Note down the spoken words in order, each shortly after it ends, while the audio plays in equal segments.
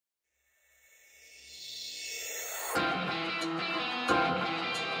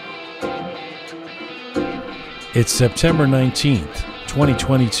It's September 19th,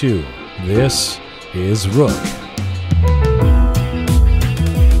 2022. This is Roqe.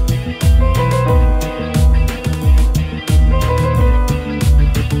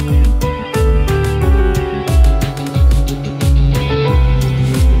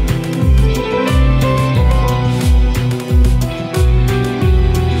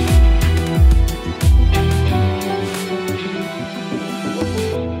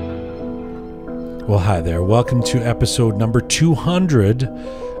 Well, hi there. Welcome to episode number 200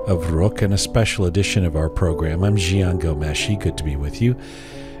 of Roqe and a special edition of our program. I'm Jian. Good to be with you.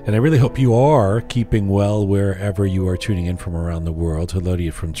 And I really hope you are keeping well wherever you are tuning in from around the world. Hello to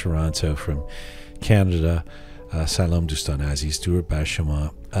you from Toronto, from Canada. Salam Dustan Aziz, Dur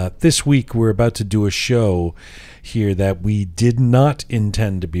Bashama. This week we're about to do a show here that we did not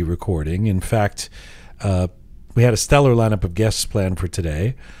intend to be recording. In fact, we had a stellar lineup of guests planned for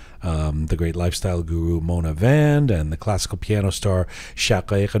today. The great lifestyle guru Mona Vand and the classical piano star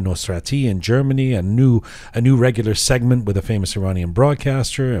Shaqaiq Nosrati in Germany, a new regular segment with a famous Iranian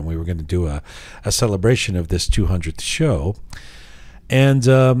broadcaster, and we were going to do a celebration of this 200th show. And,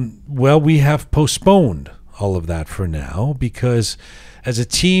 well, we have postponed all of that for now because as a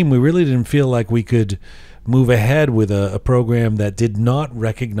team we really didn't feel like we could move ahead with a program that did not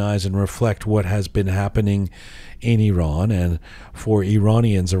recognize and reflect what has been happening in Iran and for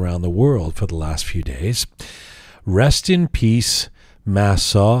Iranians around the world for the last few days. Rest in peace,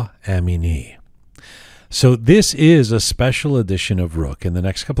 Mahsa Amini. So this is a special edition of Roqe. In the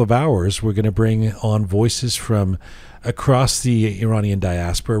next couple of hours, we're going to bring on voices from across the Iranian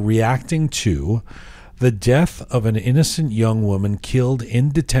diaspora reacting to the death of an innocent young woman killed in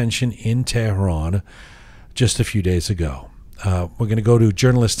detention in Tehran just a few days ago. We're going to go to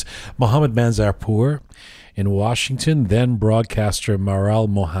journalist Mohammad Manzarpour in Washington, then broadcaster Maral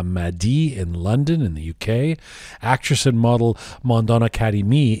Mohammadi in London in the UK, actress and model Mandana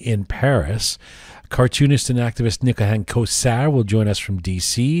Karimi in Paris, cartoonist and activist Nikahang Kowsar will join us from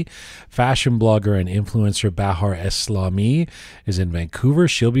DC, fashion blogger and influencer Bahar Eslami is in Vancouver.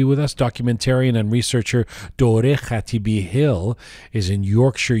 She'll be with us. Documentarian and researcher Dorreh Khatibi-Hill is in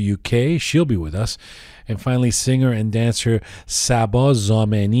Yorkshire, UK. She'll be with us. And finally, singer and dancer Saba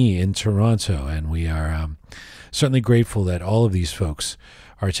Zameni in Toronto. And we are certainly grateful that all of these folks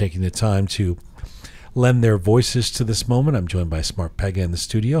are taking the time to lend their voices to this moment. I'm joined by Smart Pega in the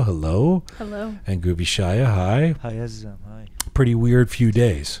studio. Hello. Hello. And Groovy Shaya. Hi. Hi, Azam. Hi. Pretty weird few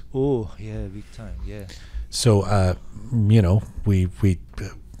days. Oh, yeah, big time, yeah. So, you know, we've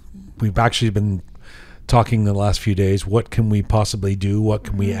actually been talking the last few days. What can we possibly do? What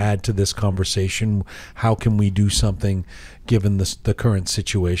can we add to this conversation? How can we do something given the current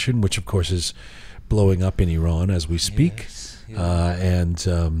situation, which of course is blowing up in Iran as we speak? Yes, yeah. And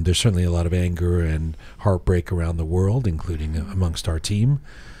there's certainly a lot of anger and heartbreak around the world, including amongst our team.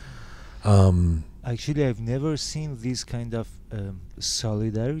 Actually, I've never seen this kind of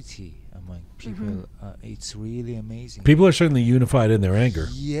solidarity among people. It's really amazing. People are certainly unified in their anger.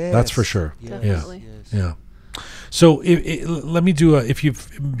 Yes. That's for sure. Yes. Definitely. Yes. Yeah. So let me do if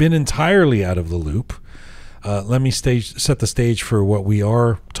you've been entirely out of the loop, let me set the stage for what we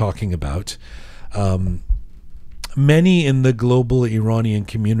are talking about. Many in the global Iranian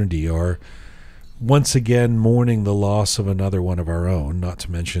community are once again mourning the loss of another one of our own, not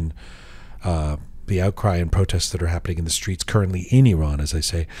to mention the outcry and protests that are happening in the streets currently in Iran, as I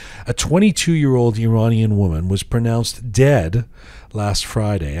say. A 22-year-old Iranian woman was pronounced dead last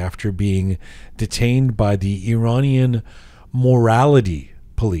Friday after being detained by the Iranian morality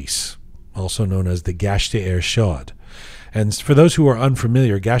police, also known as the Gasht-e-Irshad. And for those who are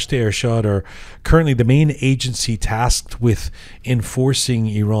unfamiliar, Gasht-e-Irshad are currently the main agency tasked with enforcing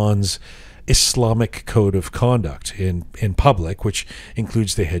Iran's Islamic code of conduct in public, which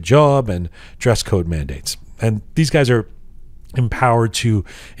includes the hijab and dress code mandates. And these guys are empowered to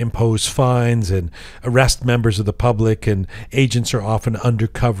impose fines and arrest members of the public, and agents are often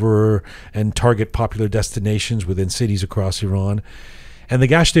undercover and target popular destinations within cities across Iran. And the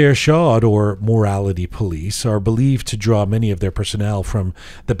Gasht-e-Irshad, or morality police, are believed to draw many of their personnel from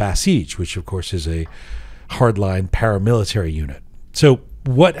the Basij, which of course is a hardline paramilitary unit. So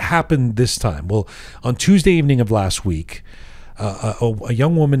what happened this time? Well, on Tuesday evening of last week, a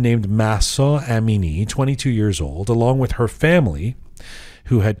young woman named Mahsa Amini, 22 years old, along with her family,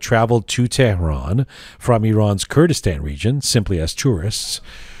 who had traveled to Tehran from Iran's Kurdistan region simply as tourists,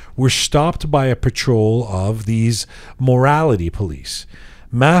 were stopped by a patrol of these morality police.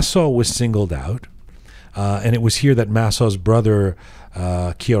 Mahsa was singled out, and it was here that Mahsa's brother,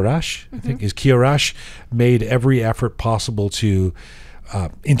 Kiarash, I think is Kiarash, made every effort possible to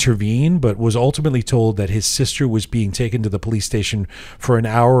intervene, but was ultimately told that his sister was being taken to the police station for an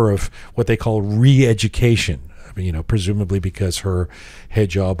hour of what they call re-education. Presumably because her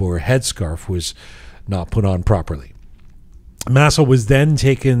hijab or headscarf was not put on properly. Mahsa was then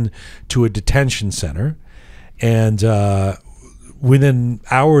taken to a detention center, and within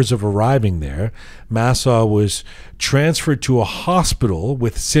hours of arriving there, Mahsa was transferred to a hospital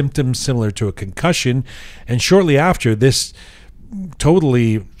with symptoms similar to a concussion, and shortly after, this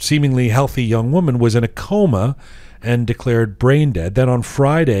totally seemingly healthy young woman was in a coma and declared brain dead. Then on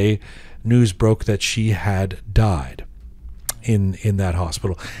Friday, news broke that she had died in that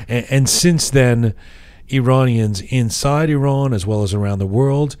hospital. And since then, Iranians inside Iran as well as around the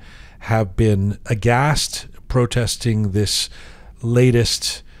world have been aghast, protesting this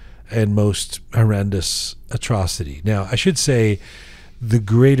latest and most horrendous atrocity. Now, I should say the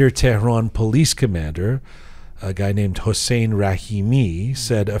Greater Tehran police commander, a guy named Hossein Rahimi,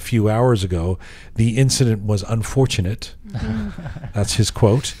 said a few hours ago, the incident was unfortunate. That's his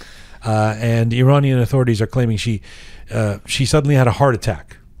quote. And Iranian authorities are claiming she suddenly had a heart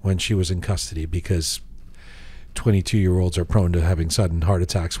attack when she was in custody, because 22-year-olds are prone to having sudden heart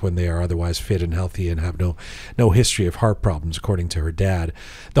attacks when they are otherwise fit and healthy and have no history of heart problems, according to her dad.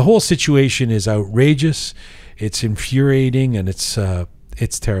 The whole situation is outrageous. It's infuriating, and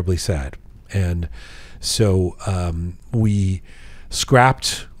it's terribly sad. And so we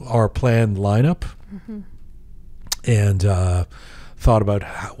scrapped our planned lineup and thought about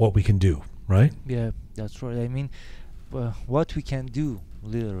what we can do, right? Yeah, that's right. I mean, what we can do,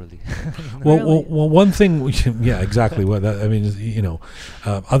 literally. Well, one thing, yeah, exactly.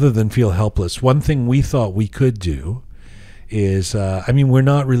 Other than feel helpless, one thing we thought we could do is, we're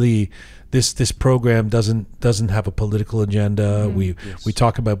not really, this program doesn't have a political agenda. We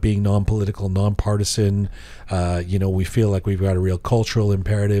talk about being non-political, non-partisan. We feel like we've got a real cultural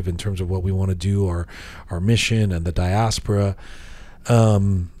imperative in terms of what we want to do, our mission and the diaspora.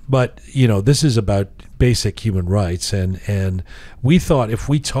 But this is about basic human rights, and we thought if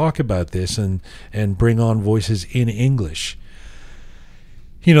we talk about this and bring on voices in English,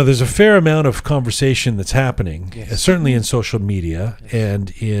 there's a fair amount of conversation that's happening, certainly in social media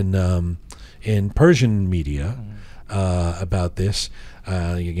and in Persian media about this,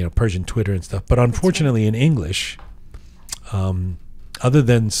 Persian Twitter and stuff. But unfortunately, in English, other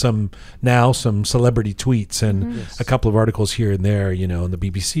than some celebrity tweets and a couple of articles here and there, in the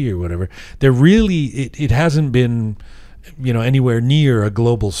BBC or whatever, there really it hasn't been, anywhere near a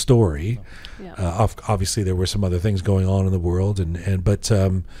global story. Obviously, there were some other things going on in the world,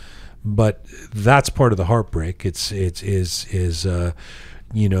 but that's part of the heartbreak. The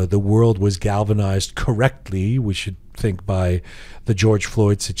world was galvanized correctly, we should think, by the George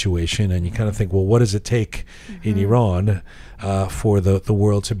Floyd situation, and you kind of think, well, what does it take in Iran for the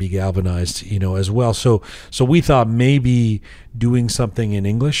world to be galvanized, as well? So we thought maybe doing something in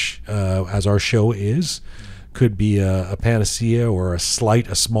English, as our show is, could be a panacea or a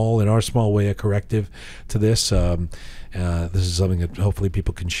small way, a corrective to this. This is something that hopefully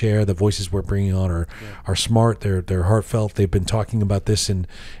people can share. The voices we're bringing on are smart. They're heartfelt. They've been talking about this in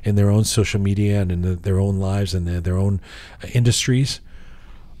their own social media and in their own lives and their own industries.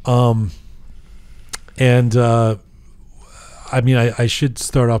 I should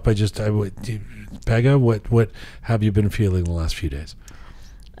start off by Pega, what have you been feeling the last few days?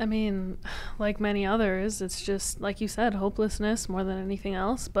 Like many others, it's just, like you said, hopelessness more than anything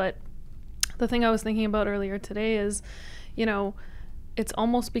else. But the thing I was thinking about earlier today is, it's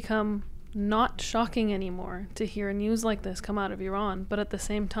almost become not shocking anymore to hear news like this come out of Iran, but at the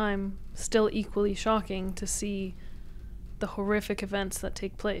same time, still equally shocking to see the horrific events that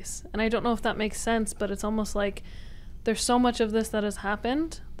take place. And I don't know if that makes sense, but it's almost like there's so much of this that has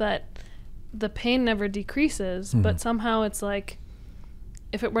happened that the pain never decreases, but somehow it's like,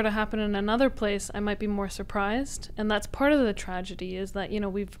 if it were to happen in another place, I might be more surprised. And that's part of the tragedy, is that,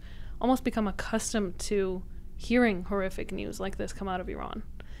 we've almost become accustomed to hearing horrific news like this come out of Iran.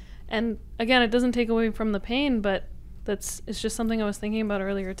 And again, it doesn't take away from the pain, but it's just something I was thinking about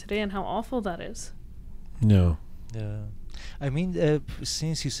earlier today, and how awful that is. No.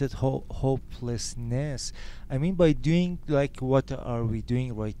 Since you said hopelessness, by doing like what are we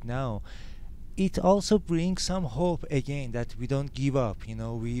doing right now, it also brings some hope again, that we don't give up.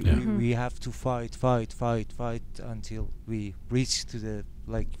 We have to fight until we reach to the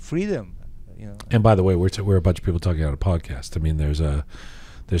freedom. And by the way, we're a bunch of people talking on a podcast.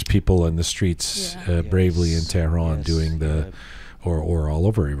 There's people in the streets bravely in Tehran doing or all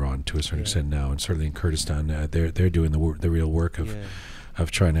over Iran to a certain extent now, and certainly in Kurdistan, they're doing the real work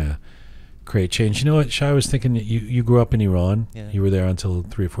of trying to create change. You know what, Shai, I was thinking that you grew up in Iran. Yeah. You were there until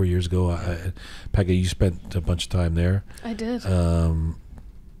 3 or 4 years ago. Peggy, you spent a bunch of time there. I did.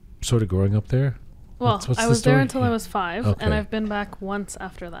 Sort of growing up there? Well, what's I the was there story? until I was 5, Okay. and I've been back once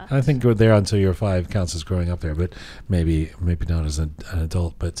after that. I think there until you're 5 counts as growing up there, but maybe not as an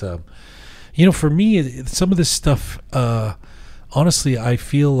adult. But, you know, for me, some of this stuff, honestly, I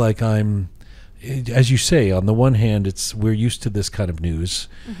feel like I'm, as you say, on the one hand, we're used to this kind of news,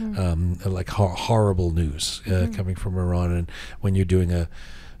 like horrible news coming from Iran. And when you're doing a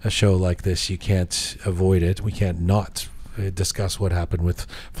show like this, you can't avoid it. We can't not discuss what happened with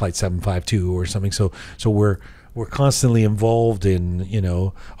Flight 752 or something. So we're constantly involved in, you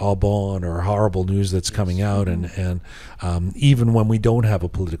know, Alban or horrible news that's coming out, and even when we don't have a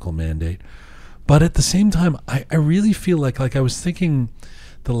political mandate. But at the same time, I really feel like I was thinking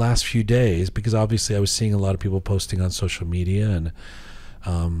the last few days, because obviously I was seeing a lot of people posting on social media, and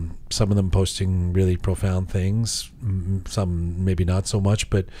some of them posting really profound things, some maybe not so much,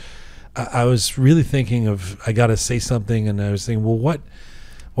 but I was really thinking of, I got to say something, and I was thinking, well,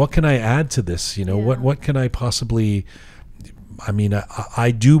 what can I add to this? You know, what can I possibly, I mean,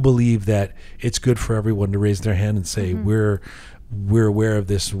 I do believe that it's good for everyone to raise their hand and say, we're aware of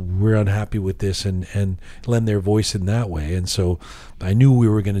this, we're unhappy with this, and lend their voice in that way. And so I knew we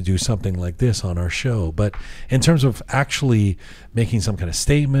were going to do something like this on our show. But in terms of actually making some kind of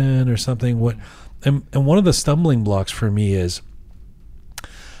statement or something, and one of the stumbling blocks for me is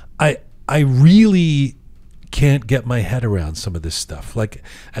I really can't get my head around some of this stuff. Like,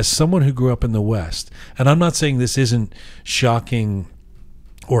 as someone who grew up in the West, and I'm not saying this isn't shocking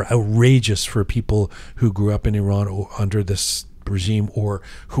or outrageous for people who grew up in Iran or under this regime, or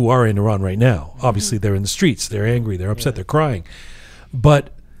who are in Iran right now. Obviously, they're in the streets, they're angry, they're upset, they're crying.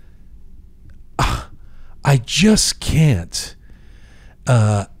 But I just can't,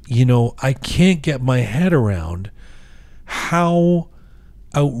 you know, I can't get my head around how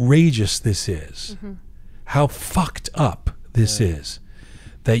outrageous this is, how fucked up this is,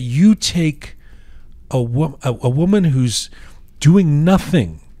 that you take a woman who's doing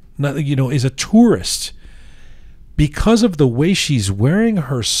nothing, you know, is a tourist, because of the way she's wearing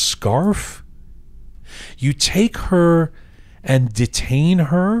her scarf, you take her and detain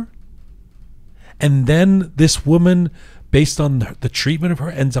her, and then this woman, based on the treatment of her,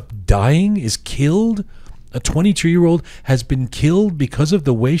 ends up dying, is killed. A 22-year-old has been killed because of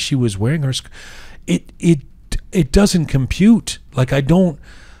the way she was wearing her scarf. It doesn't compute. Like, I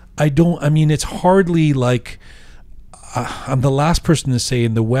mean, it's hardly like, I'm the last person to say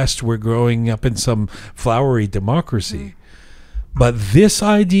in the West we're growing up in some flowery democracy. But this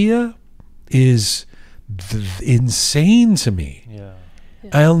idea is insane to me. Yeah.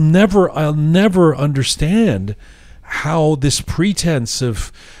 I'll never understand how this pretense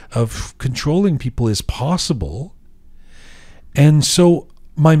of controlling people is possible. And so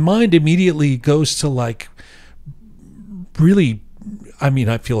my mind immediately goes to, like, really, I mean,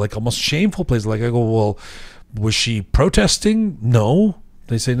 I feel like almost shameful places. Like, I go, well, was she protesting? No.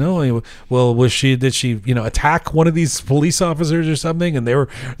 They say no. Well, did she, you know, attack one of these police officers or something, and they're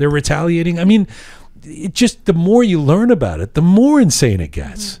retaliating? I mean, it just, the more you learn about it, the more insane it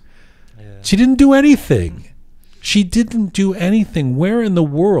gets. She didn't do anything. She didn't do anything. Where in the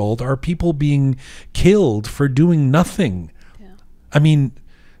world are people being killed for doing nothing? I mean,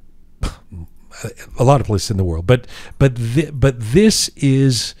 a lot of places in the world, but this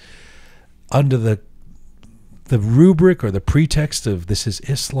is under the rubric or the pretext of this is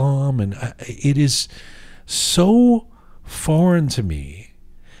Islam, and it is so foreign to me,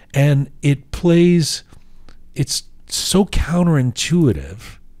 and it's so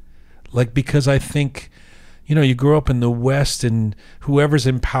counterintuitive. Like, because I think, you know, you grow up in the West, and whoever's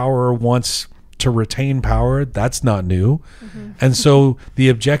in power wants to retain power. That's not new. And so the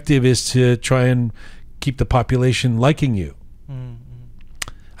objective is to try and keep the population liking you.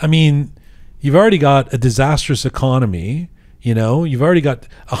 I mean, you've already got a disastrous economy. You know, you've already got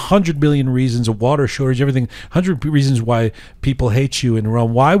 100 billion reasons, a water shortage, everything, 100 reasons why people hate you in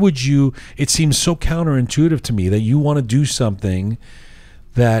Iran. Why would you? It seems so counterintuitive to me that you want to do something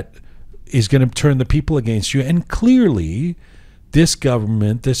that is going to turn the people against you. And clearly, this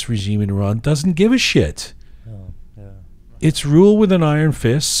government, this regime in Iran doesn't give a shit. It's rule with an iron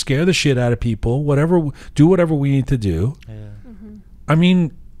fist, scare the shit out of people, do whatever we need to do. I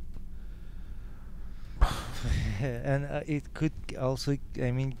mean, and it could also,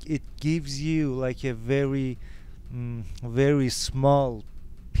 I mean, it gives you like a very, very small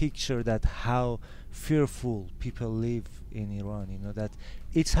picture that how fearful people live in Iran. You know that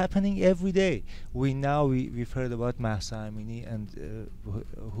it's happening every day. We've heard about Mahsa Amini and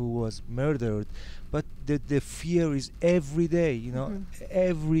who was murdered, but the fear is every day. You know,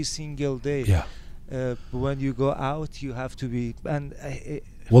 every single day. Yeah. When you go out, you have to be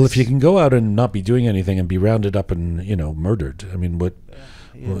well, if you can go out and not be doing anything and be rounded up and murdered, I mean, what?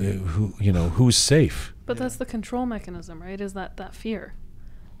 Well, who's safe? But that's the control mechanism, right? Is that fear?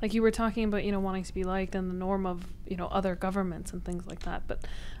 Like you were talking about, wanting to be liked and the norm of, other governments and things like that. But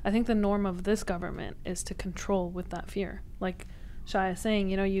I think the norm of this government is to control with that fear. Like Shai is saying,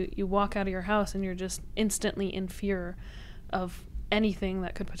 you walk out of your house and you're just instantly in fear of anything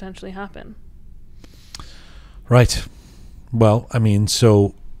that could potentially happen. Right. Well, I mean,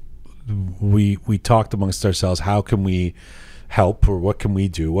 so we talked amongst ourselves, how can we help, or what can we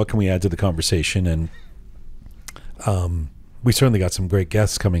do? What can we add to the conversation? And we certainly got some great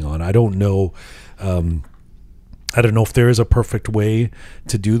guests coming on. I don't know if there is a perfect way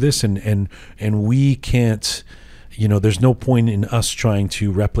to do this, and we can't, there's no point in us trying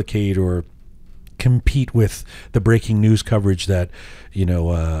to replicate or compete with the breaking news coverage that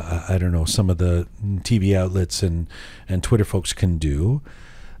I don't know, some of the TV outlets and Twitter folks can do.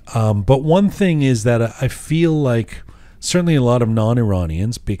 But one thing is that I feel like certainly a lot of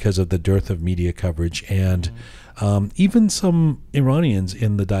non-Iranians, because of the dearth of media coverage, and even some Iranians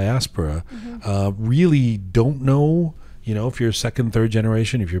in the diaspora really don't know, if you're second, third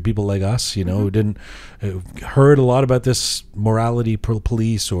generation, if you're people like us, who didn't heard a lot about this morality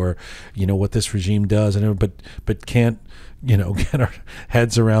police or, what this regime does, and but can't, get our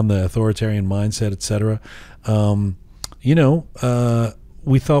heads around the authoritarian mindset, etc.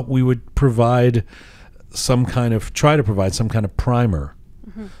 We thought we would try to provide some kind of primer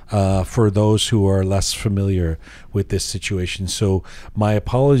for those who are less familiar with this situation. So my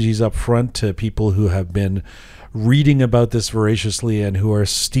apologies up front to people who have been reading about this voraciously and who are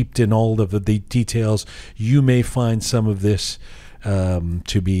steeped in all of the details. You may find some of this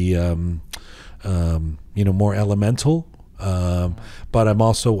to be more elemental, but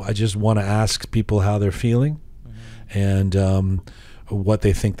I just want to ask people how they're feeling and what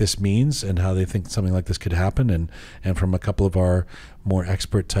they think this means and how they think something like this could happen, and from a couple of our more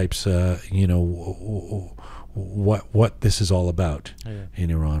expert types, what this is all about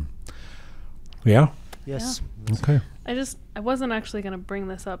in Iran. Yeah? Yes. Yeah. Okay. I wasn't actually going to bring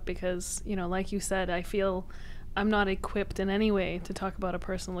this up because, like you said, I feel I'm not equipped in any way to talk about a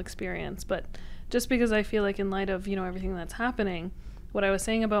personal experience, but just because I feel like in light of, everything that's happening, what I was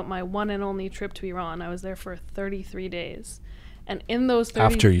saying about my one and only trip to Iran, I was there for 33 days. And in those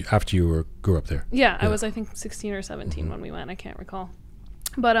 30 after you grew up there. Yeah, I was, I think, 16 or 17 when we went. I can't recall.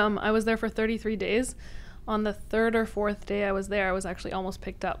 But I was there for 33 days. On the third or fourth day I was there, I was actually almost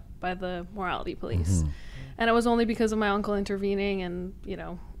picked up by the morality police. And it was only because of my uncle intervening and,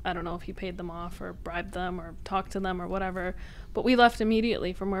 I don't know if he paid them off or bribed them or talked to them or whatever. But we left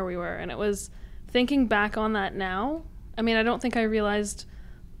immediately from where we were. And it was, thinking back on that now, I mean, I don't think I realized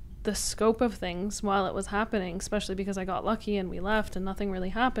the scope of things while it was happening, especially because I got lucky and we left and nothing really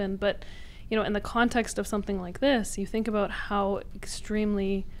happened. But, in the context of something like this, you think about how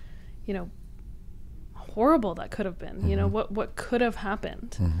extremely, horrible that could have been, what could have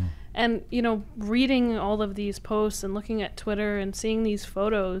happened. And, reading all of these posts and looking at Twitter and seeing these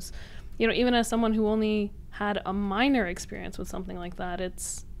photos, even as someone who only had a minor experience with something like that,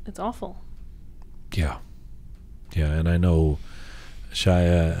 it's awful. Yeah. Yeah, and I know,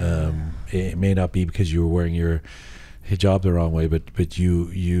 Shaya, it may not be because you were wearing your hijab the wrong way, but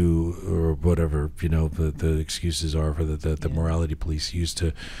you or whatever, the excuses are for the morality police used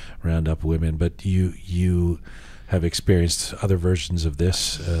to round up women, but you have experienced other versions of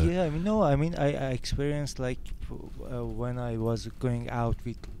this. I experienced when I was going out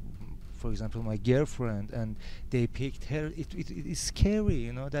with, for example, my girlfriend, and they picked her. It is scary,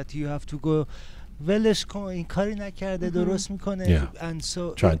 that you have to go. ولش کن این کاری نکرده درست میکنه and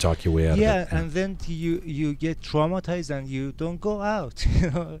so try and talk your way out of it. And then you get traumatized and you don't go out.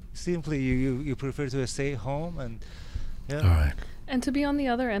 Simply you prefer to stay home and all right. And to be on the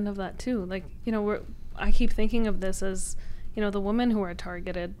other end of that too, I keep thinking of this as the women who are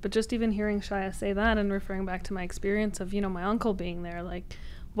targeted, but just even hearing Shaya say that and referring back to my experience of my uncle being there,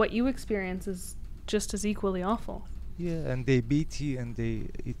 what you experience is just as equally awful. Yeah, and they beat you, and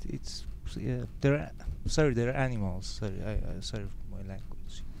it's. Yeah, they're animals. Sorry for my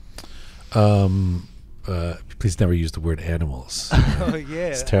language. Please never use the word animals. Oh yeah,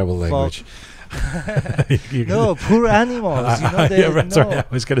 it's terrible language. No, poor animals. Yeah, right, sorry, I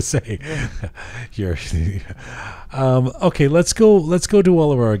was going to say. You're, okay, let's go to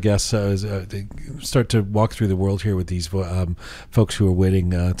all of our guests. Start to walk through the world here with these folks who are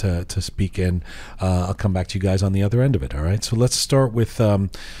waiting to speak in. I'll come back to you guys on the other end of it. All right. So let's start with.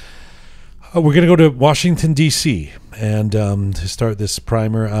 We're going to go to Washington D.C. and to start this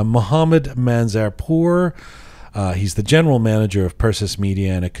primer, Mohammad Manzarpour. He's the general manager of Persis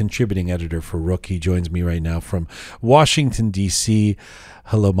Media and a contributing editor for Roqe. He joins me right now from Washington, D.C.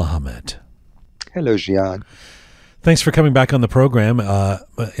 Hello, Mohammad. Hello, Jian. Thanks for coming back on the program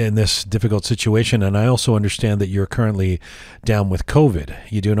in this difficult situation. And I also understand that you're currently down with COVID.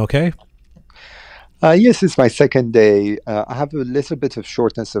 You doing okay? Yes, it's my second day. I have a little bit of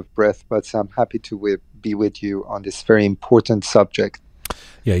shortness of breath, but I'm happy to be with you on this very important subject.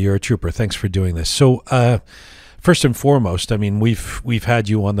 Yeah, you're a trooper. Thanks for doing this. So, first and foremost, I mean, we've had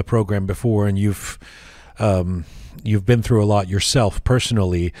you on the program before, and you've been through a lot yourself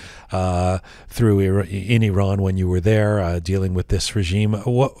personally in Iran when you were there dealing with this regime.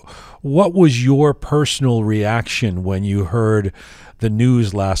 What was your personal reaction when you heard the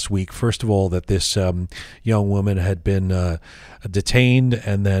news last week? First of all, that this young woman had been detained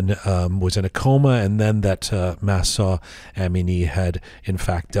and then was in a coma, and then that Mahsa Amini had in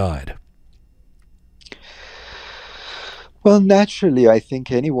fact died. Well, naturally, I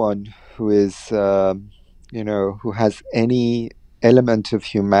think anyone who is, who has any element of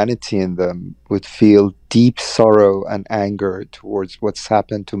humanity in them would feel deep sorrow and anger towards what's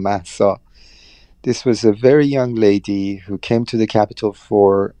happened to Mahsa. This was a very young lady who came to the capital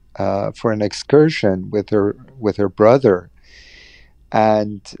for an excursion with her brother,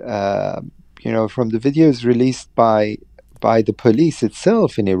 and from the videos released by the police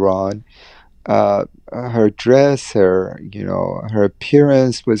itself in Iran, her dress, her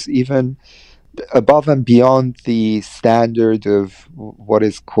appearance was even above and beyond the standard of what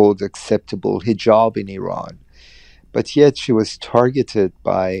is called acceptable hijab in Iran, but yet she was targeted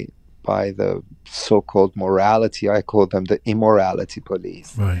by the so-called morality, I call them the immorality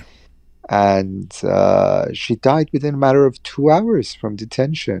police. Right. And she died within a matter of 2 hours from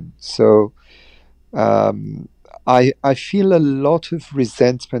detention. So I feel a lot of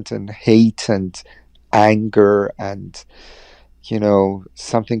resentment and hate and anger and,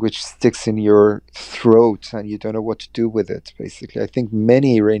 something which sticks in your throat and you don't know what to do with it, basically. I think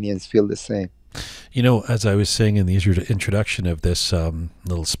many Iranians feel the same. As I was saying in the introduction of this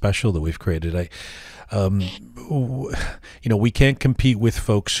little special that we've created, we can't compete with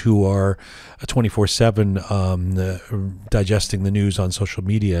folks who are 24/7 digesting the news on social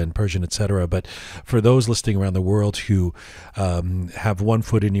media in Persian, etc. But for those listening around the world who have one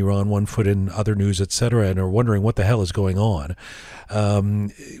foot in Iran, one foot in other news, etc., and are wondering what the hell is going on,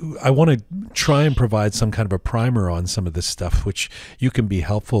 I want to try and provide some kind of a primer on some of this stuff, which you can be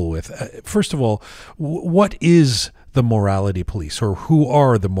helpful with. First of all, what is the morality police, or who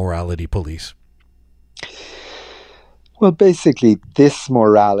are the morality police? Well, basically, this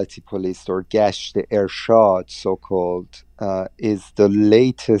morality police, or Gasht Ershad, so-called, is the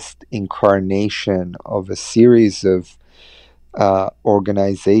latest incarnation of a series of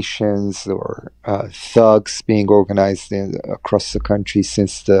organizations or thugs being organized across the country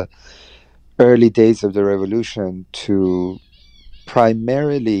since the early days of the revolution to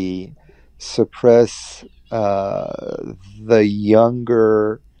primarily suppress the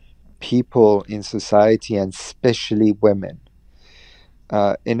younger people in society, and especially women.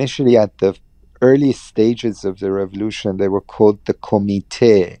 Initially, at the early stages of the revolution, they were called the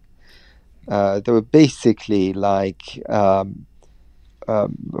Comité. They were basically like, for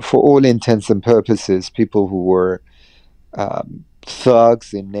all intents and purposes, people who were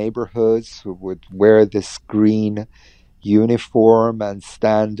thugs in neighborhoods who would wear this green uniform and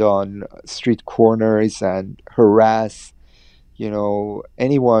stand on street corners and harass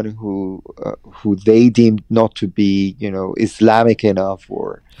anyone who they deemed not to be, Islamic enough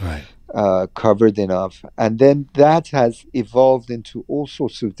or right. Covered enough. And then that has evolved into all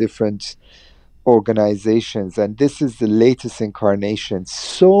sorts of different organizations. And this is the latest incarnation.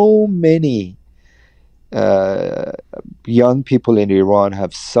 So many young people in Iran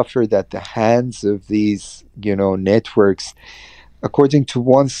have suffered at the hands of these, networks. According to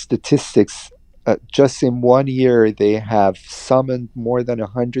one statistics, just in 1 year, they have summoned more than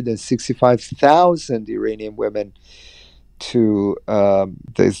 165,000 Iranian women to the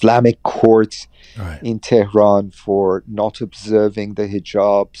Islamic court right. in Tehran for not observing the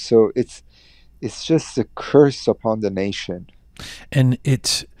hijab. So it's just a curse upon the nation. And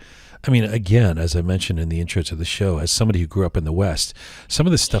it's I mean, again, as I mentioned in the intro to the show, as somebody who grew up in the West, some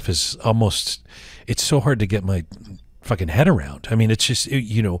of this stuff is almost, it's so hard to get my fucking head around. I mean, it's just,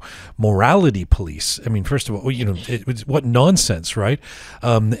 morality police. I mean, first of all, what nonsense, right?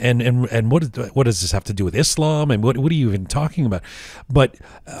 And what does this have to do with Islam? And what are you even talking about? But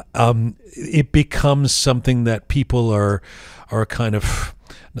it becomes something that people are kind of,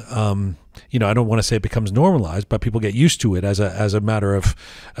 I don't want to say it becomes normalized, but people get used to it as a matter of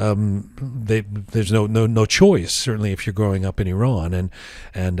there's no choice. Certainly, if you're growing up in Iran,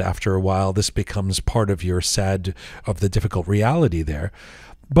 and after a while, this becomes part of the difficult reality there.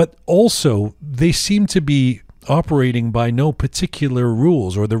 But also, they seem to be operating by no particular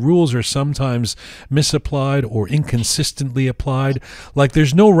rules, or the rules are sometimes misapplied or inconsistently applied. Like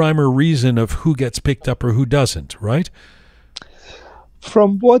there's no rhyme or reason of who gets picked up or who doesn't, right?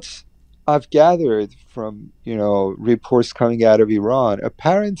 From what I've gathered from, reports coming out of Iran,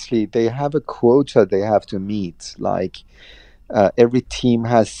 apparently they have a quota they have to meet. Like every team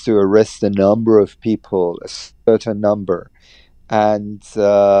has to arrest a number of people, a certain number. And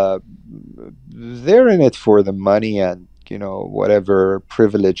they're in it for the money and, whatever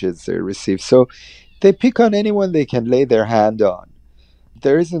privileges they receive. So they pick on anyone they can lay their hand on.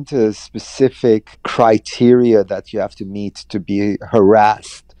 There isn't a specific criteria that you have to meet to be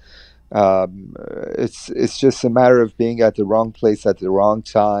harassed. It's just a matter of being at the wrong place at the wrong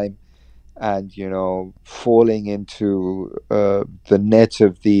time, and falling into the net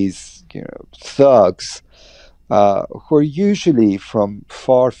of these thugs who are usually from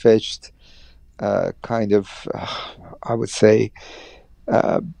far-fetched kind of I would say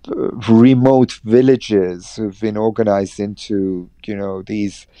remote villages who've been organized into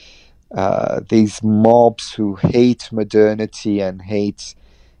these mobs who hate modernity and hate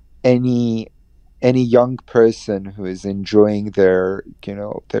any young person who is enjoying their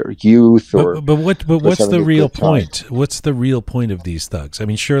youth. But what's the real point? What's the real point of these thugs? I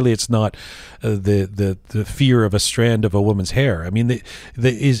mean, surely it's not the fear of a strand of a woman's hair. I mean,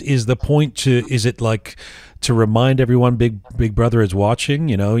 is the point is it like to remind everyone Big Brother is watching?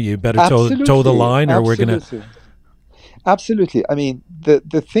 You better toe the line, or we're gonna. Absolutely. I mean,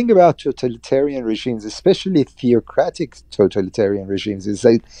 the thing about totalitarian regimes, especially theocratic totalitarian regimes, is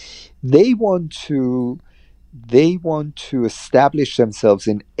that they want to establish themselves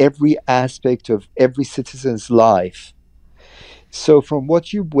in every aspect of every citizen's life. So from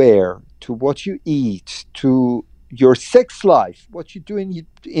what you wear to what you eat to your sex life, what you do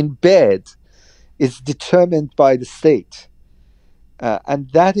in bed is determined by the state. And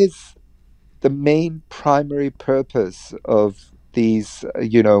that is the main primary purpose of these,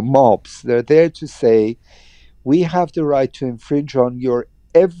 mobs. They're there to say, we have the right to infringe on your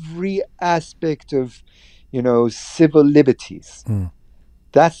every aspect of, civil liberties.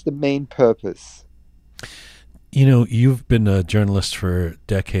 That's the main purpose. You've been a journalist for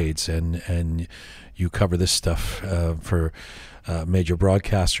decades, and you cover this stuff for major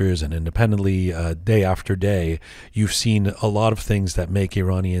broadcasters and independently day after day. You've seen a lot of things that make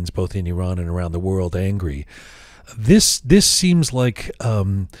Iranians, both in Iran and around the world, angry. This seems like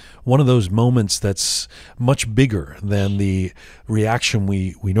one of those moments that's much bigger than the reaction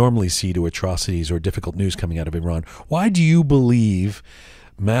we normally see to atrocities or difficult news coming out of Iran. Why do you believe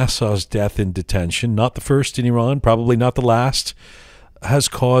Mahsa's death in detention, not the first in Iran, probably not the last, has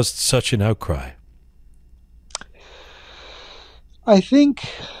caused such an outcry? I think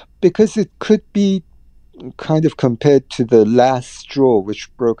because it could be kind of compared to the last straw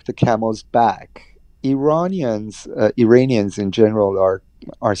which broke the camel's back. Iranians in general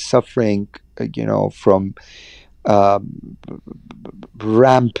are suffering, from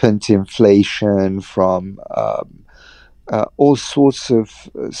rampant inflation, from all sorts of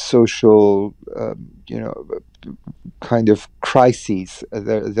social, kind of crises.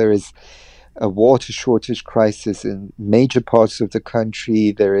 There is a water shortage crisis in major parts of the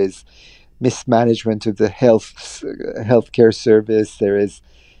country. There is mismanagement of the healthcare service. There is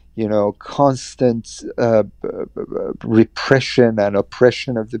constant repression and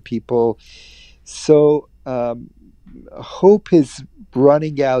oppression of the people. So hope is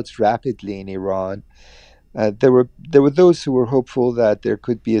running out rapidly in Iran. There were those who were hopeful that there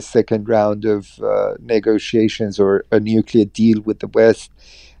could be a second round of negotiations or a nuclear deal with the West,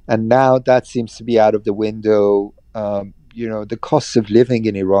 and now that seems to be out of the window. The cost of living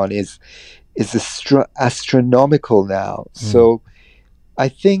in Iran is astronomical now. So I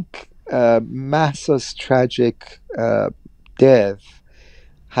think Mahsa's tragic death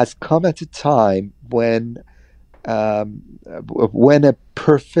has come at a time when a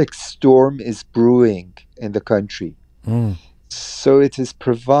perfect storm is brewing in the country. So it has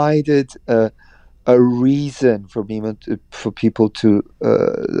provided a reason for people to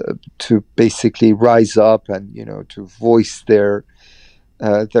basically rise up and, you know, to voice their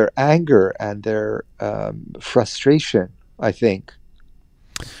anger and their frustration, I think.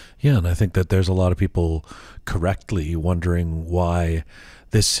 Yeah, and I think that there's a lot of people correctly wondering why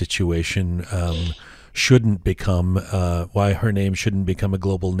this situation shouldn't become, why her name shouldn't become a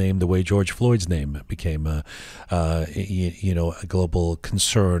global name the way George Floyd's name became a global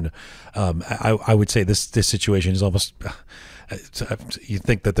concern. I would say this situation is almost. You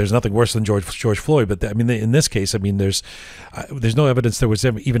think that there's nothing worse than George Floyd, but I mean, in this case, I mean, there's no evidence there was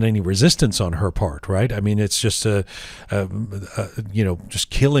even any resistance on her part, right? I mean, it's just just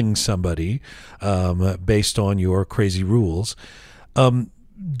killing somebody based on your crazy rules.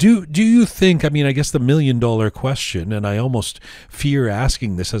 Do you think, I mean, I guess the $1 million question, and I almost fear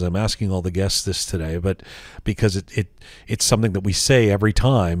asking this as I'm asking all the guests this today, but because it's something that we say every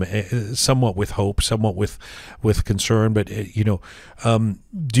time, somewhat with hope, somewhat with concern, but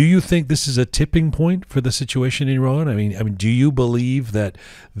do you think this is a tipping point for the situation in Iran? I mean, do you believe that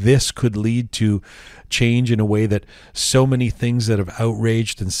this could lead to change in a way that so many things that have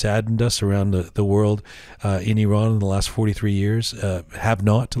outraged and saddened us around the world in Iran in the last 43 years have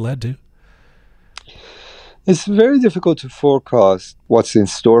not led to? It's very difficult to forecast what's in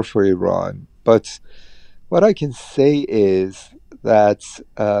store for Iran, but what I can say is that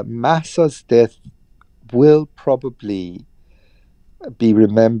Mahsa's death will probably be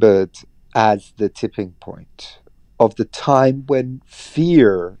remembered as the tipping point of the time when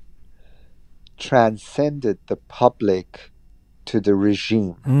fear transcended the public to the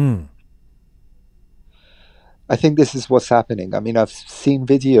regime. I think this is what's happening. I mean, I've seen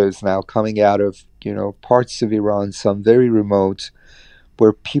videos now coming out of, parts of Iran, some very remote,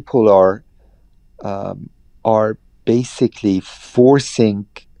 where people are basically forcing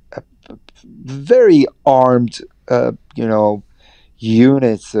very armed,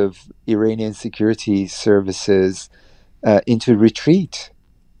 units of Iranian security services into retreat.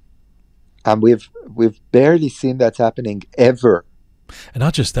 And we've barely seen that happening ever. And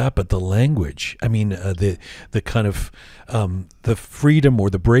not just that, but the language. I mean, the kind of the freedom or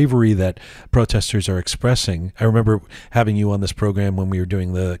the bravery that protesters are expressing. I remember having you on this program when we were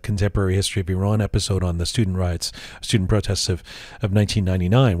doing the Contemporary History of Iran episode on the student protests of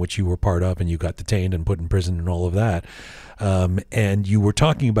 1999, which you were part of, and you got detained and put in prison and all of that. And you were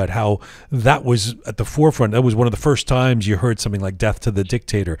talking about how that was at the forefront. That was one of the first times you heard something like "death to the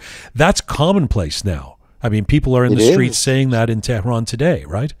dictator." That's commonplace now. I mean, people are in the streets saying that in Tehran today,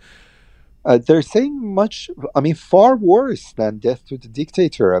 right? They're saying far worse than "death to the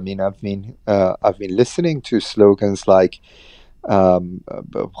dictator." I mean, I've been listening to slogans like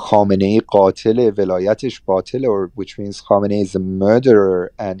 "Khamenei qatile, velayatish batile," which means Khamenei is a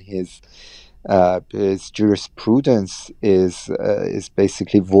murderer and his jurisprudence is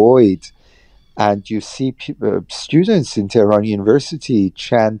basically void. And you see students in Tehran University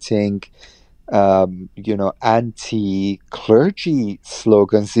chanting anti-clergy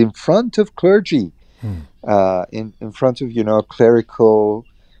slogans in front of clergy, in front of, clerical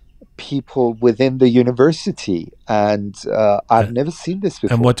people within the university. And I've never seen this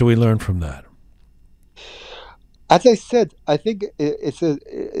before. And what do we learn from that? As I said, I think it's a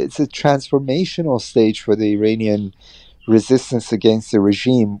transformational stage for the Iranian resistance against the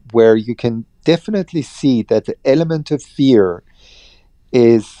regime, where you can definitely see that the element of fear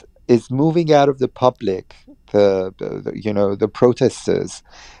is moving out of the public, the protesters,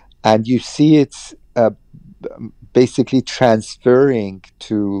 and you see it's basically transferring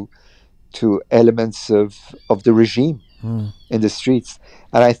to elements of the regime in the streets.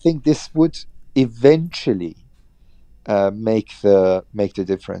 And I think this would eventually make the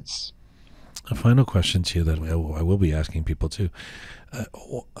difference. A final question to you that I will be asking people too.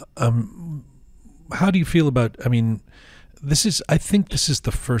 How do you feel about? I mean, I think this is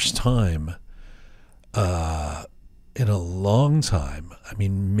the first time in a long time. I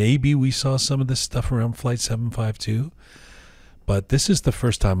mean, maybe we saw some of this stuff around Flight 752, but this is the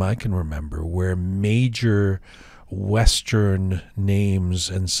first time I can remember where major Western names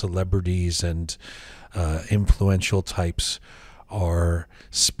and celebrities and influential types are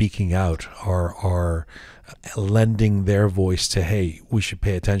speaking out, are lending their voice to, hey, we should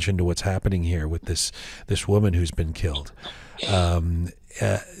pay attention to what's happening here with this woman who's been killed.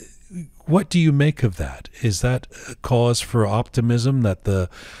 What do you make of that? Is that a cause for optimism that the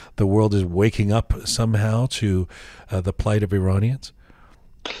world is waking up somehow to the plight of Iranians?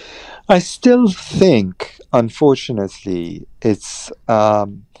 I still think, unfortunately, it's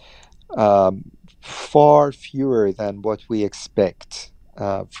far fewer than what we expect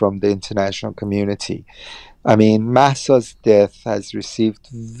from the international community. I mean, Mahsa's death has received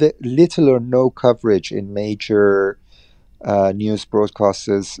little or no coverage in major news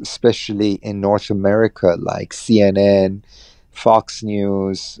broadcasters, especially in North America, like CNN, Fox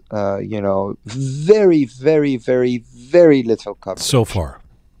News. Very, very, very, very little coverage so far.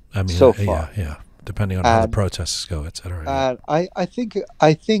 I mean, so far. Yeah. Depending on how the protests go, etc. And I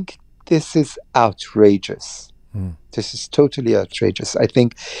think this is outrageous. This is totally outrageous. I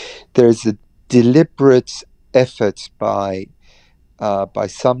think there's a deliberate effort by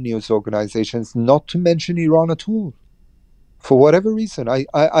some news organizations not to mention Iran at all, for whatever reason. I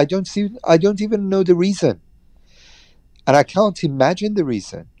don't even know the reason, and I can't imagine the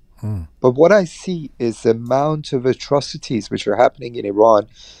reason. But what I see is the amount of atrocities which are happening in Iran,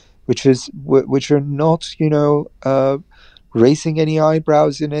 which are not, raising any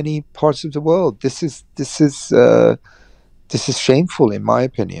eyebrows in any parts of the world. This is shameful, in my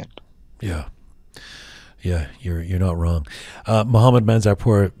opinion. Yeah, you're not wrong. Mohammad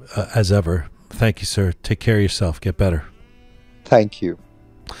Manzarpour, as ever, thank you, sir. Take care of yourself. Get better. Thank you.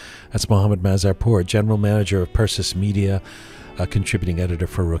 That's Mohammad Manzarpour, General Manager of Persis Media, a contributing editor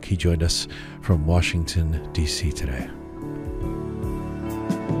for Roqe. He joined us from Washington, D.C. today.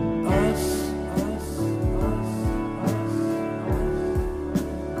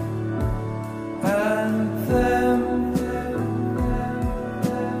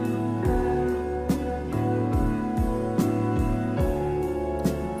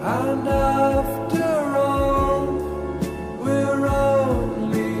 And after all, we're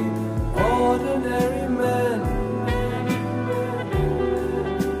only ordinary men.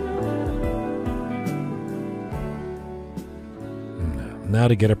 Now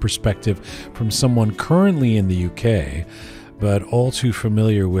to get a perspective from someone currently in the UK, but all too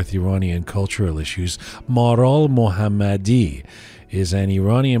familiar with Iranian cultural issues, Maral Mohammadi is an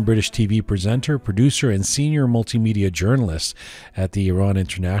Iranian-British TV presenter, producer, and senior multimedia journalist at the Iran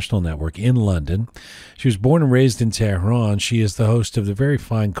International Network in London. She was born and raised in Tehran. She is the host of the very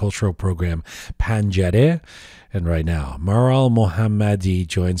fine cultural program Panjare. And right now, Maral Mohammadi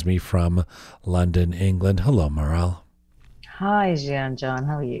joins me from London, England. Hello, Maral. Hi, Jian John.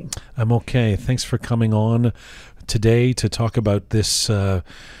 How are you? I'm okay. Thanks for coming on today to talk about this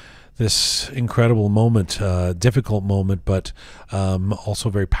this incredible moment, difficult moment, but also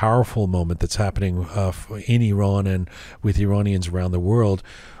very powerful moment that's happening in Iran and with Iranians around the world.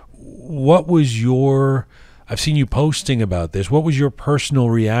 What was your, I've seen you posting about this, what was your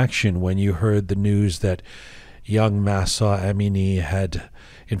personal reaction when you heard the news that young Mahsa Amini had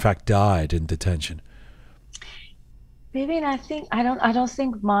in fact died in detention? Maybe, I don't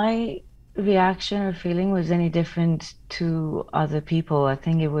think my reaction or feeling was any different to other people. I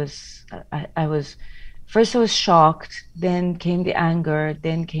think it was, I was shocked, then came the anger,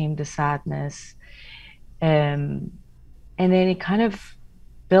 then came the sadness, and then it kind of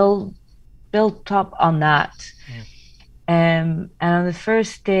built up on that. And on the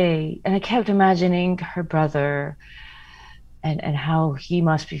first day, and I kept imagining her brother and how he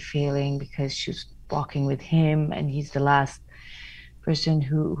must be feeling, because she was walking with him and he's the last person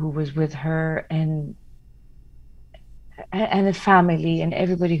who was with her, and the family and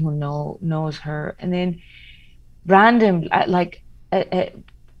everybody who knows her. And then random,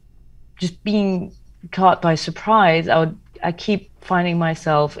 just being caught by surprise, I keep finding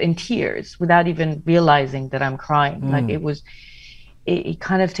myself in tears without even realizing that I'm crying. Like it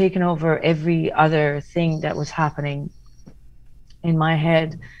kind of taken over every other thing that was happening in my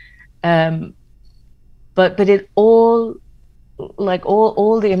head. But it all, like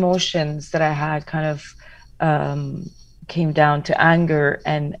all the emotions that I had kind of came down to anger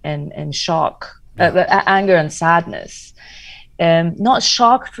and shock, anger and sadness. Not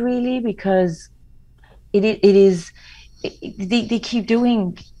shocked really, because they keep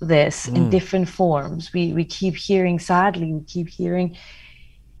doing this in different forms. We keep hearing, sadly, we keep hearing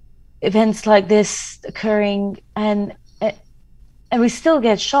events like this occurring, and we still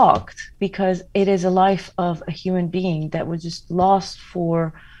get shocked, because it is a life of a human being that was just lost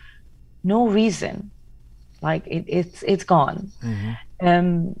for no reason. Like it's gone.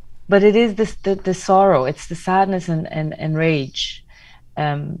 But it is the sorrow, it's the sadness and rage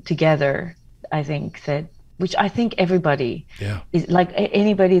together, I think, which I think everybody is, like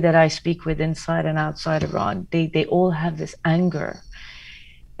anybody that I speak with inside and outside Iran, they all have this anger.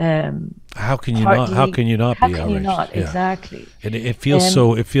 How can you not? How can you not be outraged? How can you not? Yeah. Exactly. It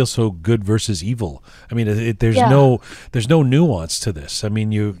feels so good versus evil. I mean, there's no nuance to this. I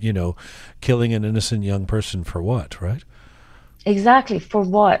mean, you know, killing an innocent young person for what, right? Exactly. For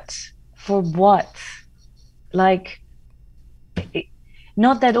what? for what? Like,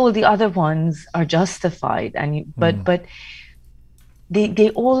 not that all the other ones are justified, but they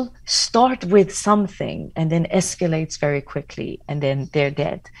all start with something and then escalates very quickly, and then they're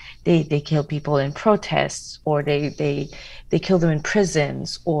dead. They kill people in protests, or they kill them in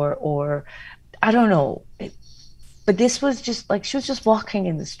prisons, or I don't know. But this was just like, she was just walking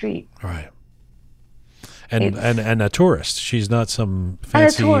in the street. Right. And a tourist. She's not some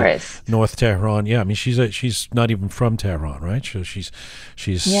fancy North Tehran. Yeah, I mean, she's not even from Tehran, right? So she's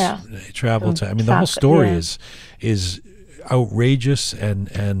traveled to. I mean, the whole story is outrageous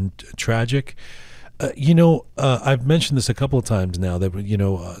and tragic. I've mentioned this a couple of times now that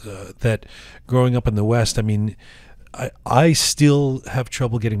that growing up in the West, I mean, I still have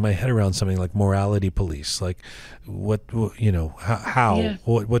trouble getting my head around something like morality police. Like, what does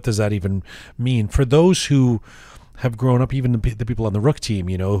that even mean? For those who have grown up, even the people on the Roqe team,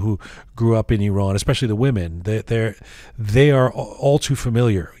 who grew up in Iran, especially the women, they are all too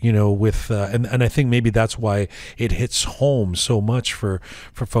familiar, with, and I think maybe that's why it hits home so much for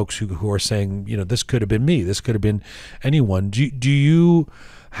folks who are saying, this could have been me, this could have been anyone. Do you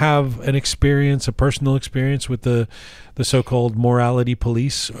have a personal experience with the so-called morality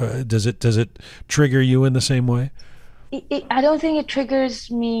police? Does it trigger you in the same way? I don't think it triggers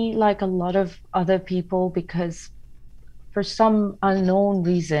me like a lot of other people, because for some unknown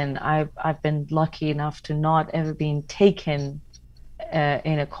reason, I've been lucky enough to not ever been taken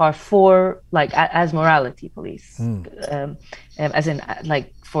in a car for as morality police, as in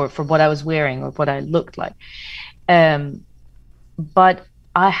like for what I was wearing or what I looked like. But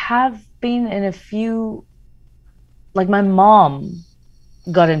I have been in a few, like my mom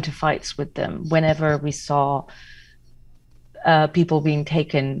got into fights with them whenever we saw people being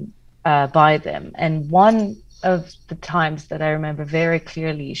taken by them. And one of the times that I remember very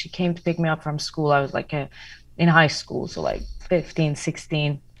clearly, she came to pick me up from school. I was like in high school, so like 15,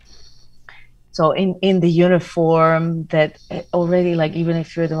 16. So in the uniform that already, like, even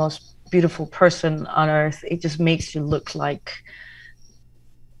if you're the most beautiful person on earth, it just makes you look like,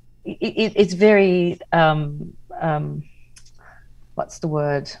 it's very what's the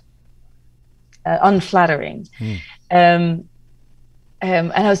word, unflattering. And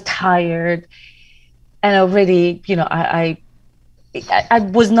I was tired, and already, I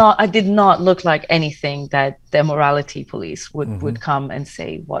did not look like anything that the morality police would come and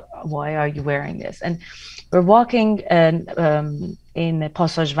say, why are you wearing this? And we're walking in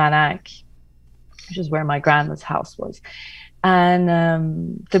Passage Vanak, which is where my grandma's house was. And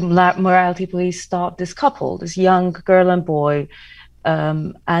the morality police stopped this couple, this young girl and boy,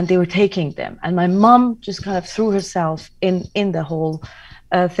 and they were taking them. And my mom just kind of threw herself in the whole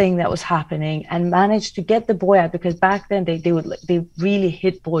thing that was happening and managed to get the boy out, because back then they really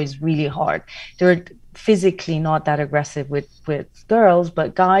hit boys really hard. They were physically not that aggressive with girls,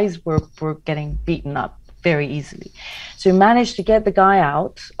 but guys were getting beaten up very easily. So we managed to get the guy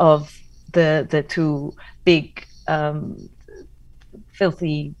out of the two big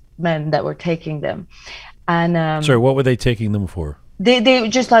filthy men that were taking them. And sorry, what were they taking them for? They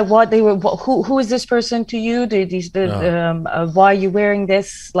just like, what they were, who is this person to you? Why are you wearing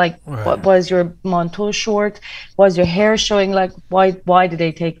this? Like, right. What was your manteau short? Was your hair showing? Like, why did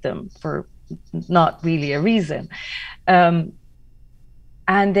they take them? For not really a reason. And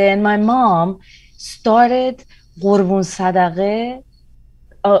then my mom started قربون صدقه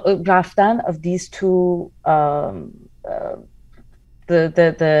رفتن of these two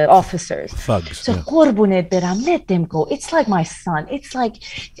the officers. Thugs. So قربونت برم, let them go. It's like my son. It's like,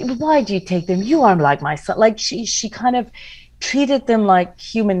 why do you take them? You are like my son. Like she kind of treated them like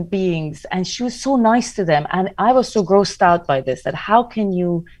human beings, and she was so nice to them. And I was so grossed out by this, that how can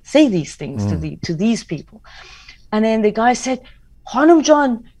you say these things to these people? And then the guy said, Hanum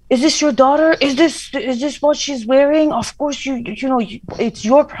John, is this your daughter? Is this what she's wearing? Of course, it's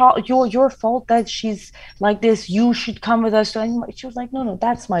your fault that she's like this. You should come with us. And she was like, no,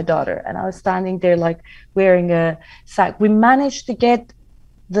 that's my daughter. And I was standing there like wearing a sack. We managed to get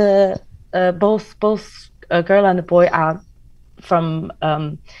the both a girl and a boy out from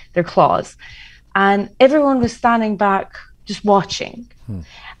their claws, and everyone was standing back just watching.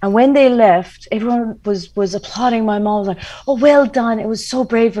 And when they left, everyone was applauding my mom. Was like, oh, well done. It was so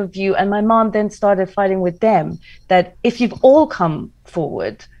brave of you. And my mom then started fighting with them, that if you've all come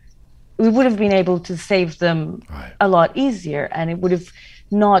forward, we would have been able to save them a lot easier. And it would have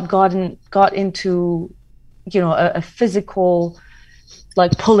not got into, a physical,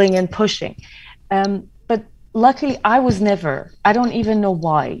 like, pulling and pushing. But luckily I don't even know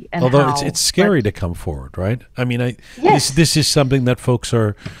why and although how, it's scary to come forward, right? I mean, yes. this is something that folks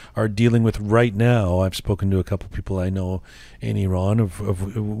are dealing with right now. I've spoken to a couple of people I know in Iran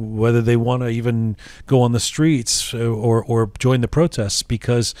of whether they want to even go on the streets or join the protests,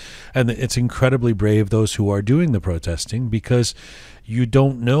 because, and it's incredibly brave, those who are doing the protesting, because you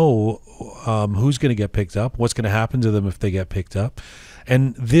don't know who's going to get picked up, what's going to happen to them if they get picked up.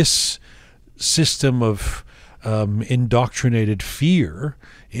 And this system of indoctrinated fear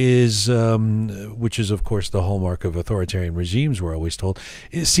is, which is of course the hallmark of authoritarian regimes, we're always told,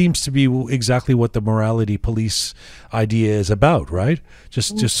 it seems to be exactly what the morality police idea is about, right?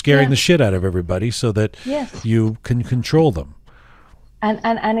 Just scaring the shit out of everybody so that you can control them.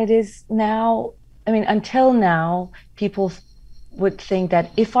 And it is now, I mean, until now, people would think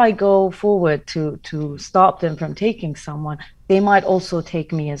that if I go forward to stop them from taking someone, they might also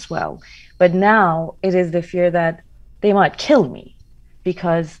take me as well. But now it is the fear that they might kill me,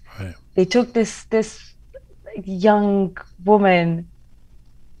 because they took this young woman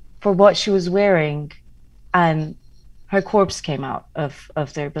for what she was wearing, and her corpse came out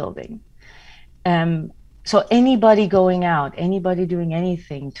of their building. So anybody going out, anybody doing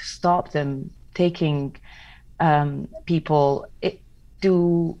anything to stop them taking people,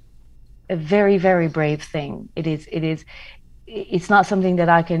 do a very, very brave thing. It's not something that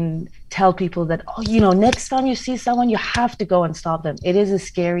I can tell people that, oh, you know, next time you see someone, you have to go and stop them. It is a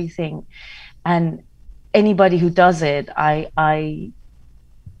scary thing. And anybody who does it, I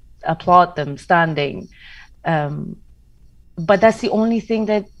applaud them standing. But that's the only thing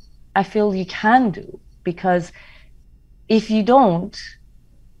that I feel you can do, because if you don't,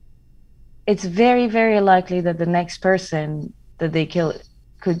 it's very, very likely that the next person that they kill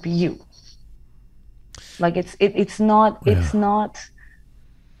could be you. Like it's not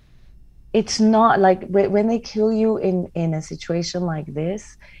like when they kill you in a situation like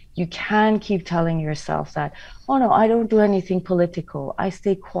this, you can keep telling yourself that, oh no, I don't do anything political. I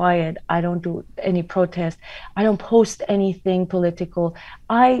stay quiet. I don't do any protest. I don't post anything political.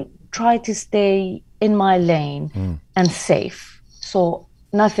 I try to stay in my lane and safe. So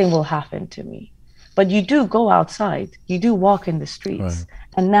nothing will happen to me. But you do go outside. You do walk in the streets.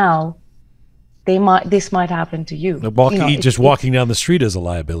 And now this might happen to you. Walking down the street is a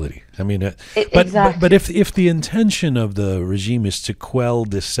liability. I mean, but if the intention of the regime is to quell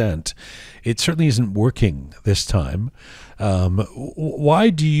dissent, it certainly isn't working this time. Why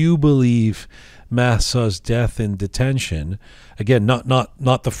do you believe Mahsa's death in detention, again,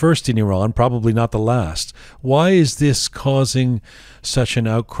 not the first in Iran, probably not the last, why is this causing such an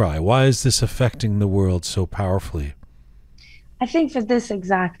outcry? Why is this affecting the world so powerfully? I think for this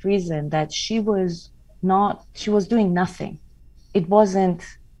exact reason, that she was doing nothing. She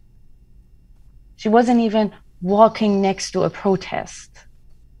wasn't even walking next to a protest.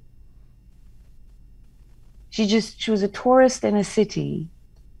 She was a tourist in a city,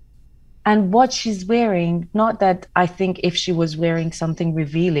 and what she's wearing, not that I think if she was wearing something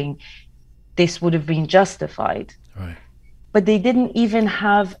revealing, this would have been justified. Right. But they didn't even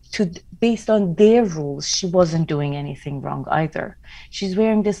have to, based on their rules, she wasn't doing anything wrong either. She's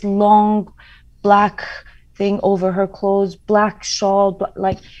wearing this long black thing over her clothes, black shawl,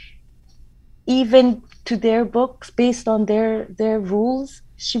 like even to their books, based on their rules,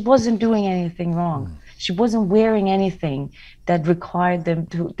 she wasn't doing anything wrong. She wasn't wearing anything that required them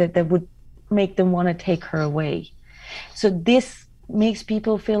that would make them want to take her away. So this makes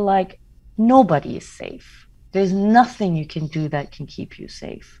people feel like nobody is safe. There's nothing you can do that can keep you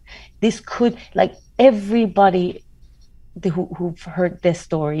safe. This could, like, everybody who've heard this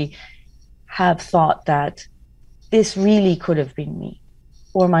story have thought that this really could have been me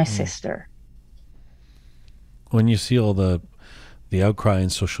or my sister. When you see all the outcry in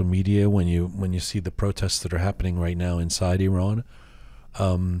social media, when you see the protests that are happening right now inside Iran,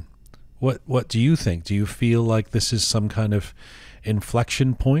 what do you think? Do you feel like this is some kind of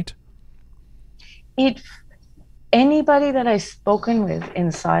inflection point? Anybody that I've spoken with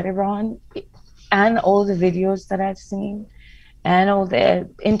inside Iran, and all the videos that I've seen, and all the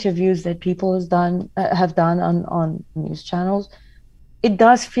interviews that people have done on news channels, it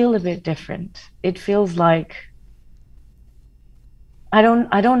does feel a bit different. It feels like I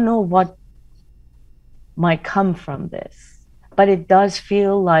don't know what might come from this, but it does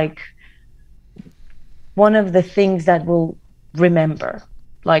feel like one of the things that we'll remember.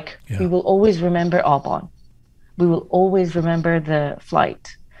 Like, we will always remember Aban. We will always remember the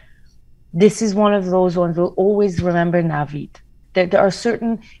flight. This is one of those ones. We'll always remember Navid. There are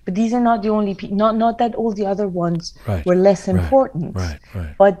certain, but these are not the only people. Not that all the other ones were less important.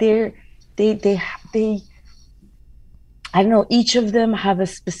 Right. But they I don't know, each of them have a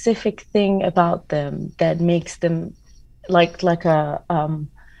specific thing about them that makes them like a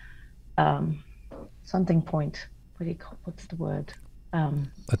something point. What do you call, what's the word?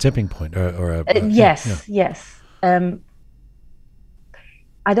 A tipping point, or a yes, yes. I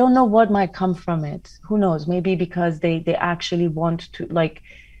don't know what might come from it. Who knows? Maybe because they actually want to, like,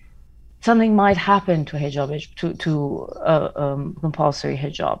 something might happen to hijab, to compulsory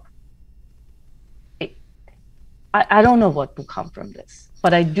hijab. I don't know what will come from this,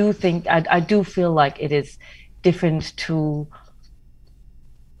 but I do think I do feel like it is different to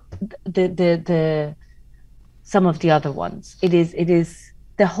the some of the other ones. It is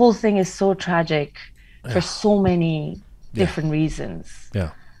the whole thing is so tragic for so many different reasons.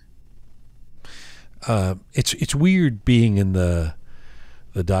 Yeah. It's weird being in the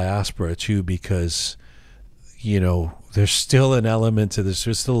diaspora too, because there's still an element to this.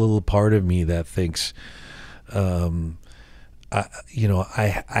 There's still a little part of me that thinks, I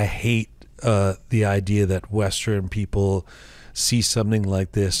hate the idea that Western people see something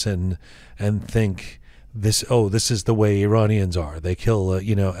like this and think this is the way Iranians are. They kill,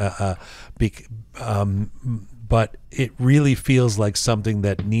 but it really feels like something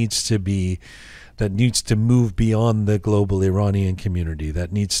that needs to move beyond the global Iranian community.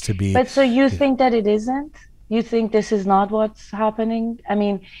 That needs to be. But so you think that it isn't? You think this is not what's happening? I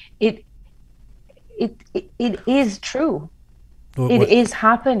mean, it is true. It is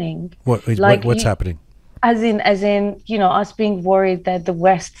happening. What's happening? As in, us being worried that the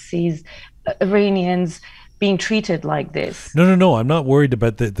West sees Iranians being treated like this. No. I'm not worried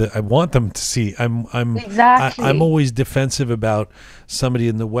about I want them to see. Exactly. I'm always defensive about somebody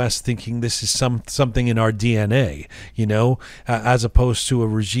in the West thinking this is something in our DNA, as opposed to a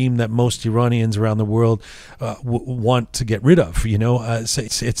regime that most Iranians around the world want to get rid of.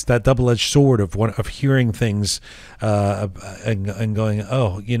 It's that double-edged sword of hearing things and going,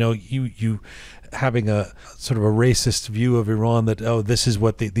 you having a sort of a racist view of Iran, that this is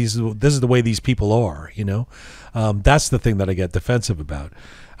what this is the way these people are. That's the thing that I get defensive about.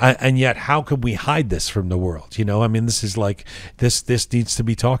 And yet, how could we hide this from the world? I mean, this is like this needs to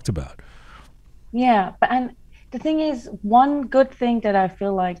be talked about. Yeah, and the thing is, one good thing that I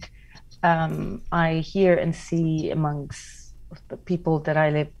feel like I hear and see amongst the people that I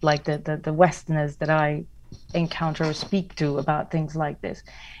live, like the Westerners that I encounter or speak to about things like this,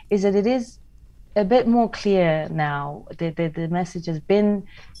 is that it is a bit more clear now. The message has been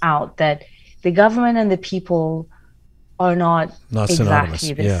out that the government and the people are not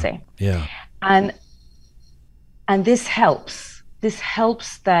exactly the same. Yeah. And this helps. This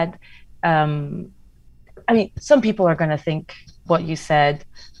helps that some people are going to think what you said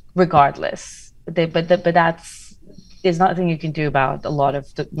regardless. But there's nothing you can do about a lot of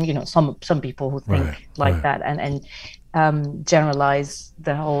some people who think that and generalize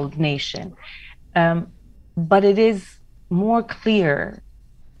the whole nation. But it is more clear,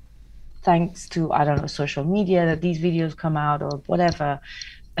 thanks to, social media, that these videos come out or whatever,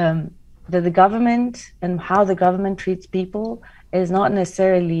 that the government and how the government treats people is not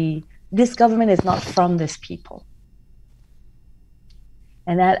necessarily, this government is not from this people.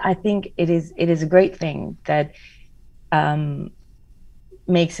 And that, I think it is a great thing that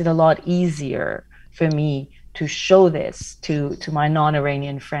makes it a lot easier for me to show this to my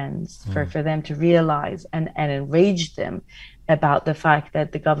non-Iranian friends, for them to realize and enrage them about the fact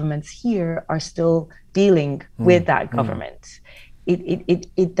that the governments here are still dealing with that government.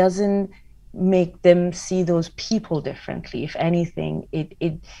 It doesn't make them see those people differently. If anything,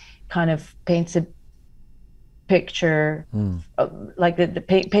 it kind of paints a picture like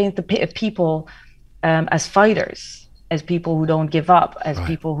paint the people as fighters, as people who don't give up, as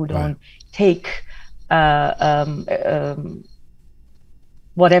people who don't take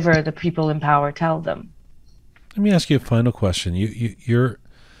whatever the people in power tell them. Let me ask you a final question. You're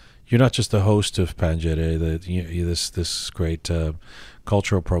not just the host of Panjere, this great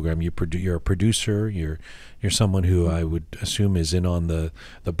cultural program. You're a producer. You're someone who I would assume is in on the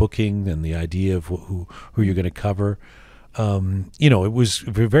booking and the idea of who you're going to cover. It was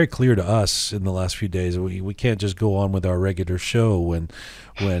very clear to us in the last few days we can't just go on with our regular show when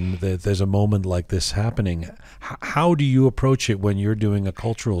there's a moment like this happening. How do you approach it when you're doing a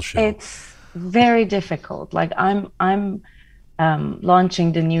cultural show? It's very difficult. Like I'm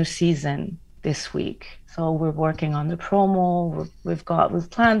launching the new season this week, so we're working on the promo. We've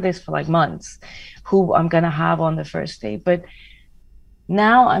planned this for like months, who I'm gonna have on the first day. But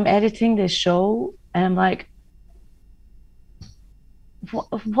now I'm editing this show and I'm like,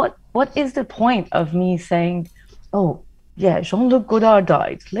 what is the point of me saying, oh, yeah, Jean-Luc Godard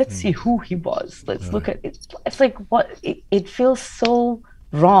died. Let's see who he was. Let's look at it. It's like, what, it feels so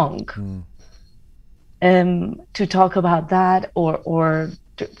wrong to talk about that, or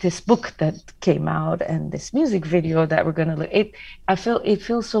this book that came out and this music video that we're gonna look. I feel it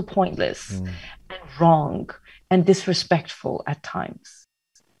feels so pointless and wrong and disrespectful at times.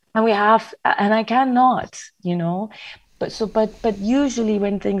 And I cannot, you know. But usually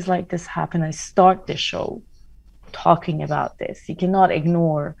when things like this happen, I start the show talking about this. You cannot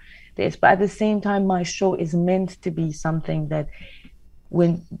ignore this. But at the same time, my show is meant to be something that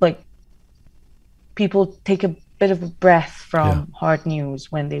when, like, people take a bit of a breath from hard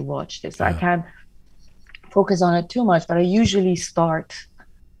news when they watch this. I can't focus on it too much, but I usually start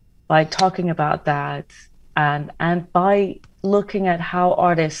by talking about that and by looking at how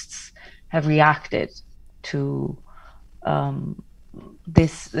artists have reacted to the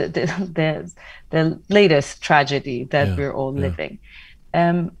latest tragedy that we're all living.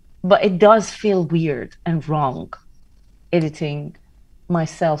 But it does feel weird and wrong editing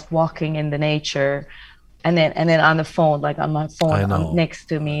myself walking in the nature and then on the phone, like on my phone next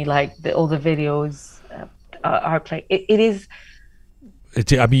to me, like all the videos are playing. It is.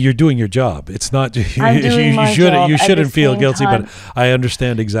 I mean, you're doing your job. It's not. You shouldn't feel guilty, but I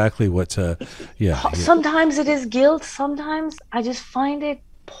understand exactly what. Sometimes it is guilt. Sometimes I just find it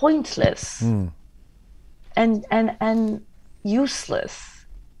pointless and useless.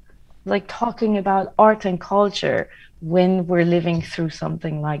 Like talking about art and culture when we're living through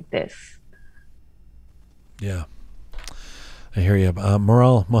something like this. Yeah, I hear you.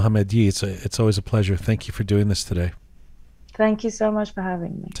 Maral Mohammadi, it's always a pleasure. Thank you for doing this today. Thank you so much for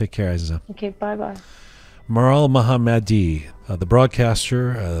having me. Take care, Aziza. Okay, bye-bye. Maral Mohammadi, the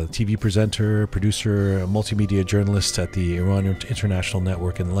broadcaster, TV presenter, producer, multimedia journalist at the Iran International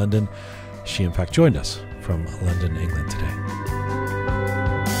Network in London. She, in fact, joined us from London, England today.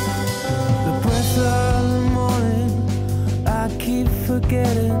 The breath of the morning, I keep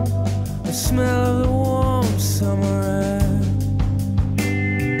forgetting the smell of the warm summer air.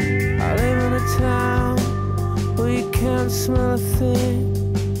 I live in a town where you can't smell a thing.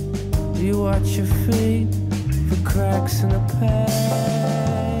 You watch your feet for cracks in the pavement.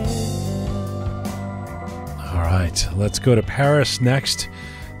 All right, let's go to Paris next.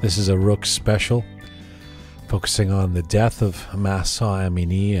 This is a Roqe special, focusing on the death of Mahsa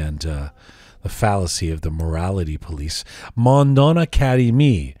Amini and the fallacy of the morality police. Mandana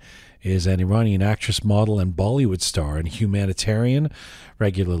Karimi is an Iranian actress, model, and Bollywood star and humanitarian,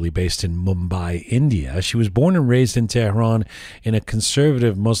 regularly based in Mumbai, India. She was born and raised in Tehran in a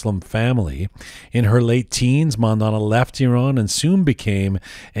conservative Muslim family. In her late teens, Mandana left Iran and soon became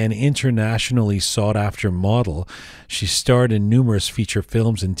an internationally sought-after model. She starred in numerous feature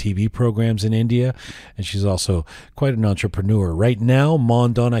films and TV programs in India, and she's also quite an entrepreneur. Right now,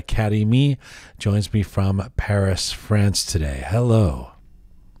 Mandana Karimi joins me from Paris, France today. Hello.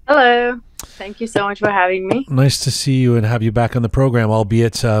 Hello. Thank you so much for having me. Nice to see you and have you back on the program,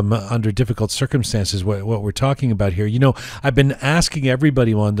 albeit under difficult circumstances, what we're talking about here. You know, I've been asking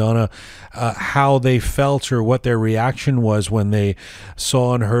everybody, Mandana, how they felt or what their reaction was when they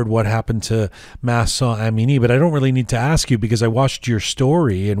saw and heard what happened to Mahsa Amini, but I don't really need to ask you because I watched your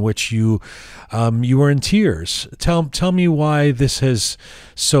story in which you were in tears. Tell me why this has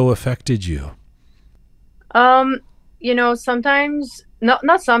so affected you. You know, sometimes...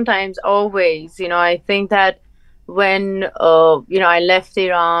 Not sometimes, always. You know, I think that when, I left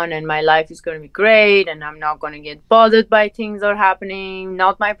Iran and my life is going to be great and I'm not going to get bothered by things that are happening,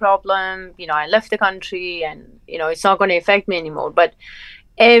 not my problem. You know, I left the country and, it's not going to affect me anymore. But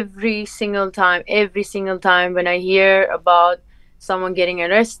every single time when I hear about someone getting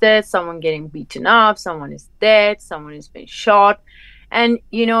arrested, someone getting beaten up, someone is dead, someone has been shot. And,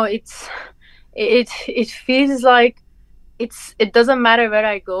 it feels like, it doesn't matter where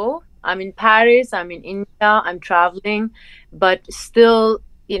I go. I'm in Paris, I'm in India, I'm traveling, but still,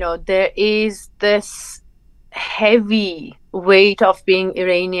 there is this heavy weight of being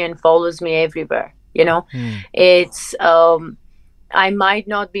Iranian follows me everywhere. It's I might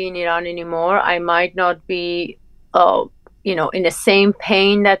not be in Iran anymore. I might not be in the same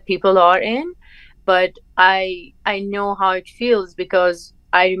pain that people are in, but I know how it feels because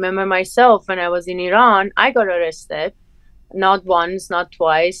I remember myself when I was in Iran, I got arrested. Not once, not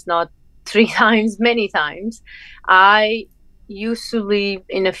twice, not 3 times, many times. I used to live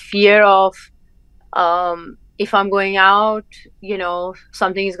in a fear of if I'm going out,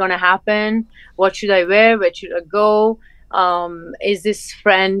 something is going to happen. What should I wear? Where should I go? Is this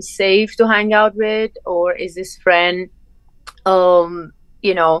friend safe to hang out with? Or is this friend,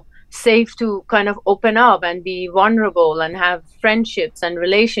 safe to kind of open up and be vulnerable and have friendships and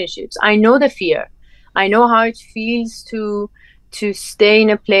relationships. I know the fear. I know how it feels to stay in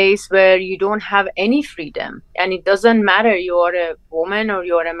a place where you don't have any freedom, and it doesn't matter you're a woman or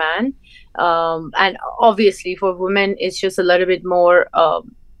you're a man. And obviously for women it's just a little bit more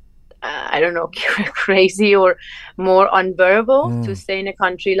I don't know, crazy or more unbearable to stay in a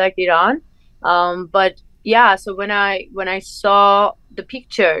country like Iran. But yeah, so when I saw the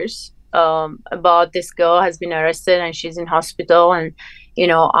pictures about this girl has been arrested and she's in hospital, and you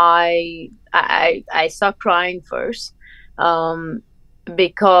know, I started crying first,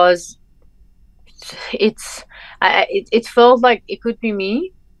 because it felt like it could be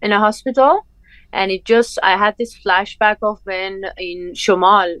me in a hospital. And I had this flashback of when in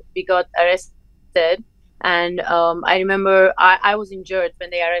Shomal we got arrested, and I remember I was injured when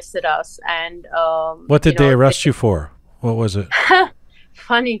they arrested us. And what did they arrest you for? What was it?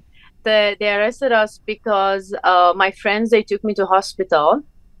 Funny, they arrested us because my friends, they took me to hospital,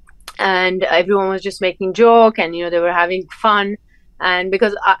 and everyone was just making joke, and you know, they were having fun. And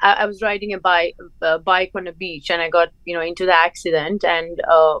because I was riding a bike on a beach, and I got, you know, into the accident, and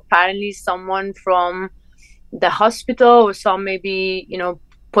apparently someone from the hospital or some maybe, you know,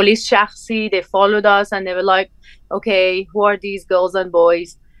 police shakhsi, they followed us, and they were like, okay, who are these girls and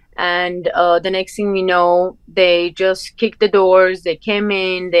boys? And the next thing we know, they just kicked the doors, they came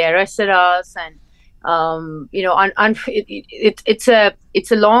in, they arrested us. And you know, it's a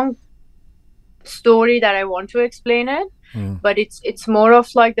long story that I want to explain it. But it's more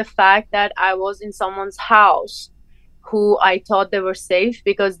of like the fact that I was in someone's house who I thought they were safe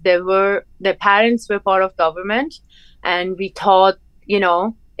because their parents were part of government, and we thought, you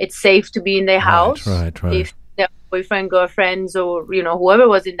know, it's safe to be in their house. Right. If their boyfriend, girlfriends, or you know, whoever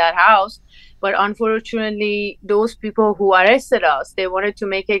was in that house. But unfortunately, those people who arrested us, they wanted to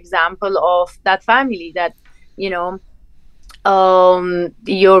make an example of that family, that, you know,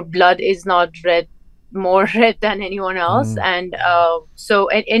 your blood is not more red than anyone else. And so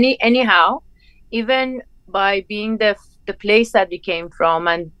anyhow, even by being the place that we came from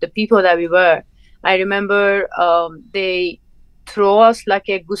and the people that we were, I remember they throw us like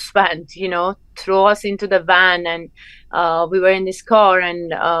a gooseband, you know, throw us into the van, and we were in this car,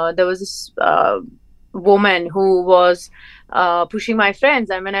 and there was this woman who was pushing my friends.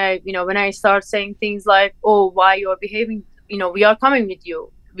 And when I start saying things like, oh, why you're behaving, you know, we are coming with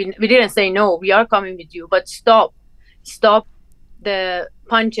you. We didn't say no, we are coming with you, but stop the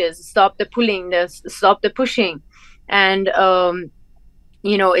punches, stop the pulling, stop the pushing. And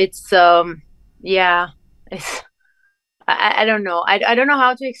you know, it's it's I don't know, I don't know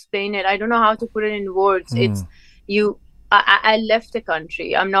how to explain it, I don't know how to put it in words. It's I left the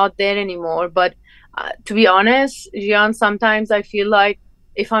country, I'm not there anymore. But to be honest, Jian, sometimes I feel like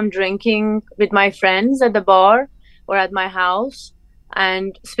if I'm drinking with my friends at the bar or at my house,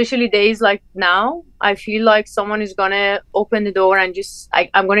 and especially days like now, I feel like someone is gonna open the door and just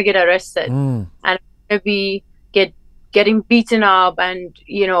I'm gonna get arrested, and I'm gonna be getting beaten up. And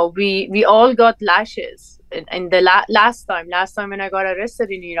you know, we all got lashes in the last time when I got arrested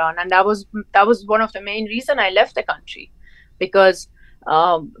in Iran. And that was one of the main reason I left the country, because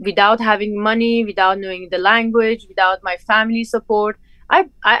without having money, without knowing the language, without my family support, I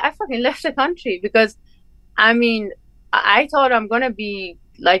fucking left the country. Because I mean, I thought I'm gonna be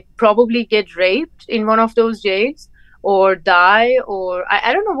like probably get raped in one of those jails or die, or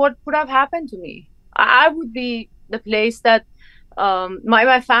I don't know what would have happened to me. I would be the place that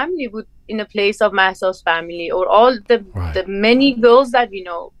my family would, in a place of Mahsa's family, or all the many girls that we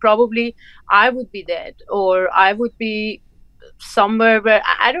know, probably I would be dead, or I would be somewhere where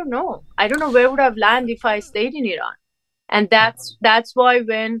I don't know where would have landed if I stayed in Iran. And that's why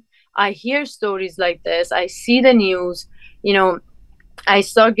when I hear stories like this, I see the news, you know, I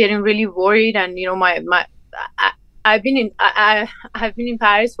start getting really worried. And you know, I've been in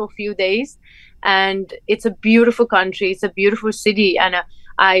Paris for a few days, and it's a beautiful country, it's a beautiful city, and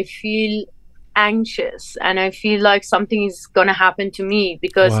I feel anxious, and I feel like something is gonna happen to me,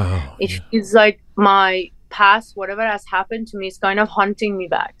 because it feels like my past, whatever has happened to me, is kind of haunting me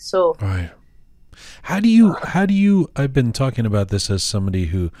back. So How do you I've been talking about this as somebody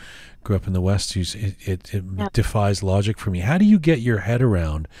who grew up in the West, it defies logic for me. How do you get your head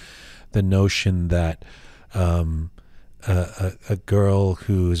around the notion that a girl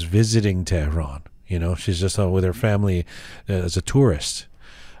who's visiting Tehran, you know, she's just with her family as a tourist,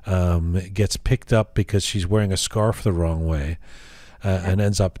 gets picked up because she's wearing a scarf the wrong way, and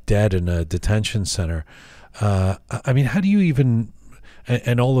ends up dead in a detention center? I mean, how do you even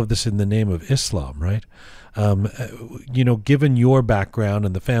and all of this in the name of Islam, right? Given your background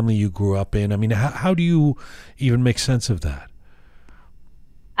and the family you grew up in, I mean, how do you even make sense of that?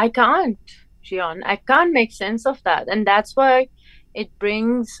 I can't, Jian. I can't make sense of that. And that's why it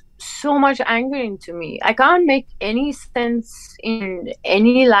brings so much anger into me. I can't make any sense in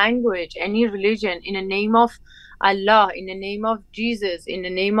any language, any religion, in the name of Allah, in the name of Jesus, in the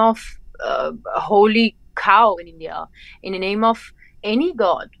name of a holy cow in India, in the name of any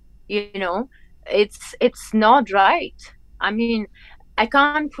god. It's not right. I mean, I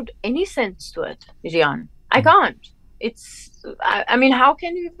can't put any sense to it, Jian. I can't. I mean, how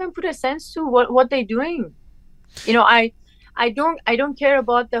can you even put a sense to what they're doing? I don't care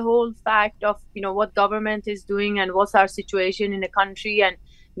about the whole fact of what government is doing and what's our situation in the country, and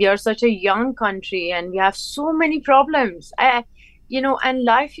we are such a young country and we have so many problems. And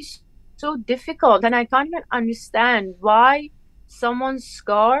life is so difficult, and I can't even understand why someone's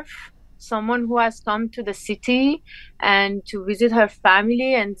scarf, someone who has come to the city and to visit her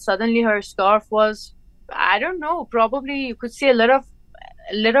family, and suddenly her scarf was, I don't know, probably you could see a lot of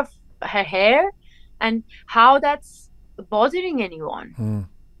her hair, and how that's bothering anyone.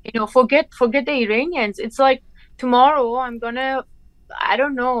 Forget the Iranians. It's like tomorrow I'm gonna, I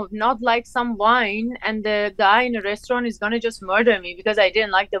don't know, not like some wine, and the guy in a restaurant is gonna just murder me because I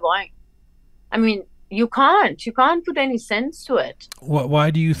didn't like the wine. I mean, you can't put any sense to it.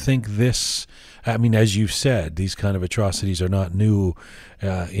 Why do you think this? I mean, as you've said, these kind of atrocities are not new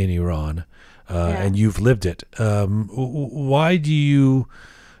in Iran, and you've lived it. Why do you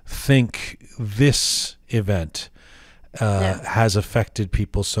think this event has affected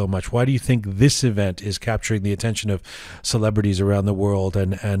people so much? Why do you think this event is capturing the attention of celebrities around the world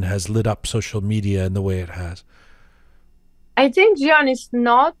and has lit up social media in the way it has? I think, Jian, it's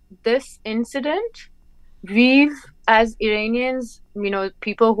not this incident. We've, as Iranians,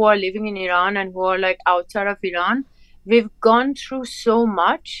 people who are living in Iran and who are like outside of Iran, we've gone through so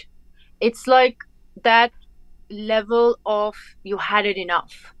much. It's like that level of you had it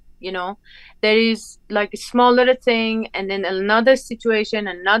enough. There is like a small little thing, and then another situation,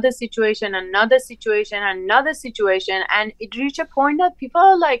 and it reached a point that people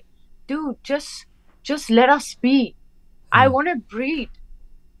are like, dude, just let us be. I want to breathe.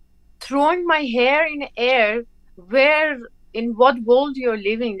 Throwing my hair in the air, in what world you're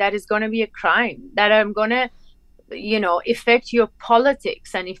living, that is going to be a crime, that I'm going to affect your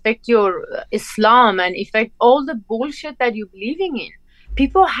politics and affect your Islam and affect all the bullshit that you're believing in.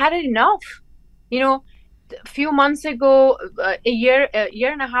 People had it enough. A few months ago, a year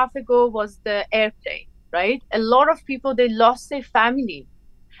and a half ago was the airplane, right? A lot of people, they lost their family.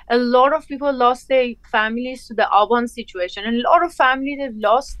 A lot of people lost their families to the Aban situation. And a lot of families, they've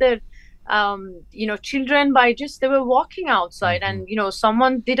lost their children by they were walking outside, and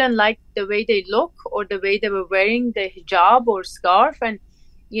someone didn't like the way they look or the way they were wearing the hijab or scarf, and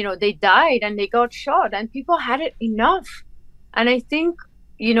they died and they got shot, and people had it enough. And I think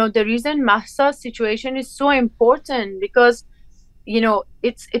the reason Mahsa's situation is so important, because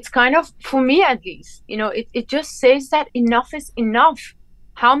it's kind of, for me at least, it just says that enough is enough.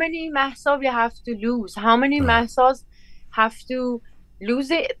 How many Mahsa we have to lose? How many Mahsas have to lose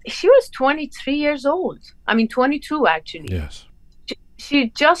it? She was 23 years old. I mean, 22 actually. Yes. She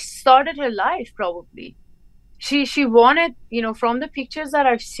just started her life probably. She wanted, from the pictures that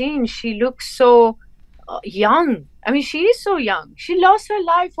I've seen, she looks so young. I mean, she is so young. She lost her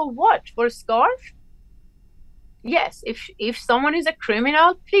life for what? For a scarf? Yes, if someone is a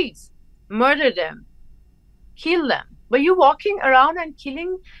criminal, please murder them, kill them. But you're walking around and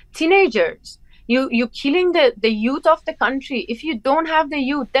killing teenagers. You're killing the youth of the country. If you don't have the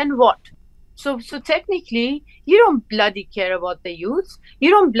youth, then what? So technically, you don't bloody care about the youth. You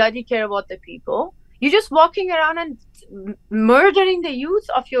don't bloody care about the people. You're just walking around and murdering the youth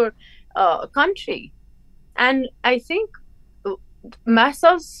of your country. And I think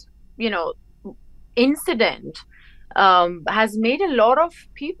Mahsa's, incident has made a lot of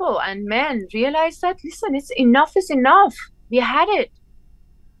people and men realize that, listen, enough is enough. We had it.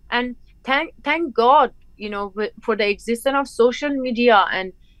 And thank God, for the existence of social media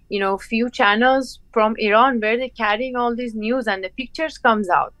and, few channels from Iran where they're carrying all these news and the pictures comes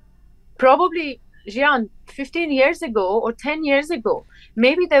out. Probably, Jian, 15 years ago or 10 years ago,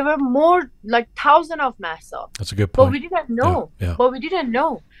 maybe there were more, like 1,000 of Mahsa. That's a good point. But we didn't know. Yeah. But we didn't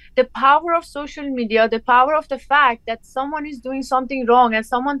know. The power of social media, the power of the fact that someone is doing something wrong and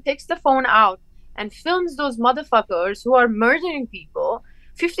someone takes the phone out and films those motherfuckers who are murdering people.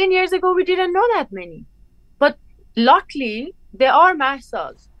 15 years ago, we didn't know that many. But luckily, there are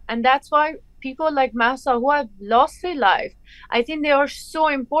Mahsas. And that's why people like Mahsa who have lost their life. I think they are so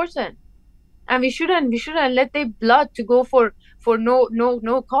important, and we shouldn't let their blood to go for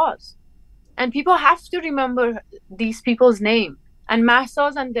no cause. And people have to remember these people's name, and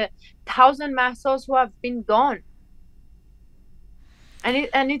Mahsas, and the 1,000 Mahsas who have been gone.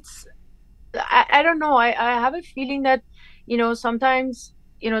 And it's I don't know, I have a feeling that, you know, sometimes,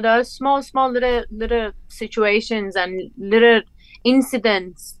 you know, there are small little situations and little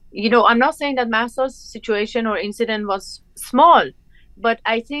incidents. You know, I'm not saying that Mahsa's situation or incident was small, but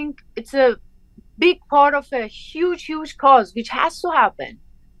I think it's a big part of a huge cause which has to happen.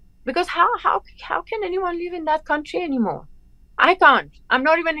 Because how can anyone live in that country anymore? I can't. I'm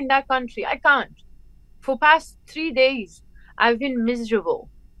not even in that country. I can't. For past 3 days, I've been miserable.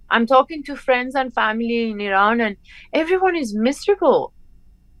 I'm talking to friends and family in Iran, and everyone is miserable.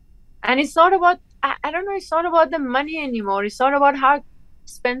 And it's not about, I don't know, it's not about the money anymore. It's not about how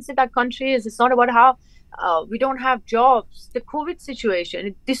expensive that country is. It's not about how we don't have jobs. The COVID situation,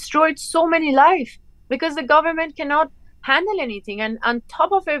 it destroyed so many lives because the government cannot handle anything. And on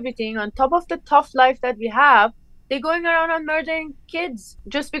top of everything, on top of the tough life that we have, they're going around and murdering kids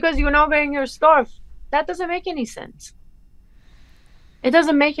just because you're not wearing your scarf. That doesn't make any sense. It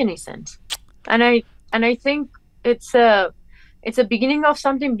doesn't make any sense. And I think it's a beginning of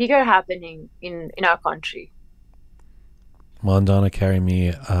something bigger happening in our country. Mandana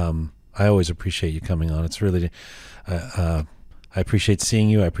Karimi, I always appreciate you coming on. It's really, I appreciate seeing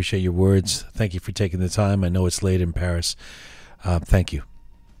you. I appreciate your words. Thank you for taking the time. I know it's late in Paris. Thank you.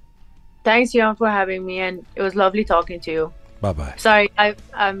 Thanks, Jian, for having me, and it was lovely talking to you. Bye-bye. Sorry, I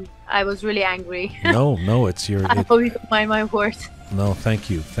was really angry. No, it's your... I hope you don't mind my words. No, thank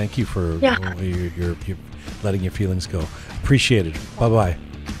you. Thank you for your letting your feelings go. Appreciate it. Bye-bye.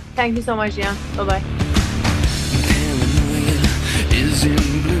 Thank you so much, Jian. Bye-bye. Paranoia is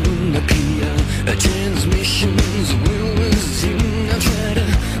in bloom. The transmissions will resume. I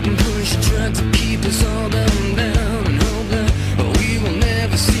try to keep us all down and hope that we will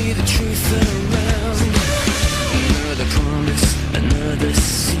never see the truth around. Another promise, another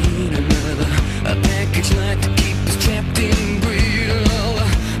scene, a package like to keep us trapped in greed.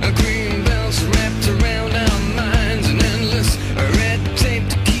 All green belts wrapped around our minds, and endless red tape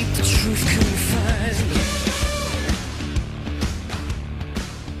to keep the truth confined.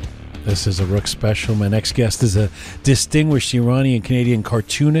 This is a Roqe special. My next guest is a distinguished Iranian-Canadian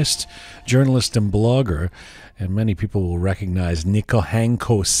cartoonist, journalist, and blogger. And many people will recognize Nikahang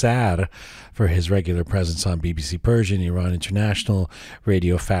Kowsar for his regular presence on BBC Persian, Iran International,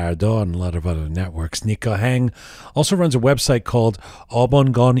 Radio Farda, and a lot of other networks. Nikahang also runs a website called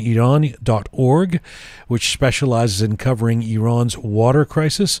abanganiran.org, which specializes in covering Iran's water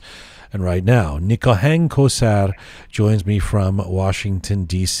crisis. And right now, Nikahang Kowsar joins me from Washington,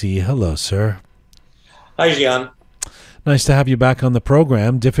 D.C. Hello, sir. Hi, Jian. Nice to have you back on the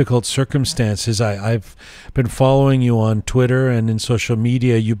program. Difficult circumstances. I've been following you on Twitter and in social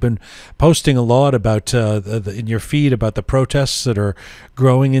media. You've been posting a lot about in your feed about the protests that are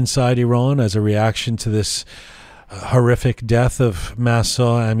growing inside Iran as a reaction to this horrific death of Mahsa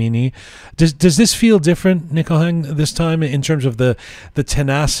Amini. Does this feel different, Nikahang, this time in terms of the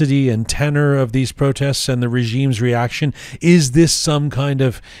tenacity and tenor of these protests and the regime's reaction? Is this some kind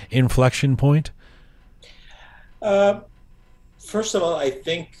of inflection point? First of all, I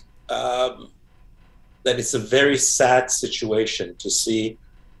think that it's a very sad situation to see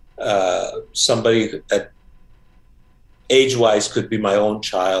somebody that age-wise could be my own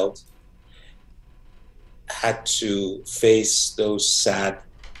child had to face those sad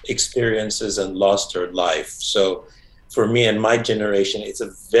experiences and lost her life. So for me and my generation, it's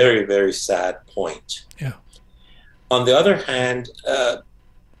a very, very sad point. Yeah. On the other hand,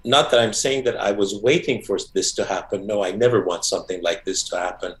 not that I'm saying that I was waiting for this to happen. No, I never want something like this to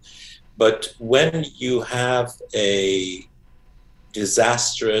happen. But when you have a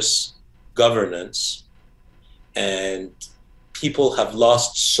disastrous governance and people have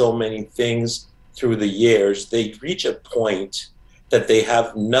lost so many things through the years, they reach a point that they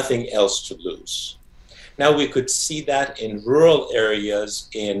have nothing else to lose. Now we could see that in rural areas,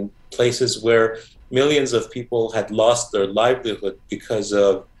 in places where millions of people had lost their livelihood because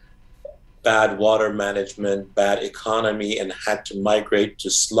of bad water management, bad economy, and had to migrate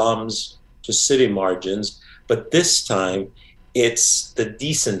to slums, to city margins. But this time, it's the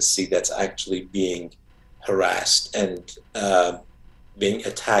decency that's actually being harassed and being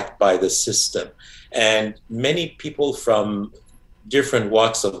attacked by the system. And many people from different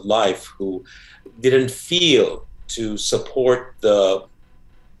walks of life who didn't feel to support the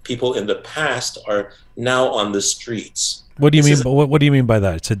people in the past are now on the streets. What do you mean? What do you mean by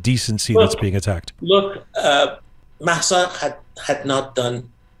that? It's a decency that's being attacked. Look, Mahsa had not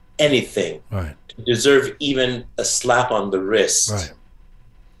done anything Right. to deserve even a slap on the wrist. Right.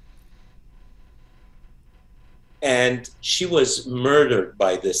 And she was murdered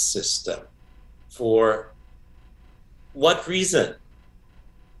by this system. For what reason?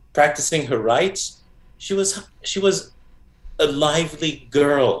 Practicing her rights? She was a lively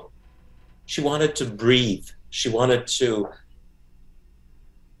girl. She wanted to breathe. She wanted to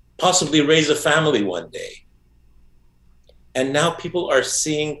possibly raise a family one day. And now people are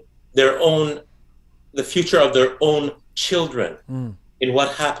seeing the future of their own children in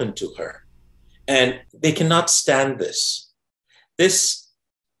what happened to her. And they cannot stand this. This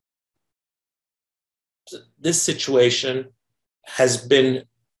situation has been,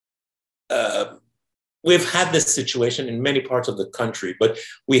 we've had this situation in many parts of the country, but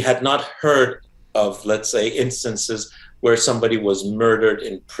we had not heard of, let's say, instances where somebody was murdered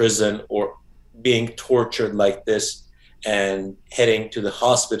in prison or being tortured like this and heading to the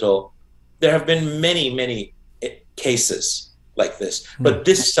hospital. There have been many, many cases like this. But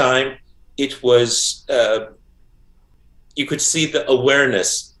this time it was, you could see the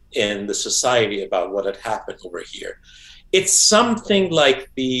awareness in the society about what had happened over here. It's something like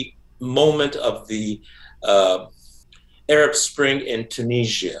the moment of the Arab Spring in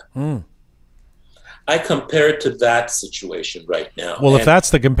Tunisia. I compare it to that situation right now. Well, if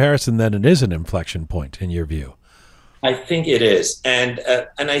that's the comparison, then it is an inflection point in your view. I think it is. And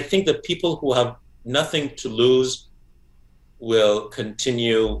I think the people who have nothing to lose will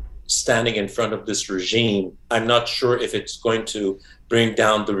continue standing in front of this regime. I'm not sure if it's going to bring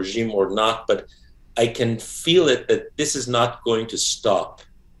down the regime or not, but I can feel it that this is not going to stop.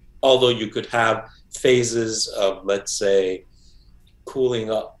 Although you could have phases of, let's say, cooling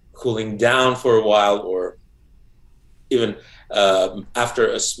down for a while, or even after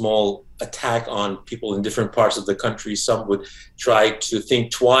a small attack on people in different parts of the country, some would try to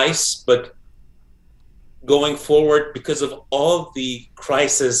think twice. But going forward, because of all the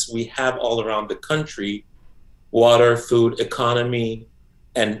crises we have all around the country, water, food, economy,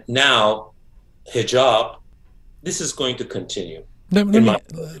 and now hijab, this is going to continue.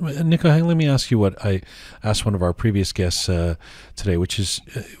 Nikahang, let me ask you what I asked one of our previous guests today, which is,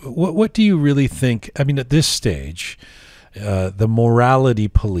 what do you really think? I mean, at this stage, the morality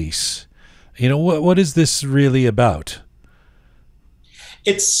police, what is this really about?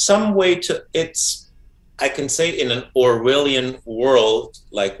 It's some way to, I can say in an Orwellian world,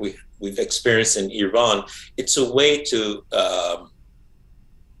 like we've experienced in Iran, it's a way to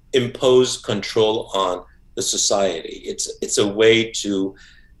impose control on the society. It's a way to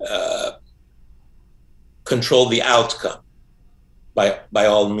control the outcome by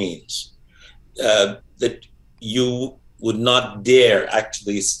all means. That you would not dare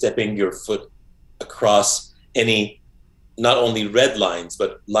actually stepping your foot across any, not only red lines,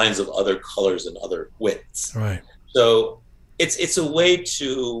 but lines of other colors and other widths. Right. So it's a way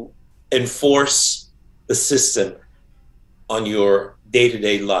to enforce the system on your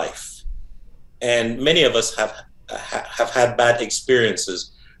day-to-day life. And many of us have had bad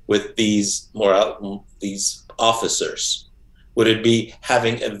experiences with these officers. Would it be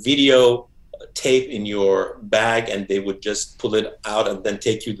having a video tape in your bag and they would just pull it out and then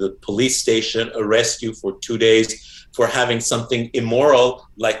take you to the police station, arrest you for 2 days for having something immoral,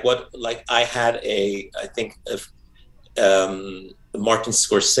 like I had a Martin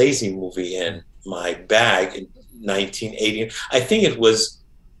Scorsese movie in my bag in 1980. I think it was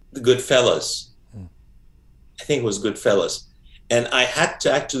The Goodfellas. I think it was Goodfellas. And I had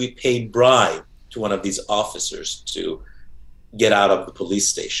to actually pay bribe to one of these officers to get out of the police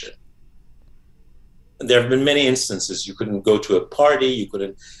station. And there have been many instances. You couldn't go to a party, you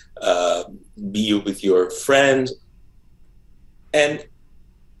couldn't be with your friend. And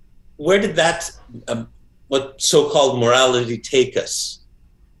where did that, what so-called morality take us?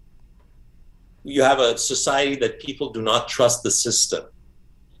 You have a society that people do not trust the system.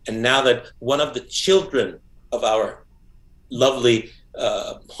 And now that one of the children of our lovely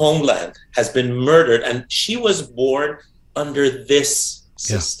homeland has been murdered, and she was born under this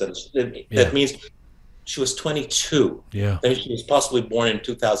system. That means she was 22. Yeah. Then she was possibly born in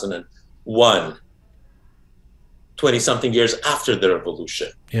 2001, 20-something years after the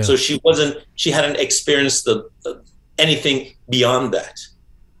revolution. Yeah. So she hadn't experienced anything beyond that.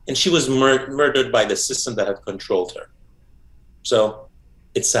 And she was murdered by the system that had controlled her. So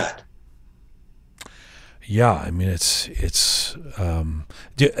it's sad. Yeah, I mean, it's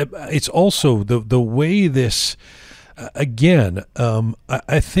also the way this again,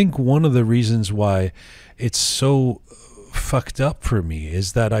 I think one of the reasons why it's so fucked up for me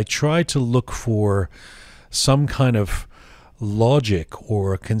is that I try to look for some kind of logic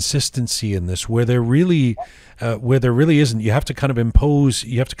or consistency in this where there really isn't. You have to kind of impose,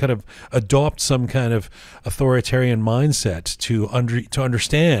 you have to kind of adopt some kind of authoritarian mindset to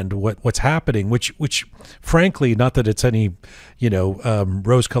understand what's happening, which frankly, not that it's any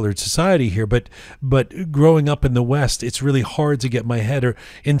rose-colored society here, but growing up in the West, it's really hard to get my head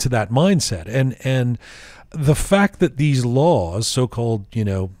into that mindset. And the fact that these laws, so-called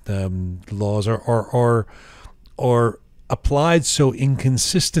laws, are applied so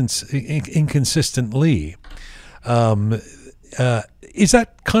inconsistently, is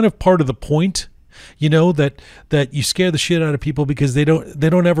that kind of part of the point? That you scare the shit out of people because they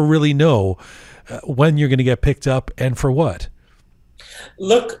don't ever really know when you're going to get picked up and for what.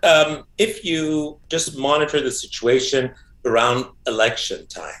 Look, if you just monitor the situation around election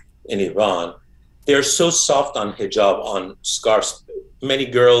time in Iran, they're so soft on hijab, on scarves. Many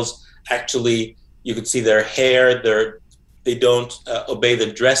girls actually, you could see their hair, they don't obey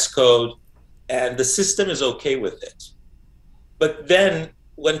the dress code, and the system is okay with it. But then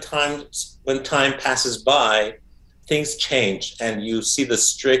when time passes by, things change, and you see the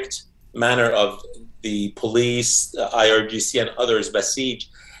strict manner of the police, IRGC, and others, Basij,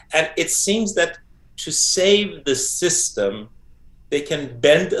 and it seems that to save the system, they can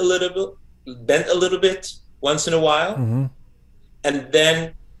bend a little bit once in a while, mm-hmm. and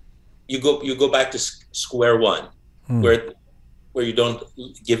then you go back to square one, where you don't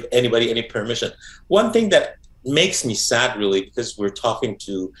give anybody any permission. One thing that makes me sad, really, because we're talking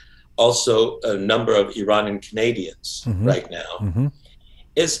to also a number of Iranian Canadians mm-hmm. right now, mm-hmm.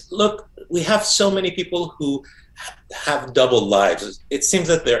 is, look, we have so many people who have double lives. It seems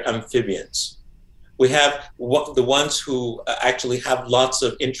that they're amphibians. We have the ones who actually have lots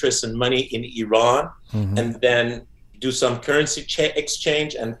of interest and money in Iran, mm-hmm. and then do some currency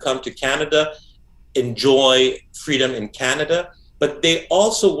exchange and come to Canada, enjoy freedom in Canada, but they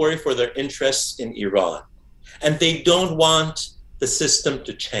also worry for their interests in Iran. And they don't want the system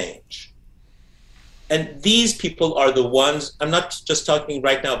to change. And these people are the ones, I'm not just talking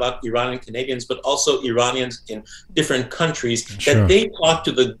right now about Iranian Canadians, but also Iranians in different countries, Sure. that they talk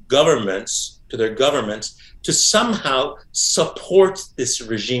to their governments, to somehow support this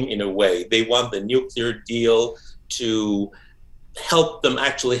regime in a way. They want the nuclear deal to help them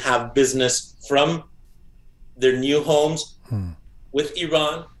actually have business from their new homes with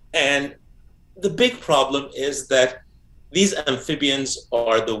Iran. And the big problem is that these amphibians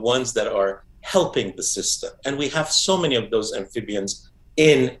are the ones that are helping the system. And we have so many of those amphibians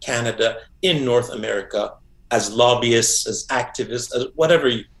in Canada, in North America, as lobbyists, as activists, as whatever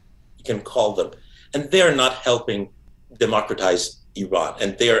you can call them. And they're not helping democratize Iran.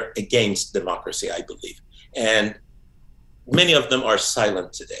 And they're against democracy, I believe. And many of them are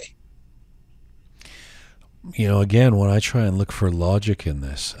silent today. Again, when I try and look for logic in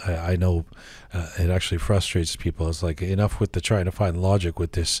this, I know it actually frustrates people. It's like, enough with the trying to find logic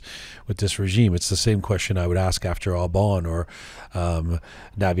with this regime. It's the same question I would ask after Alban or Navid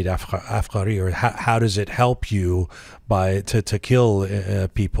Afghari, or how does it help you to kill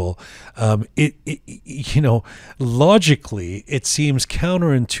people? Logically, it seems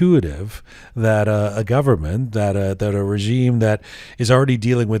counterintuitive that a government, that a regime that is already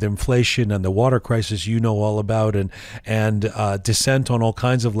dealing with inflation and the water crisis all about, and dissent on all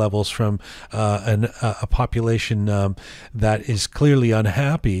kinds of levels from a population that is clearly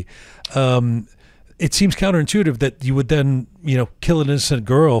unhappy. It seems counterintuitive that you would then, kill an innocent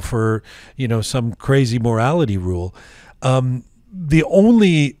girl for, some crazy morality rule. The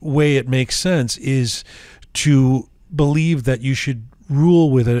only way it makes sense is to believe that you should rule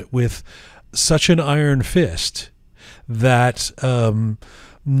with such an iron fist that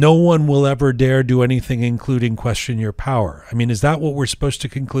no one will ever dare do anything, including question your power. I mean, is that what we're supposed to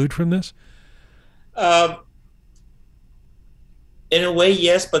conclude from this? In a way,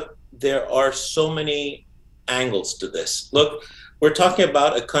 yes, but there are so many angles to this. Look, we're talking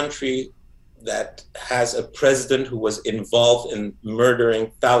about a country that has a president who was involved in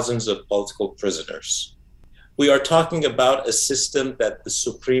murdering thousands of political prisoners. We are talking about a system that the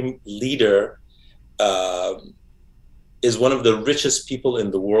supreme leader is one of the richest people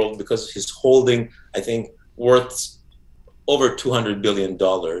in the world, because he's holding, I think, worth over $200 billion.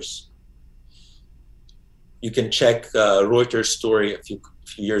 You can check Reuters' story a few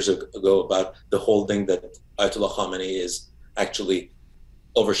years ago about the holding that Ayatollah Khamenei is actually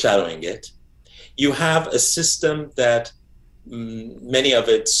overshadowing it. You have a system that many of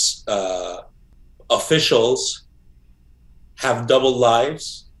its officials have double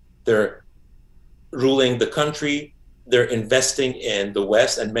lives. They're ruling the country. They're investing in the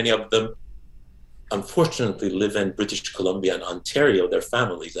West, and many of them, unfortunately, live in British Columbia and Ontario, their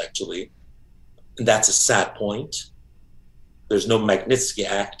families actually. And that's a sad point. There's no Magnitsky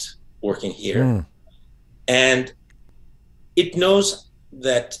Act working here. And it knows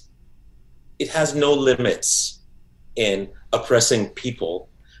that it has no limits in oppressing people,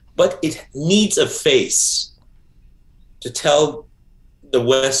 but it needs a face to tell the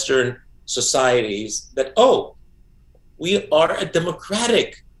Western societies that, oh, we are a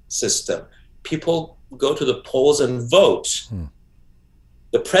democratic system. People go to the polls and vote.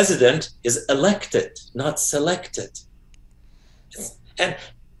 The president is elected, not selected.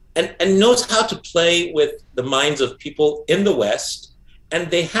 And knows how to play with the minds of people in the West. And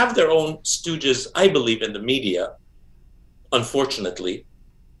they have their own stooges, I believe, in the media, unfortunately.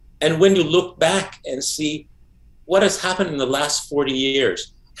 And when you look back and see what has happened in the last 40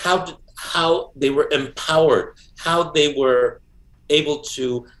 years, how they were empowered, how they were able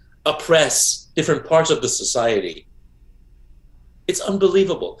to oppress different parts of the society, it's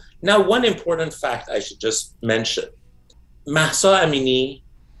unbelievable. Now, one important fact I should just mention. Mahsa Amini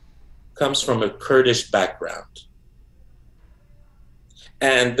comes from a Kurdish background.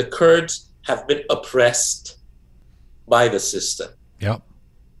 And the Kurds have been oppressed by the system. Yep.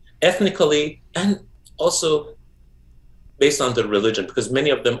 Ethnically and also based on their religion, because many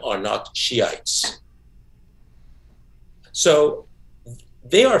of them are not Shiites. So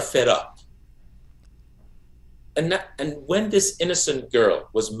they are fed up. And when this innocent girl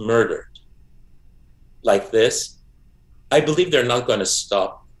was murdered like this, I believe they're not going to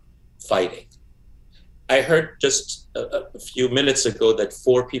stop fighting. I heard just a few minutes ago that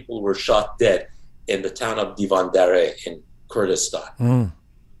 4 people were shot dead in the town of Divandare in Kurdistan,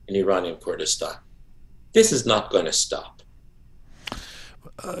 in Iranian Kurdistan. This is not going to stop.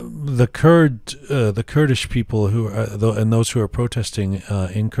 The Kurdish people who are, and those who are protesting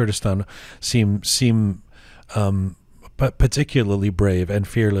in Kurdistan seem particularly brave and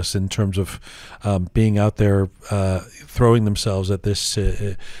fearless in terms of being out there, throwing themselves at this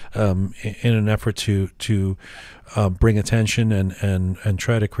in an effort to bring attention and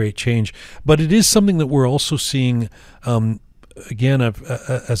try to create change. But it is something that we're also seeing. Again,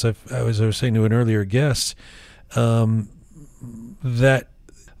 as I was saying to an earlier guest, that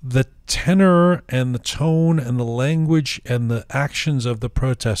the tenor and the tone and the language and the actions of the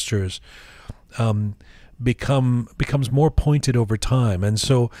protesters becomes more pointed over time. And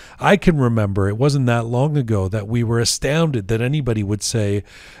so I can remember it wasn't that long ago that we were astounded that anybody would say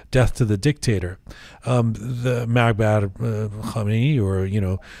death to the dictator, the Magbad Khamenei, or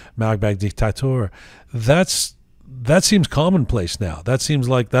Magbad dictator. That seems commonplace now. That seems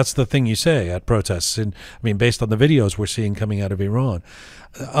like that's the thing you say at protests. And I mean, based on the videos we're seeing coming out of Iran.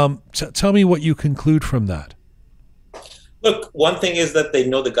 Tell me what you conclude from that. Look, one thing is that they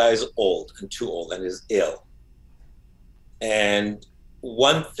know the guy is old and too old and is ill. And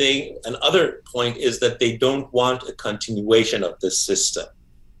another point is that they don't want a continuation of this system.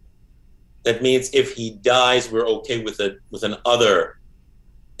 That means if he dies, we're okay with another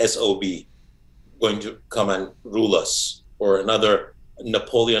SOB going to come and rule us, or another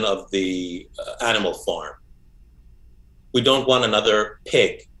Napoleon of the animal farm. We don't want another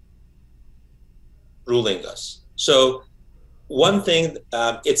pig ruling us. So one thing,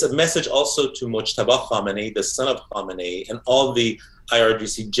 it's a message also to Mojtaba Khamenei, the son of Khamenei, and all the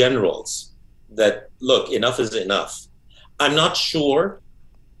IRGC generals that, look, enough is enough. I'm not sure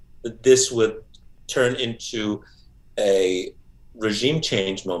that this would turn into a regime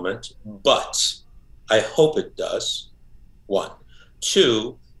change moment, but I hope it does, 1.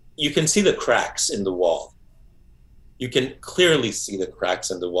 2, you can see the cracks in the wall. You can clearly see the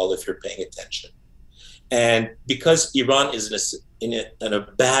cracks in the wall if you're paying attention. And because Iran is in a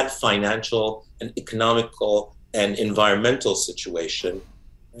bad financial and economical and environmental situation,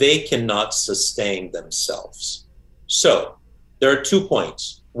 they cannot sustain themselves. So there are 2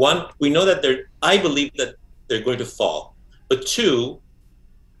 points. 1, we know that I believe that they're going to fall. But 2,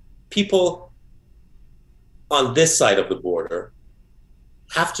 people on this side of the border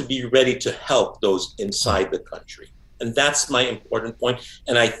have to be ready to help those inside the country. And that's my important point.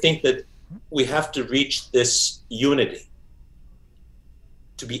 And I think that we have to reach this unity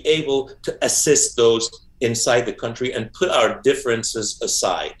to be able to assist those inside the country and put our differences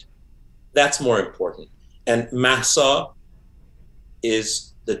aside. That's more important. And Mahsa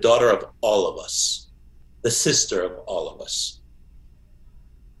is the daughter of all of us, the sister of all of us.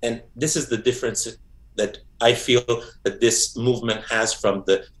 And this is the difference that I feel that this movement has from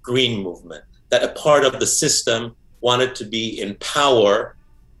the Green movement, that a part of the system wanted to be in power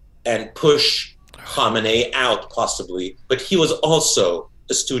and push Khamenei out, possibly, but he was also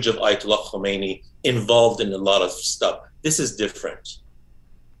a stooge of Ayatollah Khomeini, involved in a lot of stuff. This is different.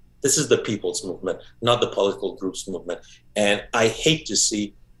 This is the people's movement, not the political group's movement. And I hate to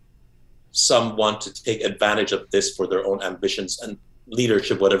see some want to take advantage of this for their own ambitions and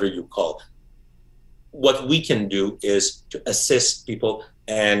leadership, whatever you call it. What we can do is to assist people.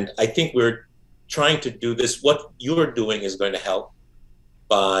 And I think we're trying to do this. What you're doing is going to help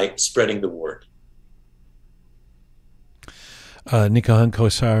by spreading the word. Nikahang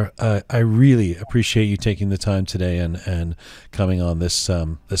Kowsar, I really appreciate you taking the time today and coming on this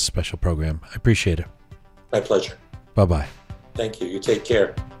this special program. I appreciate it. My pleasure. Bye-bye. Thank you. You take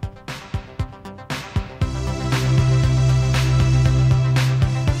care.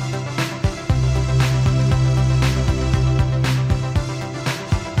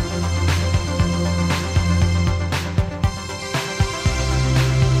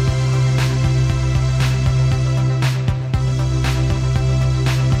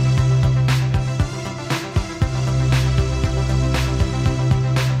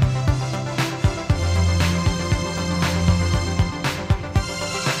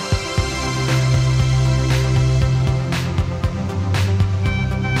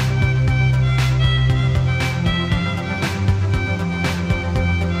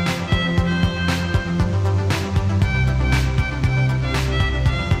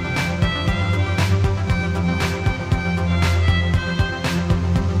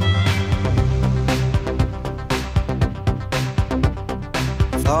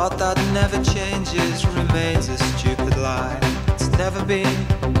 Thought that never changes remains a stupid lie. It's never been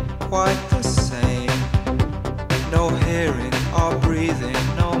quite the same. No hearing or breathing,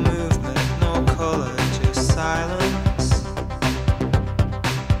 no movement, no color, just silence.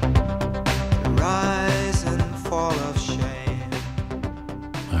 The rise and fall of shame.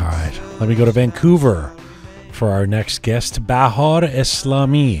 All right, let me go to Vancouver for our next guest. Bahar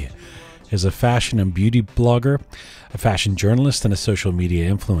Eslami is a fashion and beauty blogger, a fashion journalist, and a social media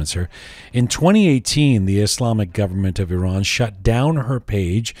influencer. In 2018, the Islamic government of Iran shut down her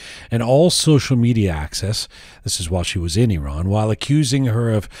page and all social media access. This is while she was in Iran, while accusing her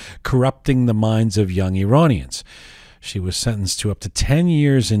of corrupting the minds of young Iranians. She was sentenced to up to 10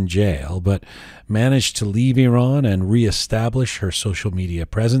 years in jail, but managed to leave Iran and reestablish her social media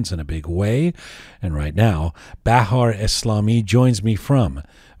presence in a big way. And right now, Bahar Eslami joins me from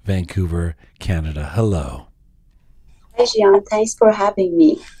Vancouver, Canada. Hello. Hi, Jian. Thanks for having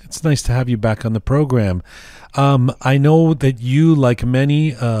me. It's nice to have you back on the program. I know that you, like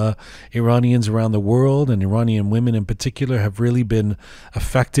many Iranians around the world, and Iranian women in particular, have really been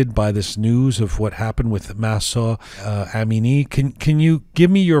affected by this news of what happened with Mahsa Amini. Can you give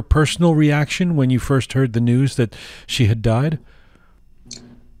me your personal reaction when you first heard the news that she had died?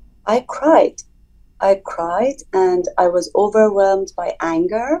 I cried and I was overwhelmed by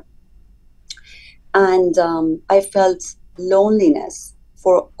anger. And I felt loneliness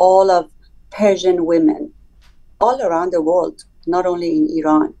for all of Persian women all around the world, not only in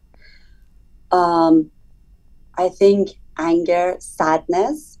Iran. I think anger,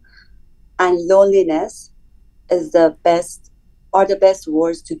 sadness, and loneliness are the best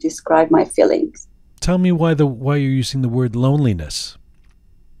words to describe my feelings. Tell me why you're using the word loneliness.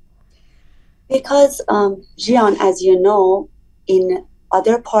 Because, Jian, as you know, in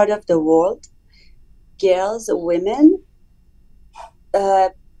other part of the world, girls, women,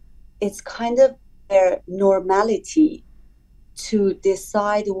 it's kind of their normality to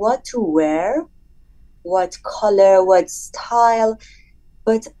decide what to wear, what color, what style.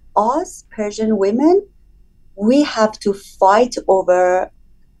 But us Persian women, we have to fight over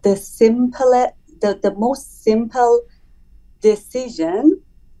the most simple decision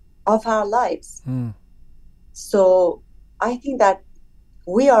of our lives. So I think that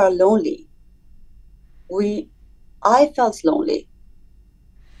we are lonely. I felt lonely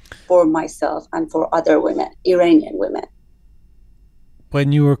for myself and for other women, Iranian women.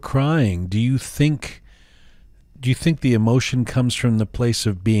 When you were crying, do you think the emotion comes from the place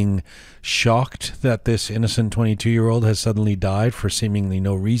of being shocked that this innocent 22-year-old has suddenly died for seemingly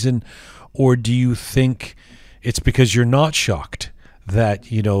no reason? Or do you think it's because you're not shocked that,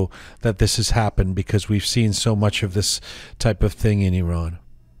 that this has happened, because we've seen so much of this type of thing in Iran?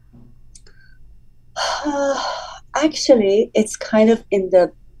 Actually, it's kind of in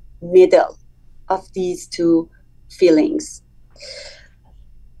the middle of these two feelings.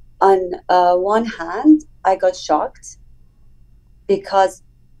 On one hand, I got shocked because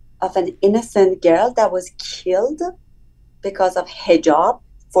of an innocent girl that was killed because of hijab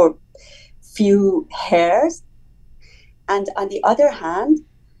for few hairs. And on the other hand,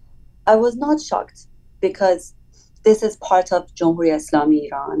 I was not shocked because this is part of Jamhuri Eslami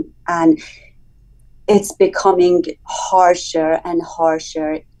Iran, and it's becoming harsher and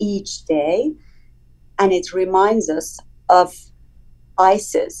harsher each day. And it reminds us of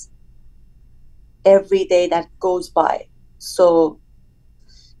ISIS every day that goes by. So,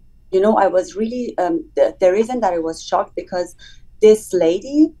 I was really, the reason that I was shocked because this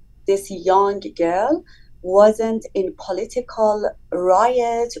lady, this young girl, wasn't in political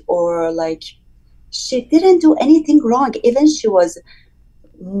riot or like, she didn't do anything wrong. Even she was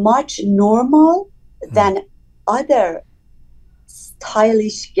much normal than other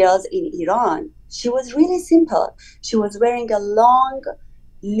stylish girls in Iran. She was really simple. She was wearing a long,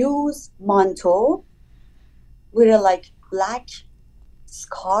 loose manto with a like black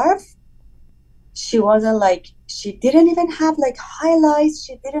scarf. She wasn't like, she didn't even have like highlights.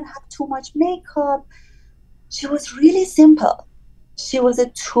 She didn't have too much makeup. She was really simple. She was a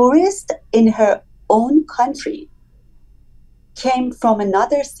tourist in her own country, came from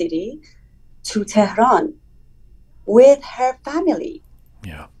another city to Tehran with her family.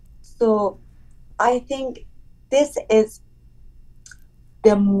 Yeah. So I think this is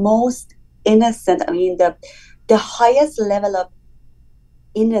the most innocent, the highest level of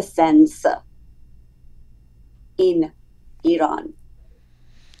innocence in Iran.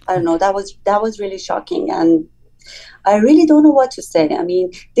 I don't know, that was really shocking, and I really don't know what to say.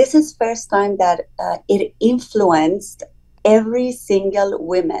 This is first time that it influenced every single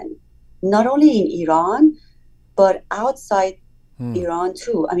woman, not only in Iran, but outside Iran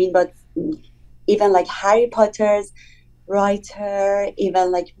too. But even like Harry Potter's writer,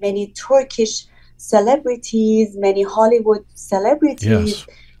 even like many Turkish celebrities, many Hollywood celebrities,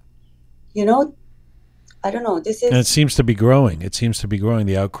 yes. I don't know. This is, and it seems to be growing. It seems to be growing,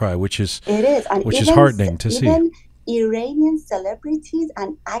 the outcry, which is heartening to see. Even Iranian celebrities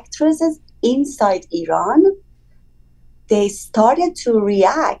and actresses inside Iran, they started to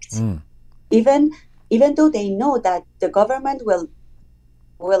react, even though they know that the government will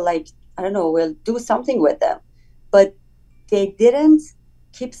do something with them, but they didn't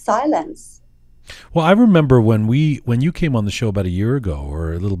keep silence. Well, I remember when you came on the show about a year ago,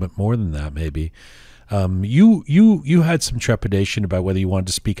 or a little bit more than that, maybe. You had some trepidation about whether you wanted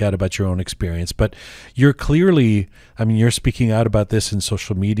to speak out about your own experience, but you're clearly, you're speaking out about this in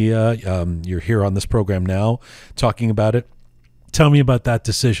social media. You're here on this program now talking about it. Tell me about that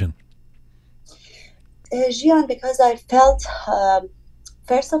decision. Jian, because I felt,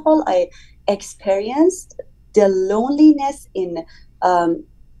 first of all, I experienced the loneliness in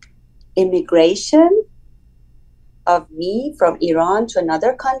immigration of me from Iran to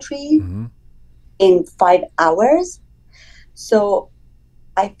another country. In 5 hours. So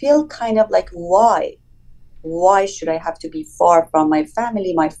I feel kind of like, why should I have to be far from my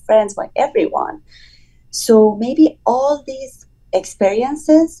family, my friends, my everyone? So maybe all these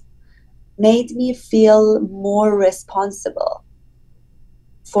experiences made me feel more responsible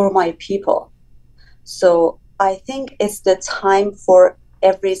for my people. So I think it's the time for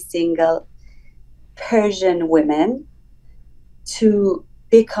every single Persian woman to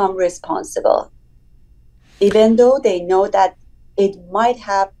become responsible, even though they know that it might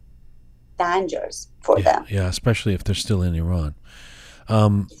have dangers for them. Yeah, especially if they're still in Iran.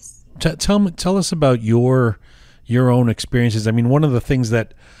 Tell us about your own experiences. One of the things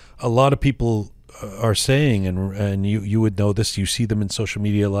that a lot of people are saying, and you would know this, you see them in social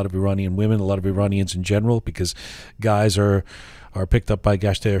media, a lot of Iranian women, a lot of Iranians in general, because guys are picked up by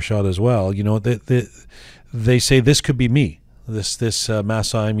Gasht Irshad as well. They say this could be me. This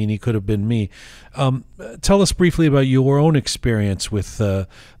Mahsa Amini could have been me. Tell us briefly about your own experience with the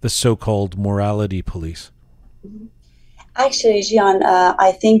so-called morality police. Actually, Jian,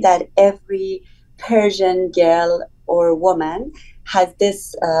 I think that every Persian girl or woman has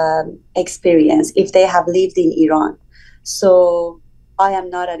this experience if they have lived in Iran. So I am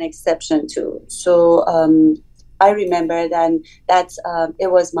not an exception too. So I remember that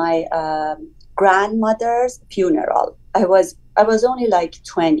it was my grandmother's funeral. I was only like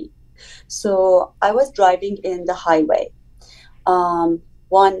 20. So I was driving in the highway.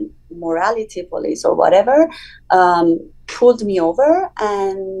 One morality police or whatever pulled me over,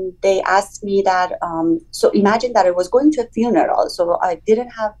 and they asked me that, so imagine that I was going to a funeral. So I didn't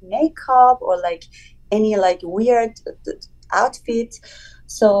have makeup or like any like weird outfit.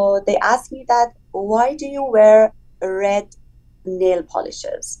 So they asked me that, why do you wear red nail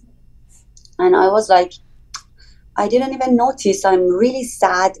polishes? And I was like, I didn't even notice. I'm really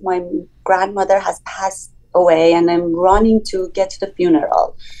sad. My grandmother has passed away and I'm running to get to the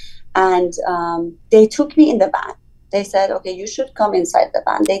funeral. And they took me in the van. They said, okay, you should come inside the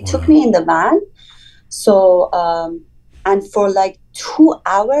van. They took me in the van. So, and for like 2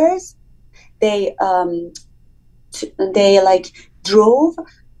 hours, they like drove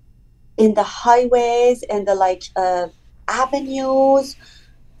in the highways and the like avenues,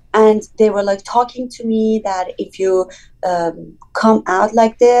 and they were like talking to me that if you come out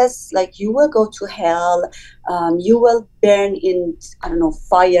like this, like you will go to hell, you will burn in, I don't know,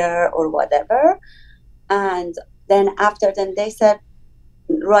 fire or whatever. And then after then they said,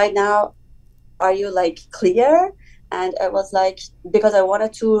 right now, are you like clear? And I was like, because I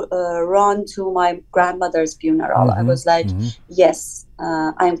wanted to run to my grandmother's funeral. I was like, yes,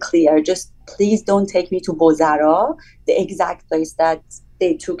 I'm clear. Just please don't take me to Bozara, the exact place that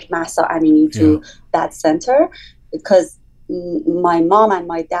they took Mahsa Amini to, that center, because my mom and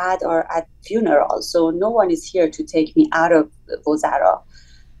my dad are at funeral. So no one is here to take me out of Bozara.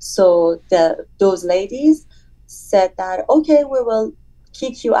 So those ladies said that, okay, we will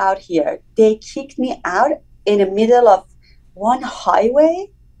kick you out here. They kicked me out in the middle of one highway,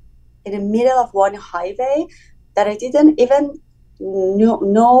 that I didn't even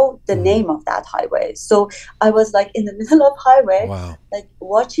know the name of that highway. So I was like in the middle of highway, like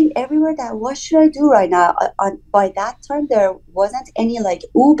watching everywhere that what should I do right now? By that time, there wasn't any like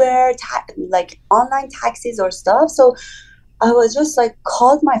Uber, like online taxis or stuff. So I was just like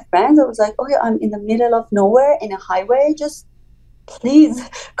called my friends. I was like, okay, I'm in the middle of nowhere in a highway. Just please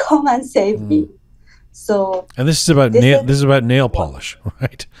come and save me. So, and this is about nail polish,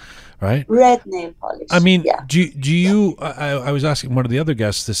 right? Right. Red nail polish. I mean, do you? I was asking one of the other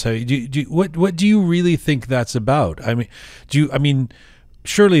guests this. What do you really think that's about? I mean,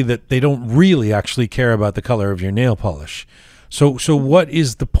 surely that they don't really actually care about the color of your nail polish. So what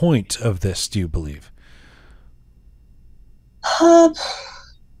is the point of this? Do you believe?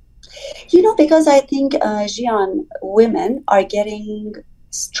 Because I think Jian, women are getting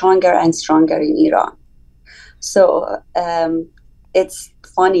stronger and stronger in Iran. So it's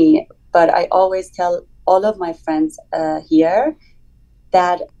funny, but I always tell all of my friends here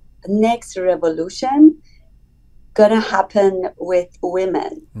that next revolution gonna happen with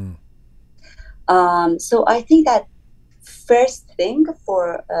women. So I think that first thing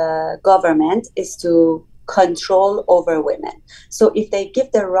for government is to control over women. So if they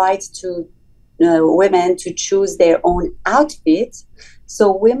give the right to women to choose their own outfit,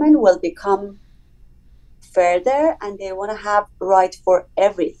 so women will become further and they want to have right for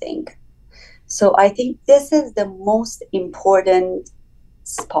everything. So I think this is the most important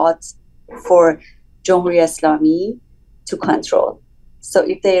spot for Dorreh Eslami to control. So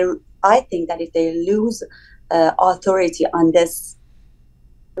I think that if they lose authority on this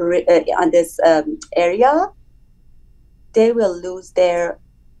area, they will lose their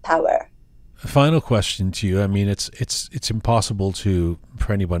power. Final question to you. I mean, it's impossible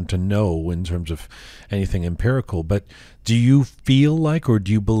for anyone to know in terms of anything empirical, but do you feel like, or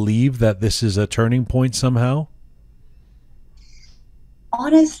do you believe that this is a turning point somehow?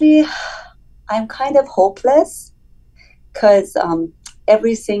 Honestly, I'm kind of hopeless, because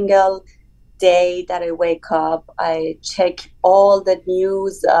every single day that I wake up, I check all the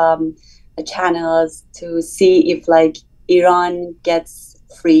news channels to see if like Iran gets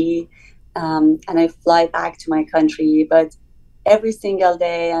free. And I fly back to my country, but every single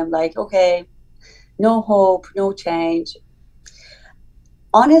day I'm like, okay, no hope, no change.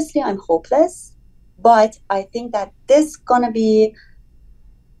 Honestly, I'm hopeless, but I think that this is gonna be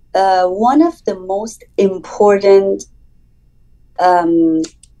one of the most important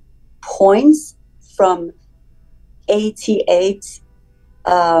points from 88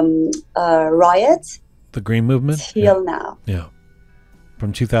 riot, the Green Movement, till now. Yeah.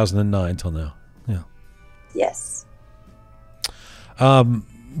 From 2009 till now. Yeah. Yes.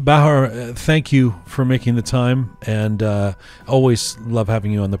 Bahar, thank you for making the time, and always love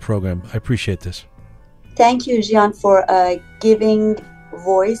having you on the program. I appreciate this. Thank you, Jian, for giving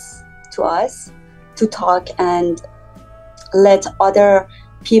voice to us to talk and let other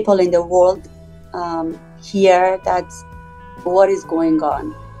people in the world hear that what is going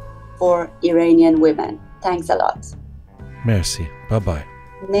on for Iranian women. Thanks a lot. Merci. Bye-bye.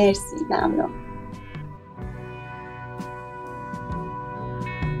 مرسی ممنون.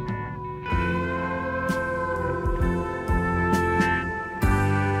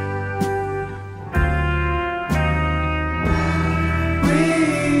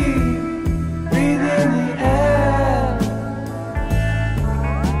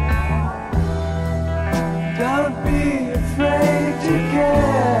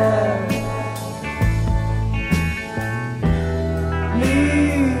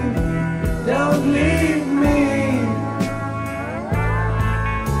 Don't leave me.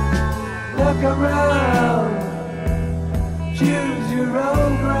 Look around, choose your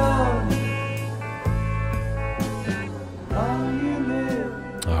own ground.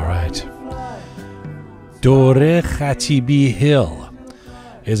 All right. Dorreh Khatibi-Hill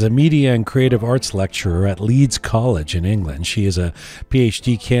is a media and creative arts lecturer at Leeds College in England. She is a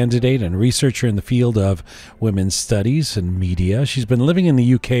PhD candidate and researcher in the field of women's studies and media. She's been living in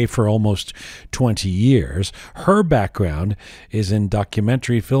the UK for almost 20 years. Her background is in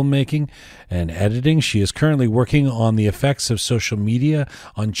documentary filmmaking and editing. She is currently working on the effects of social media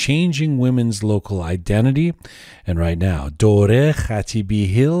on changing women's local identity. And right now, Dorreh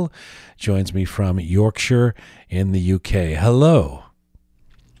Khatibi-Hill joins me from Yorkshire in the UK. Hello.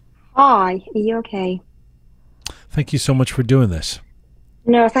 Hi, are you okay? Thank you so much for doing this.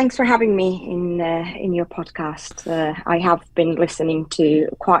 No, thanks for having me in your podcast. I have been listening to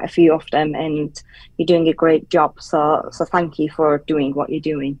quite a few of them, and you're doing a great job. So thank you for doing what you're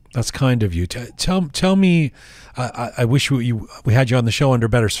doing. That's kind of you. Tell me. I wish we had you on the show under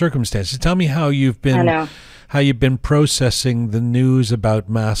better circumstances. Tell me how you've been processing the news about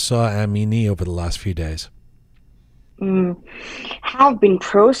Mahsa Amini over the last few days. Have been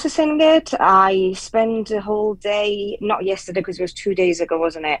processing it. I spent the whole day, not yesterday because it was 2 days ago,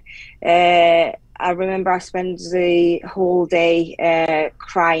 wasn't it? I remember I spent the whole day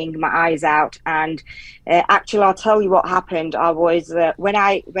crying my eyes out. And actually, I'll tell you what happened. I was when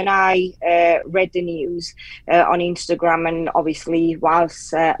I read the news on Instagram, and obviously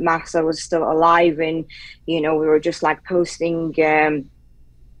whilst Mahsa was still alive, and we were just like posting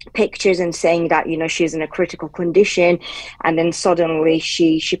pictures and saying that she's in a critical condition, and then suddenly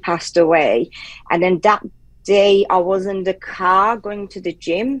she passed away. And then that day I was in the car going to the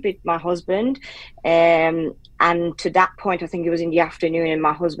gym with my husband, and to that point I think it was in the afternoon, and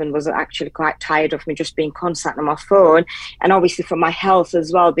my husband was actually quite tired of me just being constant on my phone, and obviously for my health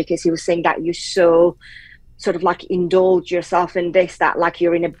as well, because he was saying that you're so sort of like indulge yourself in this, that like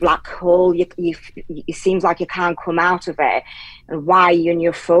you're in a black hole, it seems like you can't come out of it, and why you're on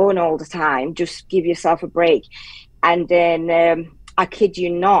your phone all the time, just give yourself a break. And then I kid you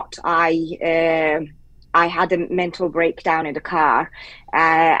not, I had a mental breakdown in the car,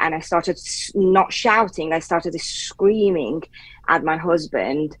 and I started not shouting, I started screaming at my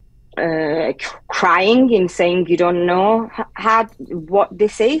husband, crying and saying, you don't know what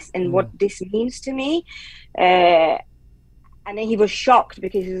this is and what this means to me. And then he was shocked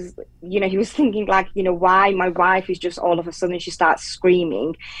because he was thinking like, why my wife is just all of a sudden she starts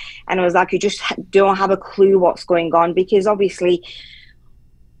screaming. And I was like, you just don't have a clue what's going on, because obviously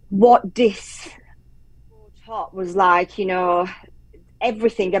what this taught was like,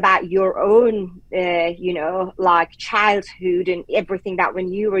 everything about your own, like childhood and everything that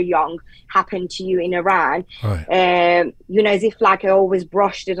when you were young happened to you in Iran. Right. As if like I always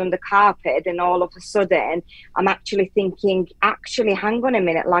brushed it on the carpet, and all of a sudden I'm actually thinking, hang on a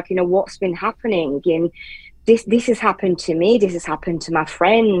minute, like, what's been happening? And this has happened to me, this has happened to my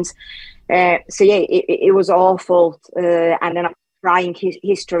friends. So yeah, it was awful. And then I'm crying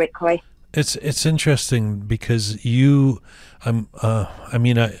hysterically. It's interesting because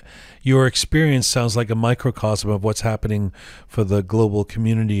your experience sounds like a microcosm of what's happening for the global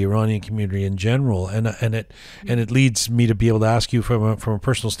community, Iranian community in general, and it leads me to be able to ask you from a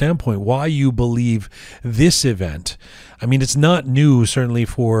personal standpoint why you believe this event. I mean, it's not new, certainly,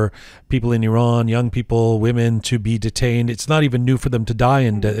 for people in Iran, young people, women, to be detained. It's not even new for them to die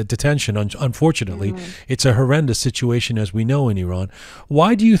in detention, unfortunately. It's a horrendous situation, as we know, in Iran.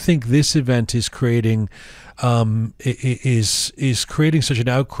 Why do you think this event is creating is creating such an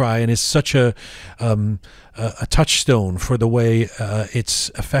outcry and is such a touchstone for the way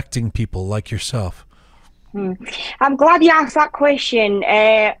it's affecting people like yourself? I'm glad you asked that question.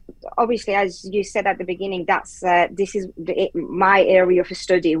 Obviously, as you said at the beginning, this is my area of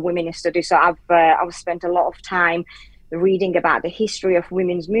study, women's study. So I've spent a lot of time reading about the history of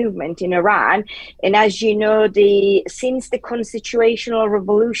women's movement in Iran. And as you know, since the constitutional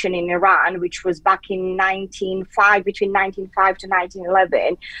revolution in Iran, which was back in between 1905 to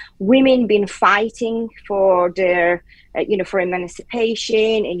 1911, women been fighting for their, for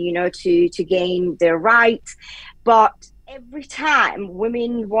emancipation and, to gain their rights. But every time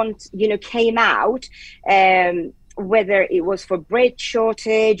women came out, whether it was for bread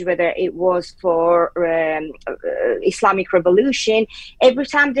shortage, whether it was for Islamic Revolution, every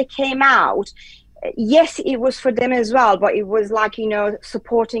time they came out, yes, it was for them as well, but it was like,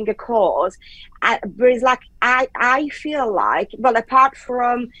 supporting a cause. But it's like, I feel like, well, apart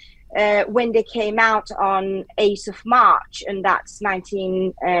from when they came out on 8th of March, and that's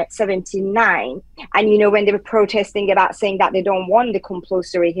 1979. And, you know, when they were protesting about saying that they don't want the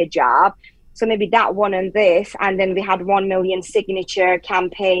compulsory hijab. So maybe that one and this. And then we had 1 million signature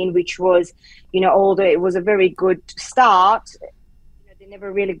campaign, which was, you know, although it was a very good start, they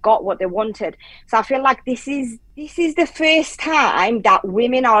never really got what they wanted. So I feel like this is the first time that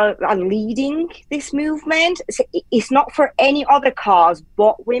women are leading this movement. So it's not for any other cause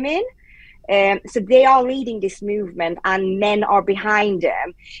but women. So they are leading this movement and men are behind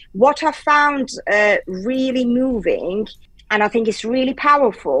them. What I found really moving, and I think it's really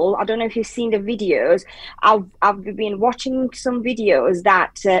powerful, I don't know if you've seen the videos, I've been watching some videos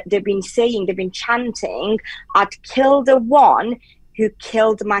that they've been chanting, "I'd kill the one who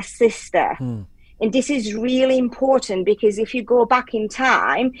killed my sister." And this is really important, because if you go back in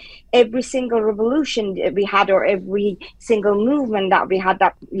time, every single revolution that we had, or every single movement that we had,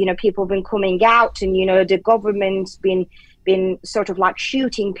 that, you know, people been coming out and, you know, the government's been sort of like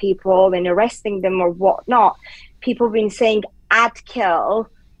shooting people and arresting them or whatnot, people been saying, "I'd kill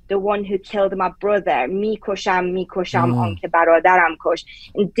the one who killed my brother. Mikosham, anke barodaram kosh."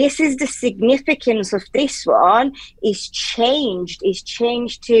 And this is the significance of this one, is changed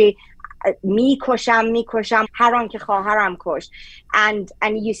to Mikosham, haram ke khaharam kosh. And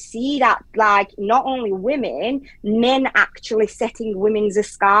you see that, like, not only women, men actually setting women's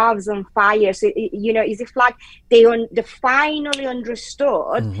scarves on fire. So, you know, as if like they finally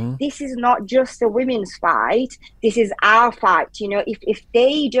understood, this is not just a women's fight, this is our fight. You know, if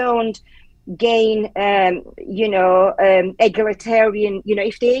they don't gain egalitarian, you know,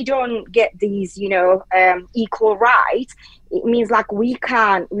 if they don't get these, you know, equal rights, it means like we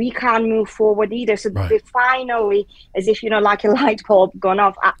can't move forward either. So they finally, as if, you know, like a light bulb gone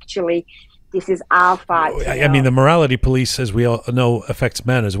off, actually this is our fight. I mean, the morality police, as we all know, affects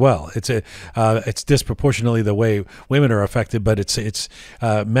men as well. It's disproportionately the way women are affected, but it's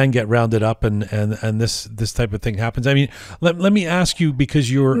men get rounded up, and this type of thing happens. I mean, let me ask you,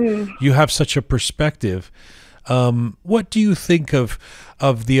 because you have such a perspective. What do you think of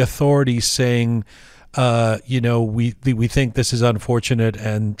the authorities saying, you know, we think this is unfortunate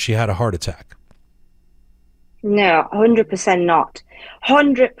and she had a heart attack? No, 100% not.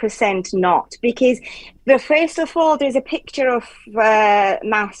 100% not. Because first of all, there's a picture of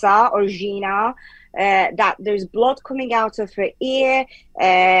Mahsa or Gina, that there's blood coming out of her ear.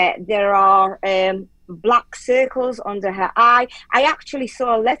 There are black circles under her eye. I actually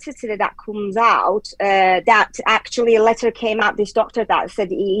saw a letter today that comes out, that actually a letter came out, this doctor that said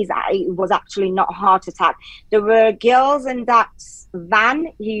it was actually not a heart attack. There were girls in that van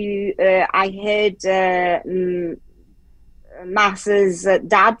who I heard Mahsa's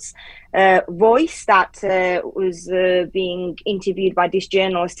dad's voice that was being interviewed by this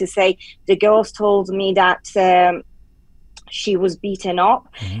journalist, to say the girls told me that she was beaten up.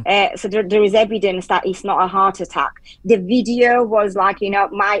 So there is evidence that it's not a heart attack. The video was like, you know,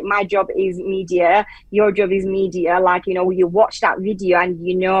 my job is media, your job is media. Like, you know, you watch that video and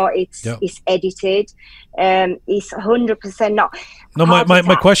you know it's edited. It's 100% not. No,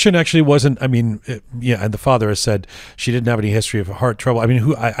 my question actually wasn't, I mean, and the father has said she didn't have any history of heart trouble. I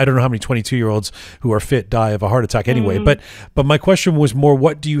mean, I don't know how many 22-year-olds who are fit die of a heart attack anyway. But my question was more,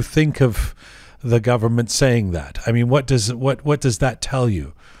 what do you think of the government saying that? I mean, what does that tell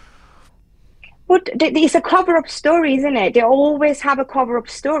you? But it's a cover-up story, isn't it? They always have a cover-up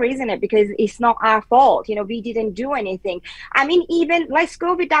story, isn't it? Because it's not our fault. You know, we didn't do anything. I mean, even let's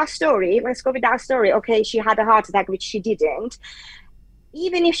go with that story. Okay, she had a heart attack, which she didn't.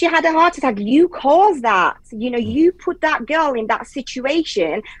 Even if she had a heart attack, you caused that. You know, you put that girl in that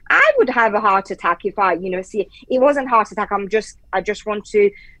situation. I would have a heart attack if I, you know, see it wasn't heart attack. I just want to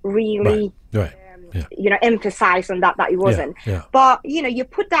really, you know, emphasize on that it wasn't. But you know, you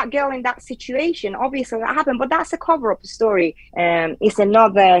put that girl in that situation. Obviously, that happened. But that's a cover-up story. It's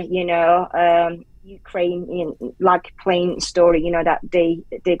another, you know, Ukraine like plain story. You know, that they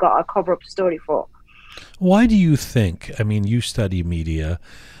got a cover-up story for. Why do you think, I mean, you study media,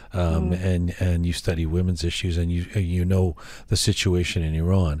 and you study women's issues, and you know the situation in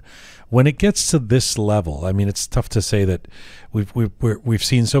Iran. When it gets to this level, I mean, it's tough to say that we've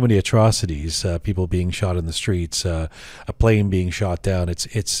seen so many atrocities, people being shot in the streets, a plane being shot down.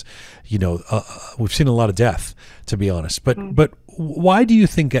 It's you know, we've seen a lot of death, to be honest. But why do you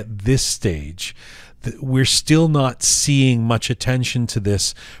think at this stage we're still not seeing much attention to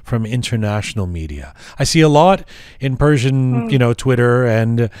this from international media? I see a lot in Persian, you know, Twitter,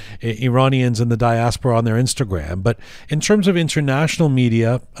 and Iranians in the diaspora on their Instagram. But in terms of international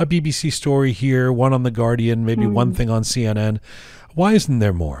media, a BBC story here, one on The Guardian, maybe one thing on CNN. Why isn't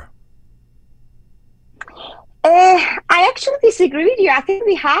there more? I actually disagree with you. I think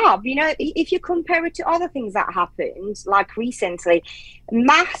we have. You know, if you compare it to other things that happened, like recently,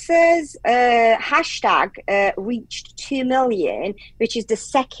 Mahsa's hashtag reached 2 million, which is the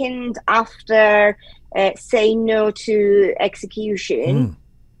second after Say No to Execution.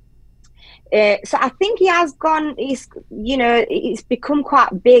 So I think he has gone, it's become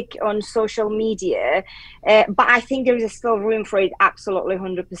quite big on social media, but I think there is still room for it, absolutely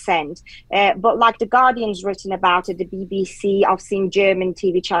 100%. But like the Guardian's written about it, the BBC, I've seen German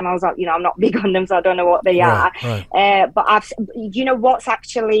TV channels, I'm not big on them, so I don't know what they are. Right. But what's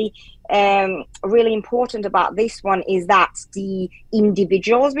actually really important about this one is that the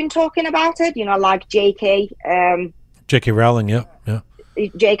individual's been talking about it, like J.K. Rowling, yeah.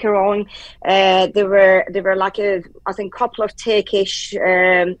 J.K. Rowling. There were like I think couple of Turkish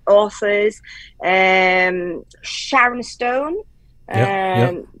authors, Sharon Stone.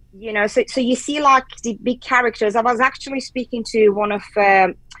 So you see like the big characters. I was actually speaking to one of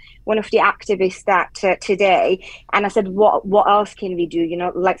the activists that today, and I said, what else can we do?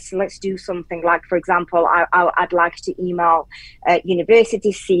 Let's do something. Like, for example, I'd like to email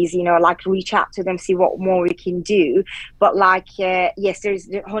universities, like reach out to them, see what more we can do. But like, yes, there's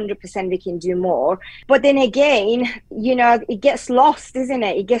 100% we can do more. But then again, it gets lost, isn't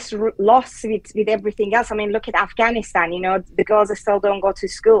it? It gets lost with everything else. I mean, look at Afghanistan. The girls still don't go to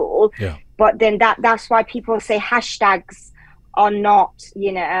school. Yeah. But then that's why people say hashtags are not,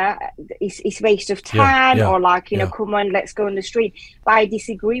 it's waste of time, or like, come on, let's go on the street. But I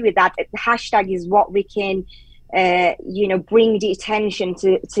disagree with that. The hashtag is what we can, bring the attention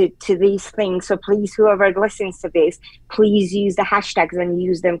to these things. So please, whoever listens to this, please use the hashtags and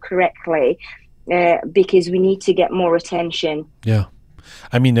use them correctly, because we need to get more attention. Yeah.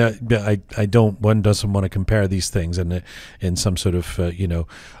 I mean, one doesn't want to compare these things in some sort of,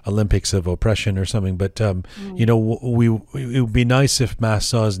 Olympics of oppression or something. But, it would be nice if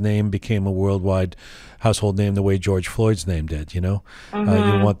Mahsa's name became a worldwide household name the way George Floyd's name did, You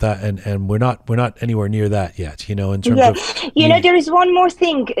want that. And we're not anywhere near that yet, in terms of. There is one more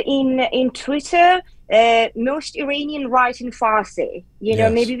thing in Twitter. Most Iranian write in Farsi.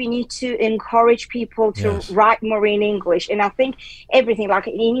 Maybe we need to encourage people to write more in English. And I think everything, like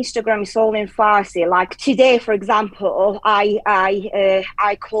in Instagram, is all in Farsi. Like today, for example, I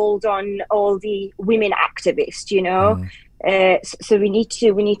called on all the women activits. So we need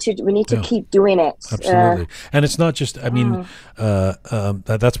to keep doing it. Absolutely. And it's not just,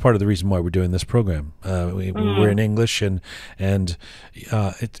 that's part of the reason why we're doing this program. We're in English, and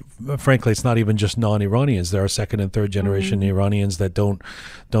frankly, it's not even just non-Iranians. There are second and third generation Iranians that don't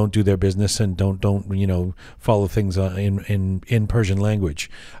do their business and don't follow things in Persian language.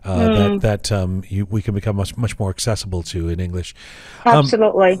 We can become much more accessible to in English.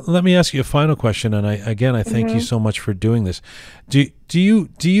 Absolutely. Let me ask you a final question, and I thank you so much for doing this. Do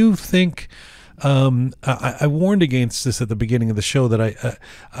you think? I warned against this at the beginning of the show, that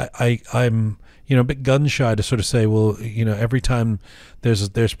I'm a bit gun shy to sort of say, well, every time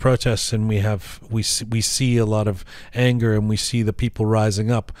there's protests and we see a lot of anger and we see the people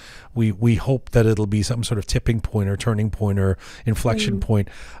rising up, we hope that it'll be some sort of tipping point or turning point or inflection point,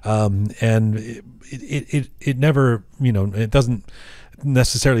 and it never, it doesn't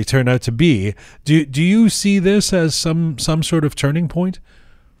necessarily turn out to be. Do you see this as some sort of turning point?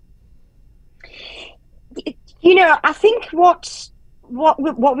 I think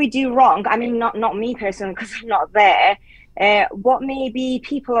what we do wrong, I mean, not me personally, because I'm not there, what maybe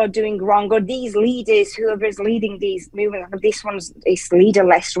people are doing wrong, or these leaders, whoever's leading these movements, this one's is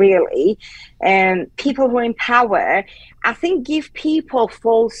leaderless really, people who are in power, I think give people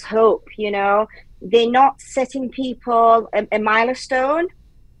false hope. They're not setting people a milestone.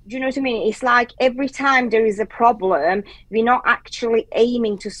 Do you know what I mean? It's like every time there is a problem, we're not actually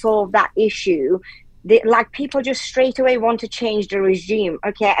aiming to solve that issue. Like people just straight away want to change the regime.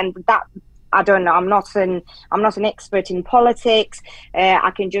 Okay, and that, I don't know. I'm not an expert in politics.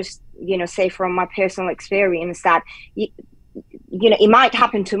 I can just say from my personal experience that it might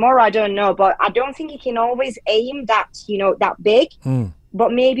happen tomorrow. I don't know, but I don't think you can always aim that that big.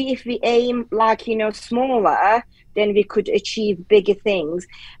 But maybe if we aim like smaller, then we could achieve bigger things.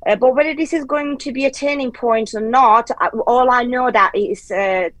 But whether this is going to be a turning point or not, all I know that is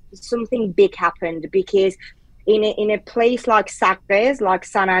something big happened, because in a place like Sakres, like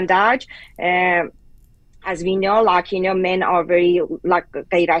Sanandaj, as we know, men are very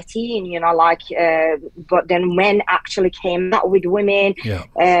ghayrati, but then men actually came out with women.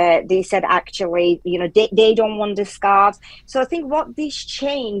 They said actually, they don't want the scarves. So I think what this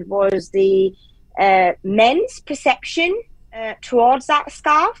changed was the men's perception towards that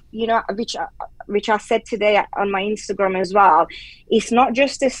scarf, which I said today on my Instagram as well. It's not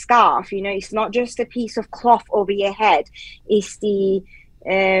just a scarf, it's not just a piece of cloth over your head. It's the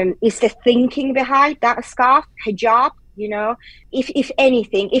thinking behind that scarf, hijab. If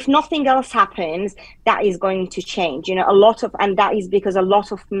anything, if nothing else happens, that is going to change. And that is because a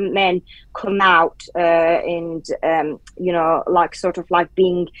lot of men come out and sort of like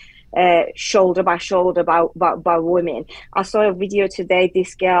being shoulder by shoulder by women. I saw a video today.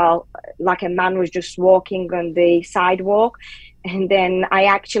 This girl, like a man was just walking on the sidewalk, and then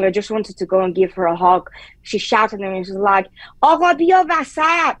I just wanted to go and give her a hug. She shouted at me, she was like, "Agha biya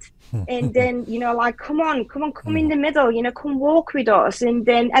vasat." And then, like, come in the middle, come walk with us. And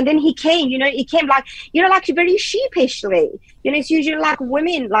then he came, like very sheepishly. It's usually like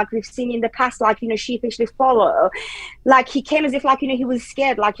women, like we've seen in the past, like, sheepishly follow. Like he came as if, like, he was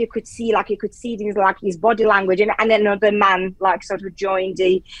scared, like you could see his body language. And then another man, like, sort of joined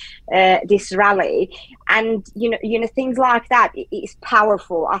this rally. And, things like that, it's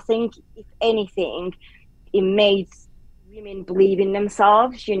powerful. I think, if anything, it made women believe in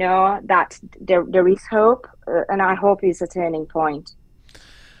themselves, that there is hope, and I hope it's a turning point.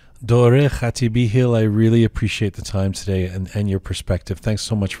 Dorreh Khatibi-Hill, I really appreciate the time today and your perspective. Thanks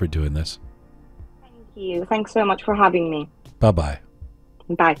so much for doing this. Thank you. Thanks so much for having me. Bye-bye.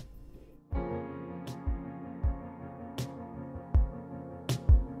 Bye.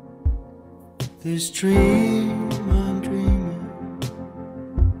 This dream I'm dreaming,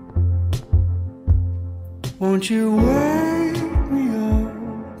 won't you wake me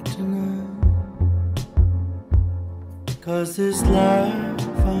up tonight? 'Cause this life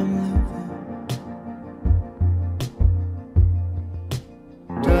I'm living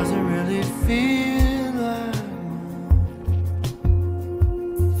doesn't really feel like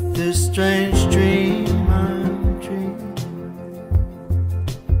mine. This strange dream I'm dreaming,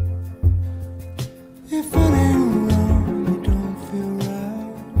 if it ain't wrong, it don't feel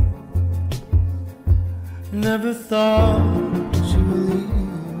right. Never thought you were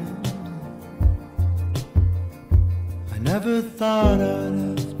leaving. I never thought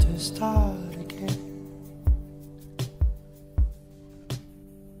I'd have to start again.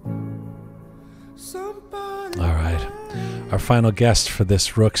 All right. Our final guest for this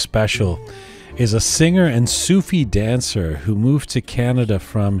Roqe special is a singer and Sufi dancer who moved to Canada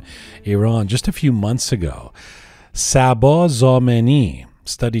from Iran just a few months ago. Saba Zameni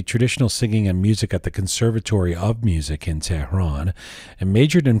studied traditional singing and music at the Conservatory of Music in Tehran and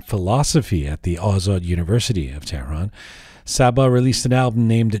majored in philosophy at the Azad University of Tehran. Saba released an album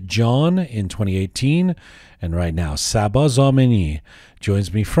named Jian in 2018, and right now Saba Zameni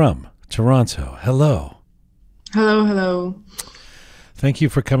joins me from Toronto. Hello. Hello. Thank you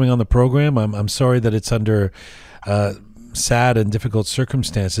for coming on the program. I'm sorry that it's under sad and difficult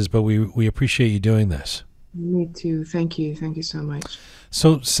circumstances, but we appreciate you doing this. Me too. Thank you so much.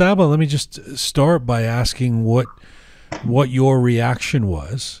 So, Saba, let me just start by asking what your reaction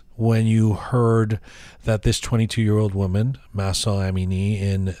was when you heard that this 22-year-old woman, Mahsa Amini,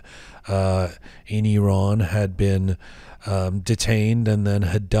 in Iran had been detained and then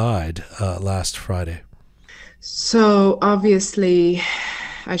had died last Friday. So obviously,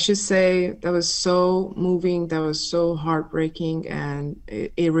 I should say that was so moving, that was so heartbreaking, and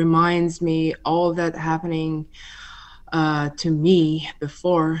it reminds me all that happening to me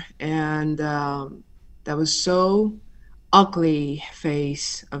before, and that was so ugly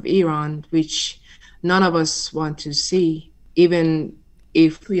face of Iran, which none of us want to see. Even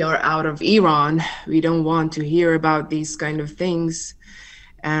if we are out of Iran, we don't want to hear about these kind of things,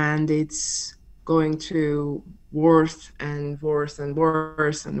 and it's going to worse and worse and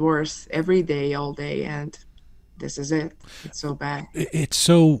worse and worse every day, all day, and this is it. It's so bad. It's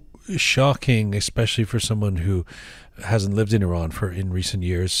so shocking, especially for someone who hasn't lived in Iran in recent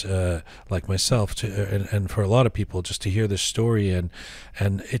years, like myself, and for a lot of people, just to hear this story, and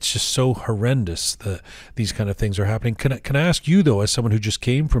it's just so horrendous that these kind of things are happening. Can I ask you, though, as someone who just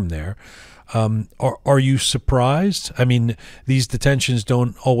came from there, are you surprised? I mean, these detentions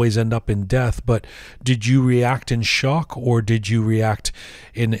don't always end up in death, but did you react in shock, or did you react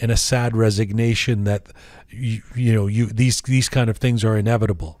in a sad resignation that these kind of things are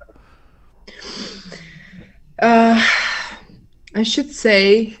inevitable? I should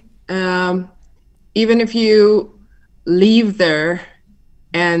say, even if you leave there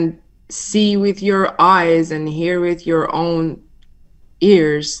and see with your eyes and hear with your own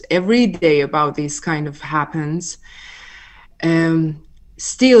ears every day about this kind of happens,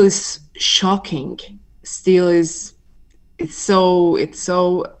 still is shocking, still is, it's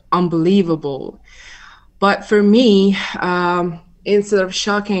so unbelievable. But for me, instead of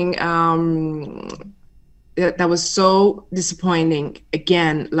shocking, that was so disappointing.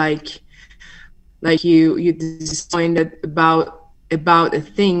 Again, like you disappointed about a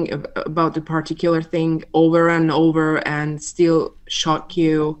thing, about a particular thing over and over, and still shock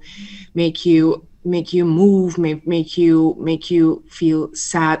you, make you move, make you feel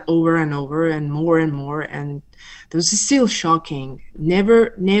sad over and over and more, and this is still shocking.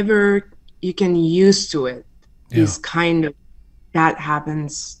 Never you can use to it. Yeah. This kind of that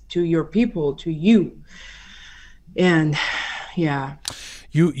happens to your people, to you. And yeah,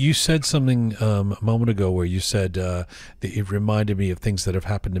 you said something a moment ago where you said that it reminded me of things that have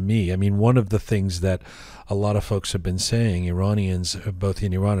happened to me. I mean, one of the things that a lot of folks have been saying, Iranians, both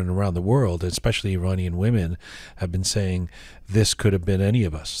in Iran and around the world, especially Iranian women, have been saying, this could have been any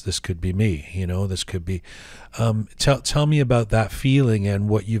of us. This could be me. You know, this could be. Tell me about that feeling and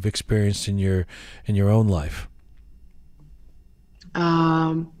what you've experienced in your own life.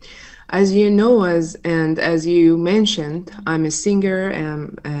 As you know, as you mentioned, I'm a singer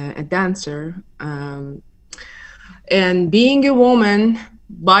and a dancer, and being a woman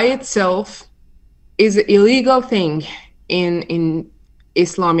by itself is an illegal thing in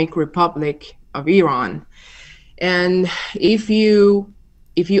Islamic Republic of Iran. And if you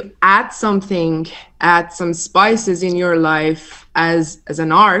add some spices in your life as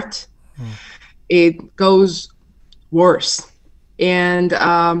an art, it goes worse. And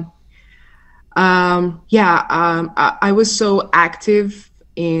I was so active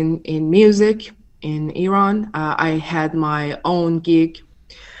in music in Iran. I had my own gig.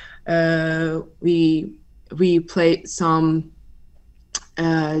 We played some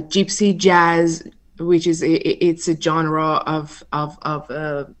gypsy jazz, which is it's a genre of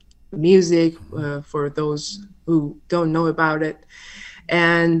music for those who don't know about it.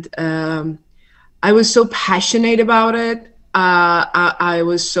 And I was so passionate about it. I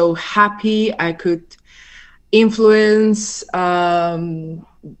was so happy I could influence on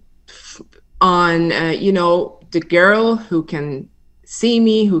the girl who can see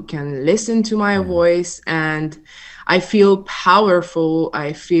me, who can listen to my voice, and I feel powerful.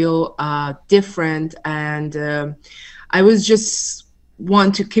 I feel different, and I was just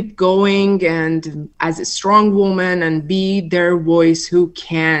want to keep going and as a strong woman and be their voice who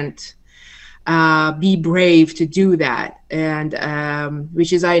can't. Be brave to do that, and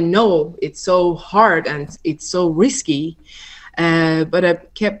which is, I know it's so hard and it's so risky, but I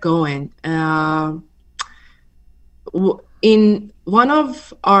kept going. In one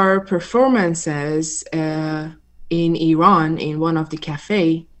of our performances in Iran, in one of the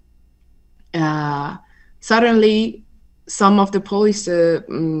cafe, suddenly some of the police,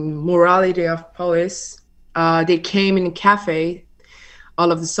 morality of police, they came in a cafe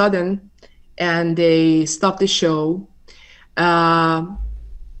all of a sudden. And they stopped the show, and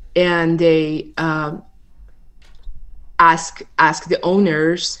they ask the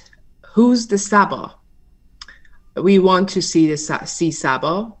owners, "Who's the Saba? We want to see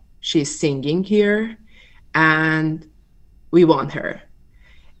Saba. She's singing here, and we want her."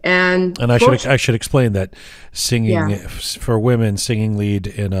 And I should explain that singing for women, singing lead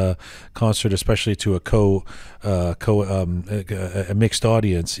in a concert, especially to a mixed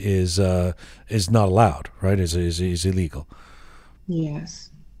audience, is not allowed, right? Is illegal.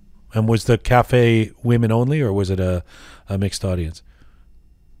 Yes. And was the cafe women only, or was it a mixed audience?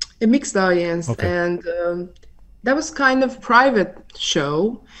 A mixed audience, okay. And that was kind of private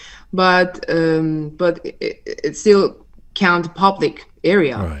show, but it still count public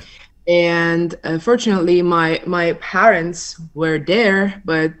area. Right. And fortunately my parents were there,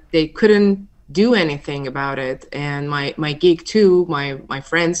 but they couldn't do anything about it. And my gig too, my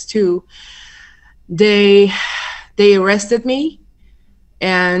friends too, they arrested me,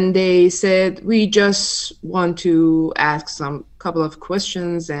 and they said, "We just want to ask some couple of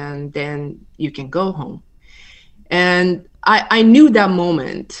questions and then you can go home." And I knew that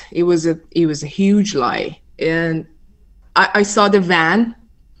moment it was a huge lie. And I saw the van.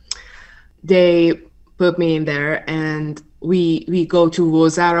 They put me in there, and we go to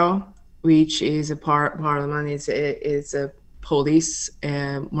Wozara, which is a parliament. It's a police,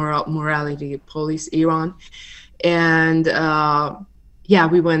 morality police, Iran. And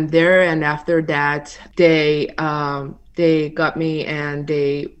we went there, and after that they got me and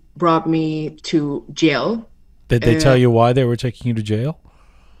they brought me to jail. Did they tell you why they were taking you to jail?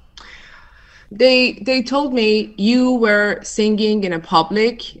 They told me you were singing in a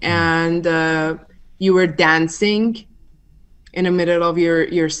public, and you were dancing in the middle of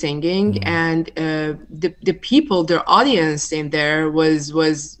your singing, and the people, their audience in there was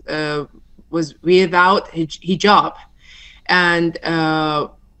was without hijab, and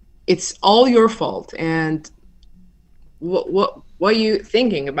it's all your fault. And what are you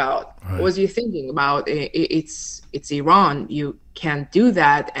thinking about? Right. What was you thinking about? It's Iran. You can't do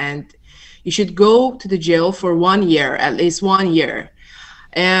that, and you should go to the jail for 1 year, at least 1 year.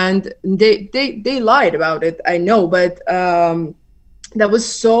 And they lied about it, I know, but that was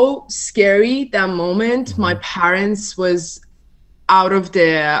so scary, that moment. My parents was out of the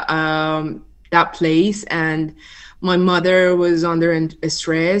that place, and my mother was under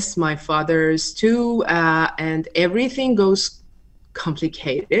stress, my father's too, and everything goes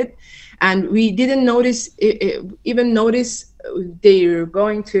complicated. And we didn't even notice they're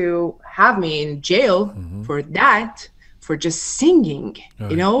going to have me in jail for that, for just singing,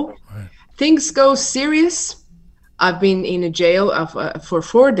 you know? Right. Things go serious. I've been in a jail for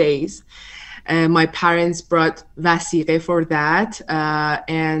 4 days. My parents brought wasiqe for that,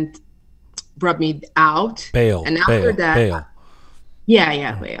 and brought me out. Bail. And after that, bail.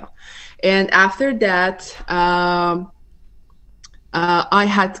 Yeah, bail. And after that, I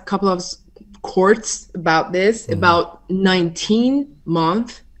had a couple of courts about this, about 19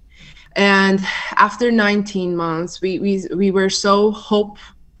 months. And after 19 months, we were so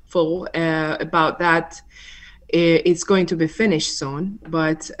hopeful about that it's going to be finished soon,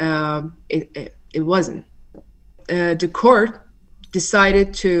 but it wasn't. The court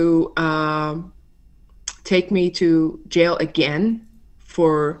decided to take me to jail again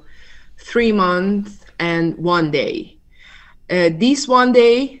for 3 months and 1 day. This 1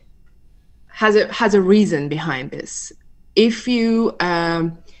 day has a reason behind this. If you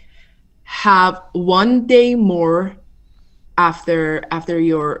have 1 day more after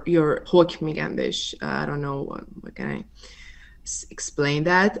your حکم میگن بهش, I don't know what can I explain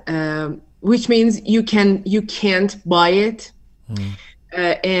that, which means you can't buy it,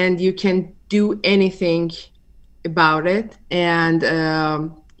 and you can do anything about it. And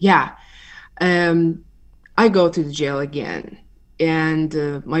I go to the jail again, and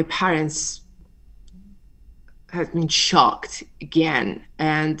my parents have been shocked again.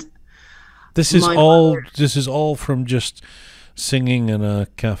 And this is all from just singing in a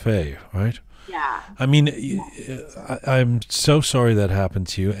cafe, right? Yeah. I mean, I'm so sorry that happened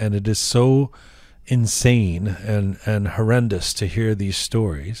to you, and it is so insane and horrendous to hear these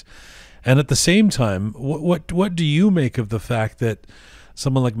stories. And at the same time, what do you make of the fact that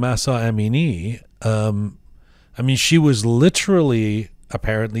someone like Mahsa Amini, I mean, she was literally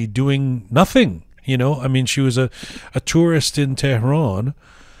apparently doing nothing, you know? I mean, she was a tourist in Tehran.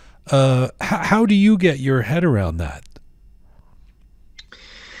 How do you get your head around that?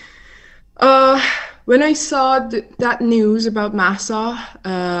 When I saw that news about Mahsa,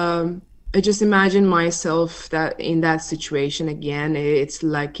 I just imagined myself that in that situation again. It's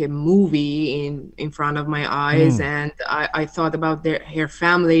like a movie in front of my eyes, and I thought about her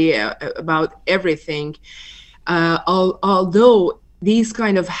family, about everything. Although these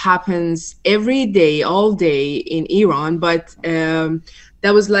kind of happens every day, all day in Iran, but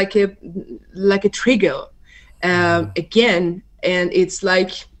that was like a trigger again. And it's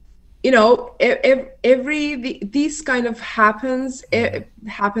like, you know, these kind of happens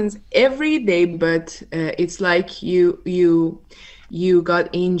every day, but it's like you got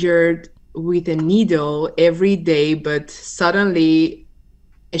injured with a needle every day, but suddenly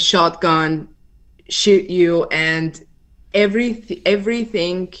a shotgun shoot you, and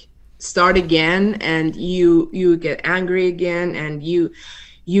everything start again, and you get angry again, and you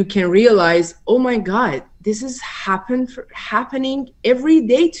can realize, oh my God, this is happening every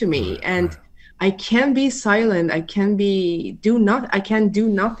day to me, and I can't be silent. I can't do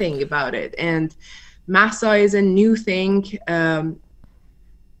nothing about it. And Mahsa is a new thing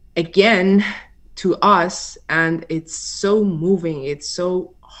again to us, and it's so moving. It's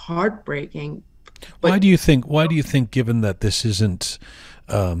so heartbreaking. Why do you think, given that this isn't,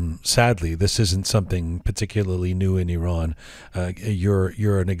 sadly, this isn't something particularly new in Iran,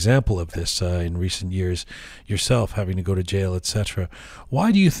 you're an example of this in recent years yourself, having to go to jail, etc.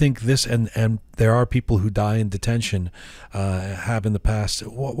 Why do you think this, and there are people who die in detention, have in the past,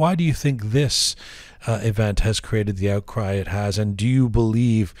 why do you think this event has created the outcry it has? And do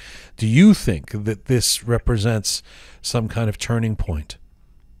you think that this represents some kind of turning point?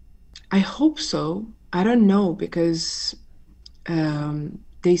 I hope so. I don't know, because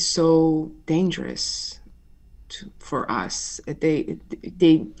they're so dangerous for us. They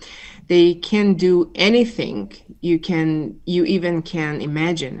can do anything you even can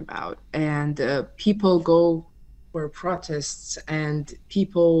imagine about. And people go for protests, and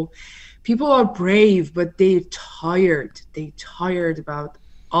people are brave, but they're tired. They're tired about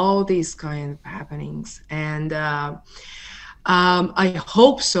all these kind of happenings. And I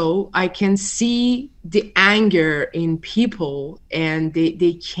hope so. I can see the anger in people, and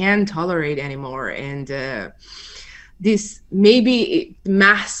they can't tolerate anymore. And this maybe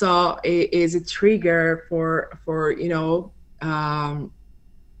Mahsa is a trigger for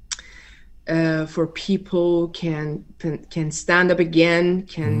for people can stand up again,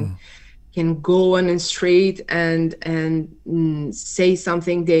 can go on the street and say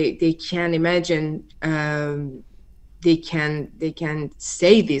something they can't imagine. They can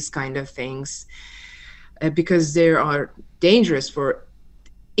say these kind of things because they are dangerous for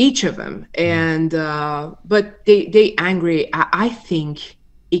each of them. And but they angry. I think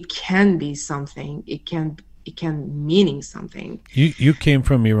it can be something. It can meaning something. You came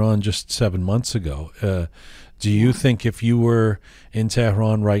from Iran just 7 months ago. Do you think if you were in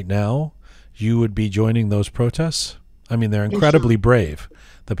Tehran right now, you would be joining those protests? I mean, they're incredibly brave,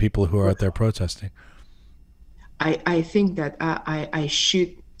 the people who are out there protesting. I think that I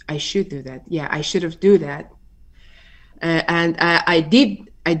should do that. Yeah, I should have do that. And I did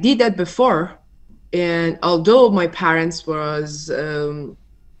that before. And although my parents was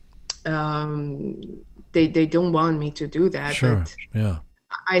they don't want me to do that. Sure. But yeah.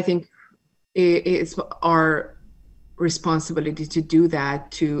 I think it's our responsibility to do that,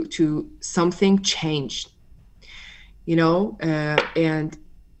 to something change, and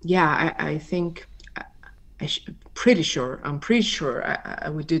yeah, I think I'm pretty sure I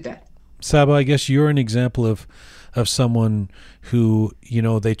would do that. Saba, I guess you're an example of someone who,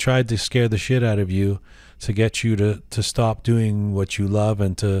 they tried to scare the shit out of you to get you to stop doing what you love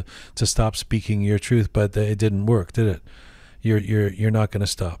and to stop speaking your truth, but it didn't work, did it? You're not going to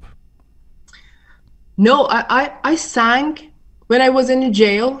stop. No, I sang when I was in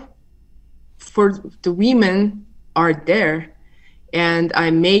jail. For the women are there, and I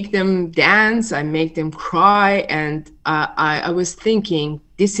make them dance, I make them cry, and I was thinking,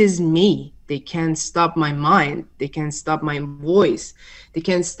 this is me. They can't stop my mind. They can't stop my voice. They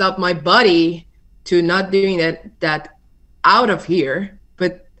can't stop my body to not doing that out of here.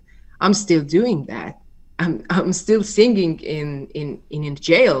 But I'm still doing that. I'm still singing in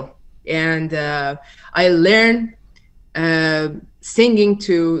jail, and I learned singing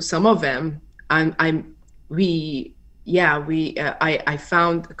to some of them. I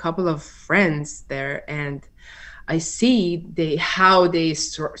found a couple of friends there, and I see how they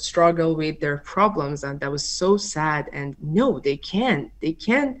struggle with their problems, and that was so sad. And no, they can't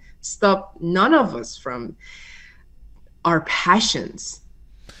stop none of us from our passions.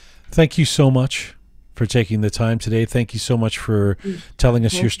 Thank you so much for taking the time today. Thank you so much for telling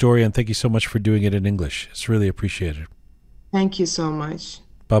us your story, and thank you so much for doing it in English. It's really appreciated. Thank you so much.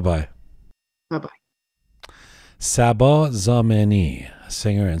 Bye-bye. Bye-bye. Saba Zameni,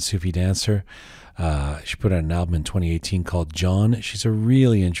 singer and Sufi dancer. She put out an album in 2018 called Jian. She's a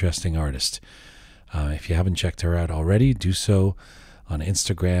really interesting artist. If you haven't checked her out already, do so on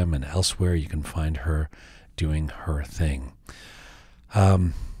Instagram and elsewhere. You can find her doing her thing.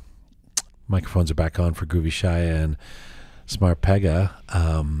 Microphones are back on for Groovy Shaya and Smart Pega.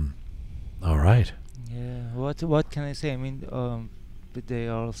 All right. Yeah. What can I say? I mean, but they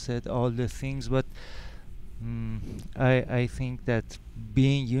all said all the things, but I think that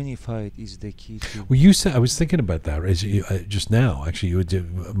being unified is the key to. Well, you said, I was thinking about that just now. Actually, you would do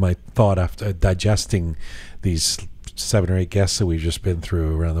my thought after digesting these 7 or 8 guests that we've just been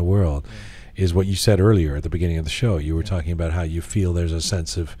through around the world, is what you said earlier at the beginning of the show. You were talking about how you feel there's a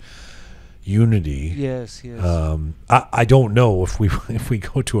sense of unity. Yes. I don't know if we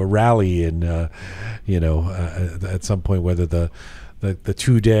go to a rally and at some point whether the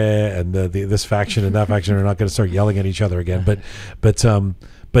Tudeh and this faction and that faction are not going to start yelling at each other again.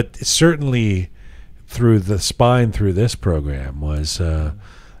 But certainly through the spine through this program was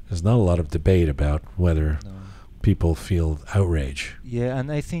there's not a lot of debate about whether people feel outrage. Yeah,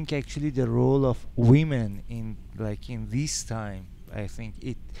 and I think actually the role of women in this time, I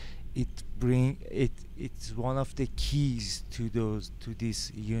think it's one of the keys to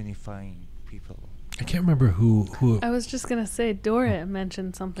this unifying people. I can't remember who I was just gonna say Dorreh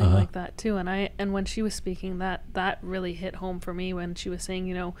mentioned something like that too, and when she was speaking, that really hit home for me when she was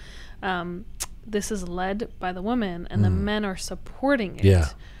saying, this is led by the women and the men are supporting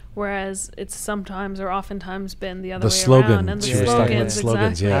it. Whereas it's sometimes or oftentimes been the other way around. And the slogans, what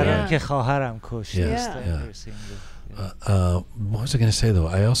was I going to say though?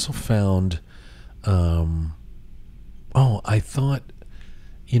 I also found, I thought,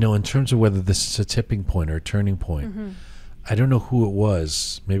 in terms of whether this is a tipping point or a turning point, I don't know who it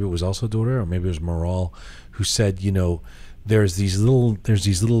was. Maybe it was also Dorreh, or maybe it was Maral, who said, there's these little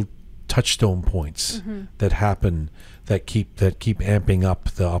touchstone points that happen that keep amping up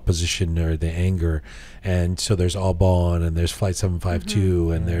the opposition or the anger. And so there's Aubon, and there's Flight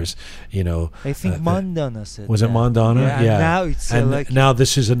 752, and there's, I think Mandana said was that. it Mandana? Yeah. Now it's and like now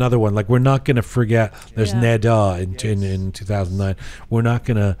this is another one. Like, we're not going to forget. There's Neda in 2009. We're not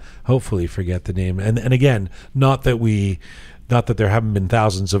going to hopefully forget the name. And again, not that there haven't been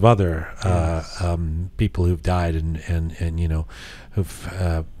thousands of other people who've died and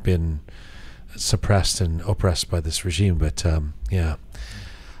who've been suppressed and oppressed by this regime. But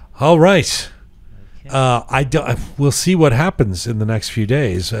all right. We'll see what happens in the next few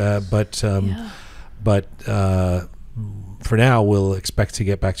days. But for now, we'll expect to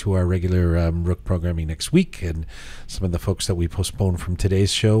get back to our regular Roqe programming next week, and some of the folks that we postponed from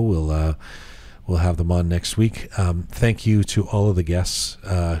today's show, we'll have them on next week. Thank you to all of the guests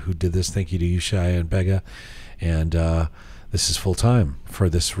who did this. Thank you to you, Shaya and Bega. And this is full time for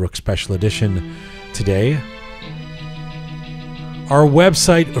this Roqe special edition today. Our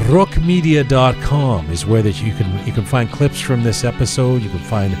website, roqemedia.com, is where that you can find clips from this episode. You can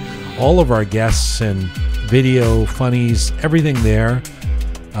find all of our guests and video, funnies, everything there.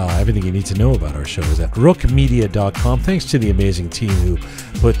 Everything you need to know about our show is at roqemedia.com. Thanks to the amazing team who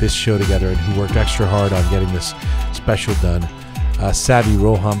put this show together and who worked extra hard on getting this special done. Savvy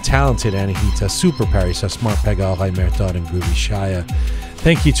Roham, talented Anahita, Super Parisa, Smart Pega, Mertad, and Groovy Shaya.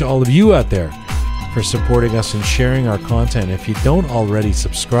 Thank you to all of you out there for supporting us and sharing our content. If you don't already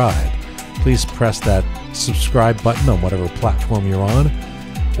subscribe, please press that subscribe button on whatever platform you're on,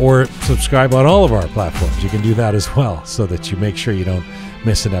 or subscribe on all of our platforms. You can do that as well, so that you make sure you don't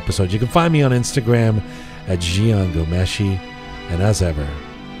miss an episode. You can find me on Instagram at Jian Gomeshi, and as ever,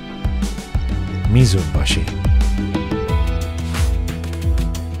 Mizun Bashi.